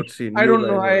have for me. not seen. I You don't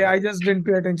know. guys I just didn't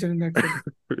pay attention in that film.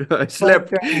 have. I But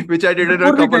slept, which I did in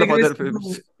a before we couple of digress other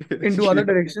films. into other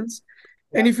directions,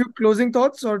 Yeah. any few closing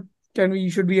thoughts, or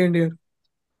should we end here?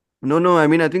 No. I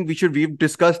mean, I think we've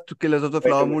discussed Killers of the Way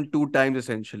Flower too much. Moon 2 times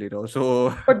essentially, now. So,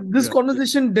 But this yeah.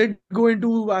 conversation did go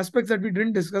into aspects that we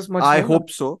didn't discuss much. I No, hope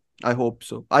so. I hope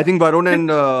so. I think Varun and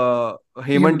Hemant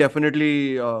human, definitely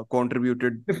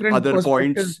contributed different other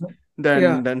perspectives. points No?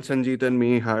 Yeah, than Sanjeet and me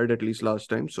had at least last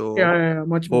time. So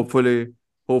much more. hopefully,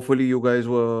 hopefully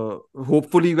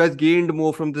hopefully you guys gained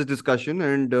more from this discussion.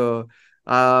 And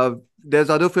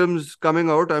there's other films coming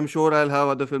out. I'm sure I'll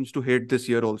have other films to hate this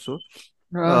year also.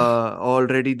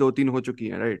 Already 2-3 हो चुकी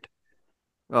हैं, right?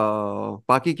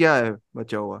 बाकी क्या है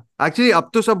बचा हुआ. Actually अब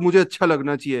तो सब मुझे अच्छा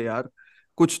लगना चाहिए यार.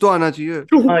 कुछ तो आना चाहिए.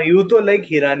 हाँ, you तो like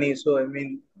Hirani, so I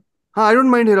mean, हाँ I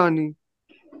don't mind Hirani.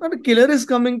 But Killer is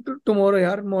coming tomorrow,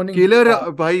 यार, morning. किलर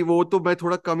हाँ, भाई वो तो मैं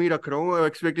थोड़ा कम ही रख रहा हूँ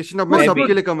एक्सपेक्टेशन. अब मैं Good, मैं भी. सबके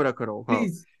good. लिए कम रख रहा हूँ. हाँ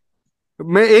Please.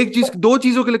 मैं एक चीज 2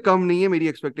 चीजों के लिए कम नहीं है मेरी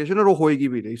एक्सपेक्टेशन और वो होएगी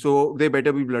भी नहीं. So they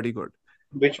better be bloody good.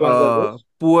 Which ones are those?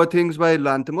 Poor Things by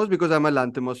Lanthimos because I'm a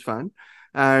Lanthimos fan,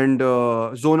 and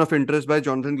Zone of Interest by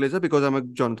Jonathan Glazer because I'm a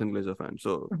Jonathan Glazer fan.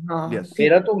 So हाँ, yes, ठीक.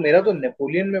 मेरा तो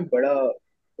Napoleon में बड़ा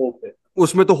hope है.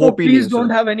 उसमें तो Oh, hope ही नहीं please है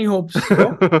don't have any hopes.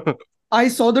 Sir. I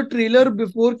saw the trailer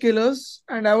before Killers,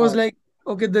 and I was हाँ. like,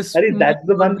 okay, this अरे might that's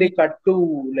the not one they be. cut to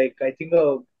like I think a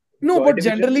No, Joy but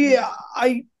Division. generally,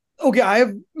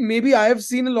 I have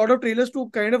seen a lot of trailers to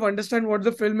kind of understand what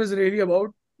the film is really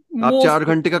about. आप Most 4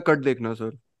 घंटे का cut देखना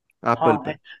sir apple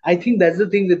पे. I think that's the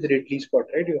thing with Ridley Scott,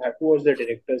 right? You have to watch the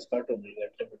director's cut only.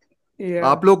 Yeah,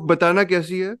 आप लोग बताना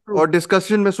कैसी है true. और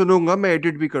डिस्कशन में सुनूंगा. मैं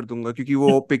एडिट भी कर दूंगा क्योंकि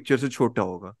वो पिक्चर से छोटा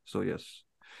होगा. So yes.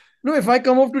 No, if I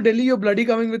come off to Delhi, you're bloody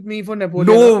coming with me for Napoleon.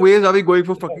 No Huh? ways are we going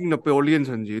for fucking Napoleon,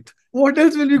 Sanjeet. What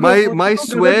else will we go for? My No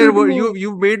swear relative to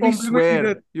you made me compliment swear.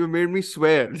 either. You made me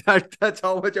swear. That's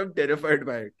how much I'm terrified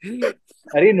by it.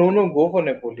 Arey, no, go for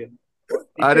Napoleon.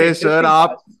 It's अरे an sir interesting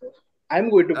आप cast. I'm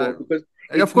going to go because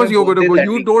of it's course my you're going to birthday go. that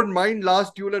You weekend. don't mind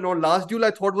Last Duel and all. Last Duel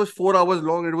I thought was 4 hours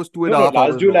long. It was two and No, a half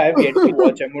Last hours Duel I long. have yet to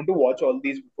watch. I'm going to watch all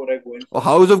these before I go in. और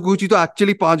House of Gucci तो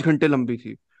actually 5 घंटे लंबी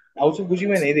थी. House of Gucci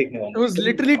मैं नहीं देखने It वाला. was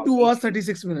literally 2 hours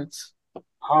 36 minutes.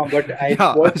 हाँ, but I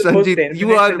Yeah, watched the first Sanjeet, 10 you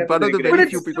minutes are and I one was of the But very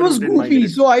regretting. few it people who was didn't mind goofy,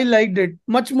 it. so I liked it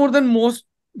much more than most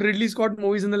Ridley Scott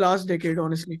movies in the last decade,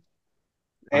 honestly.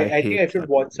 I I think I hate should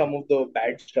that watch movie. some of the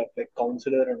bad stuff like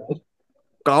Counselor and all.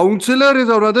 Counselor is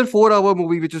another 4 hour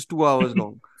movie which is 2 hours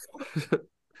long.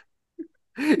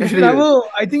 You should have Anyways,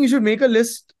 I think you should make a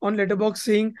list on Letterboxd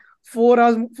saying 4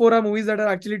 hour movies that are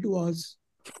actually 2 hours.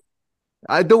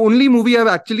 the only movie I've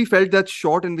actually felt that's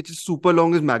short and which is super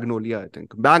long is Magnolia. I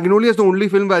think Magnolia is the only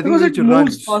film I think Because which it moves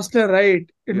runs. faster,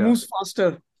 right? It Yeah. moves faster.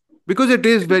 Because it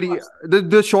is Very very fast.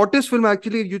 the shortest film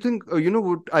actually. You think you know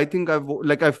what I think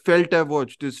I felt I've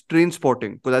watched is Train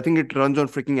Spotting because I think it runs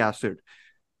on freaking acid.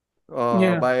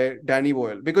 Yeah. By Danny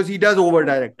Boyle because he does over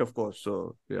direct, of course. So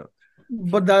yeah.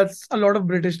 But that's a lot of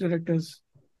British directors.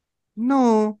 No,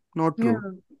 not Yeah.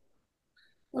 true.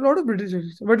 A lot of British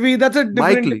directors. But that's a Mike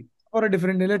different Lee. or a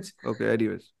different day. Okay.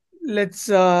 Anyways, Let's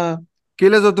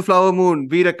Killers of the Flower Moon.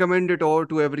 We recommend it all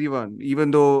to everyone,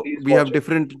 even though Please we watch have it.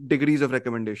 different degrees of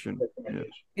recommendation.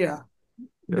 Recommendation. yeah.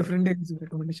 Yeah. Different days of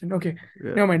recommendation. Okay.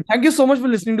 Yeah. Never mind. Thank you so much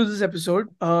for listening to this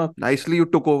episode. Nicely you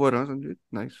took over, huh, Sanjay?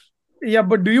 Nice. Yeah,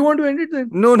 but do you want to end it then?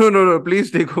 No. Please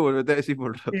take over. ऐसे ही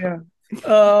बोल रहा था.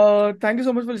 Yeah. Thank you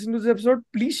so much for listening to this episode.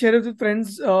 Please share it with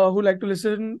friends who like to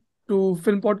listen to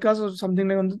film podcasts or something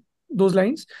like on those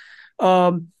lines.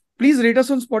 Please rate us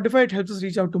on Spotify. It helps us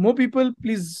reach out to more people.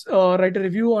 Please write a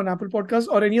review on Apple Podcasts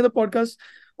or any other podcast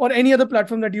or any other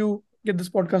platform that you get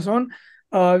this podcast on.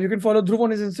 You can follow Dhruv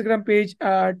on his Instagram page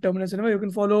at Terminal Cinema. You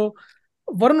can follow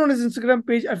Varun on his Instagram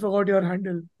page. I forgot your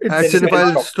handle. At It's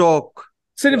Cinephile Stock.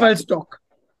 Cinephile Stock.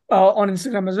 on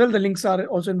Instagram as well. The links are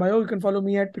also in bio. You can follow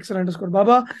me at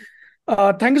pixel_baba.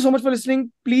 Thank you so much for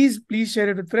listening. Please share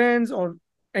it with friends or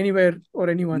anywhere or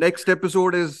anyone. Next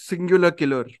episode is Singular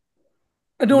Killer.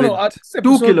 No, this two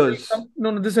episode killers.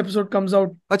 This episode comes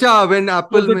out. Acha, when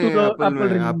Apple release.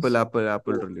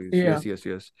 Apple release. Yeah.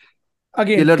 Yes.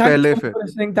 Again, Killer thank you pehle so much for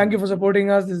listening. Thank you for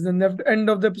supporting us. This is the end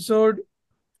of the episode.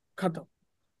 Khatam.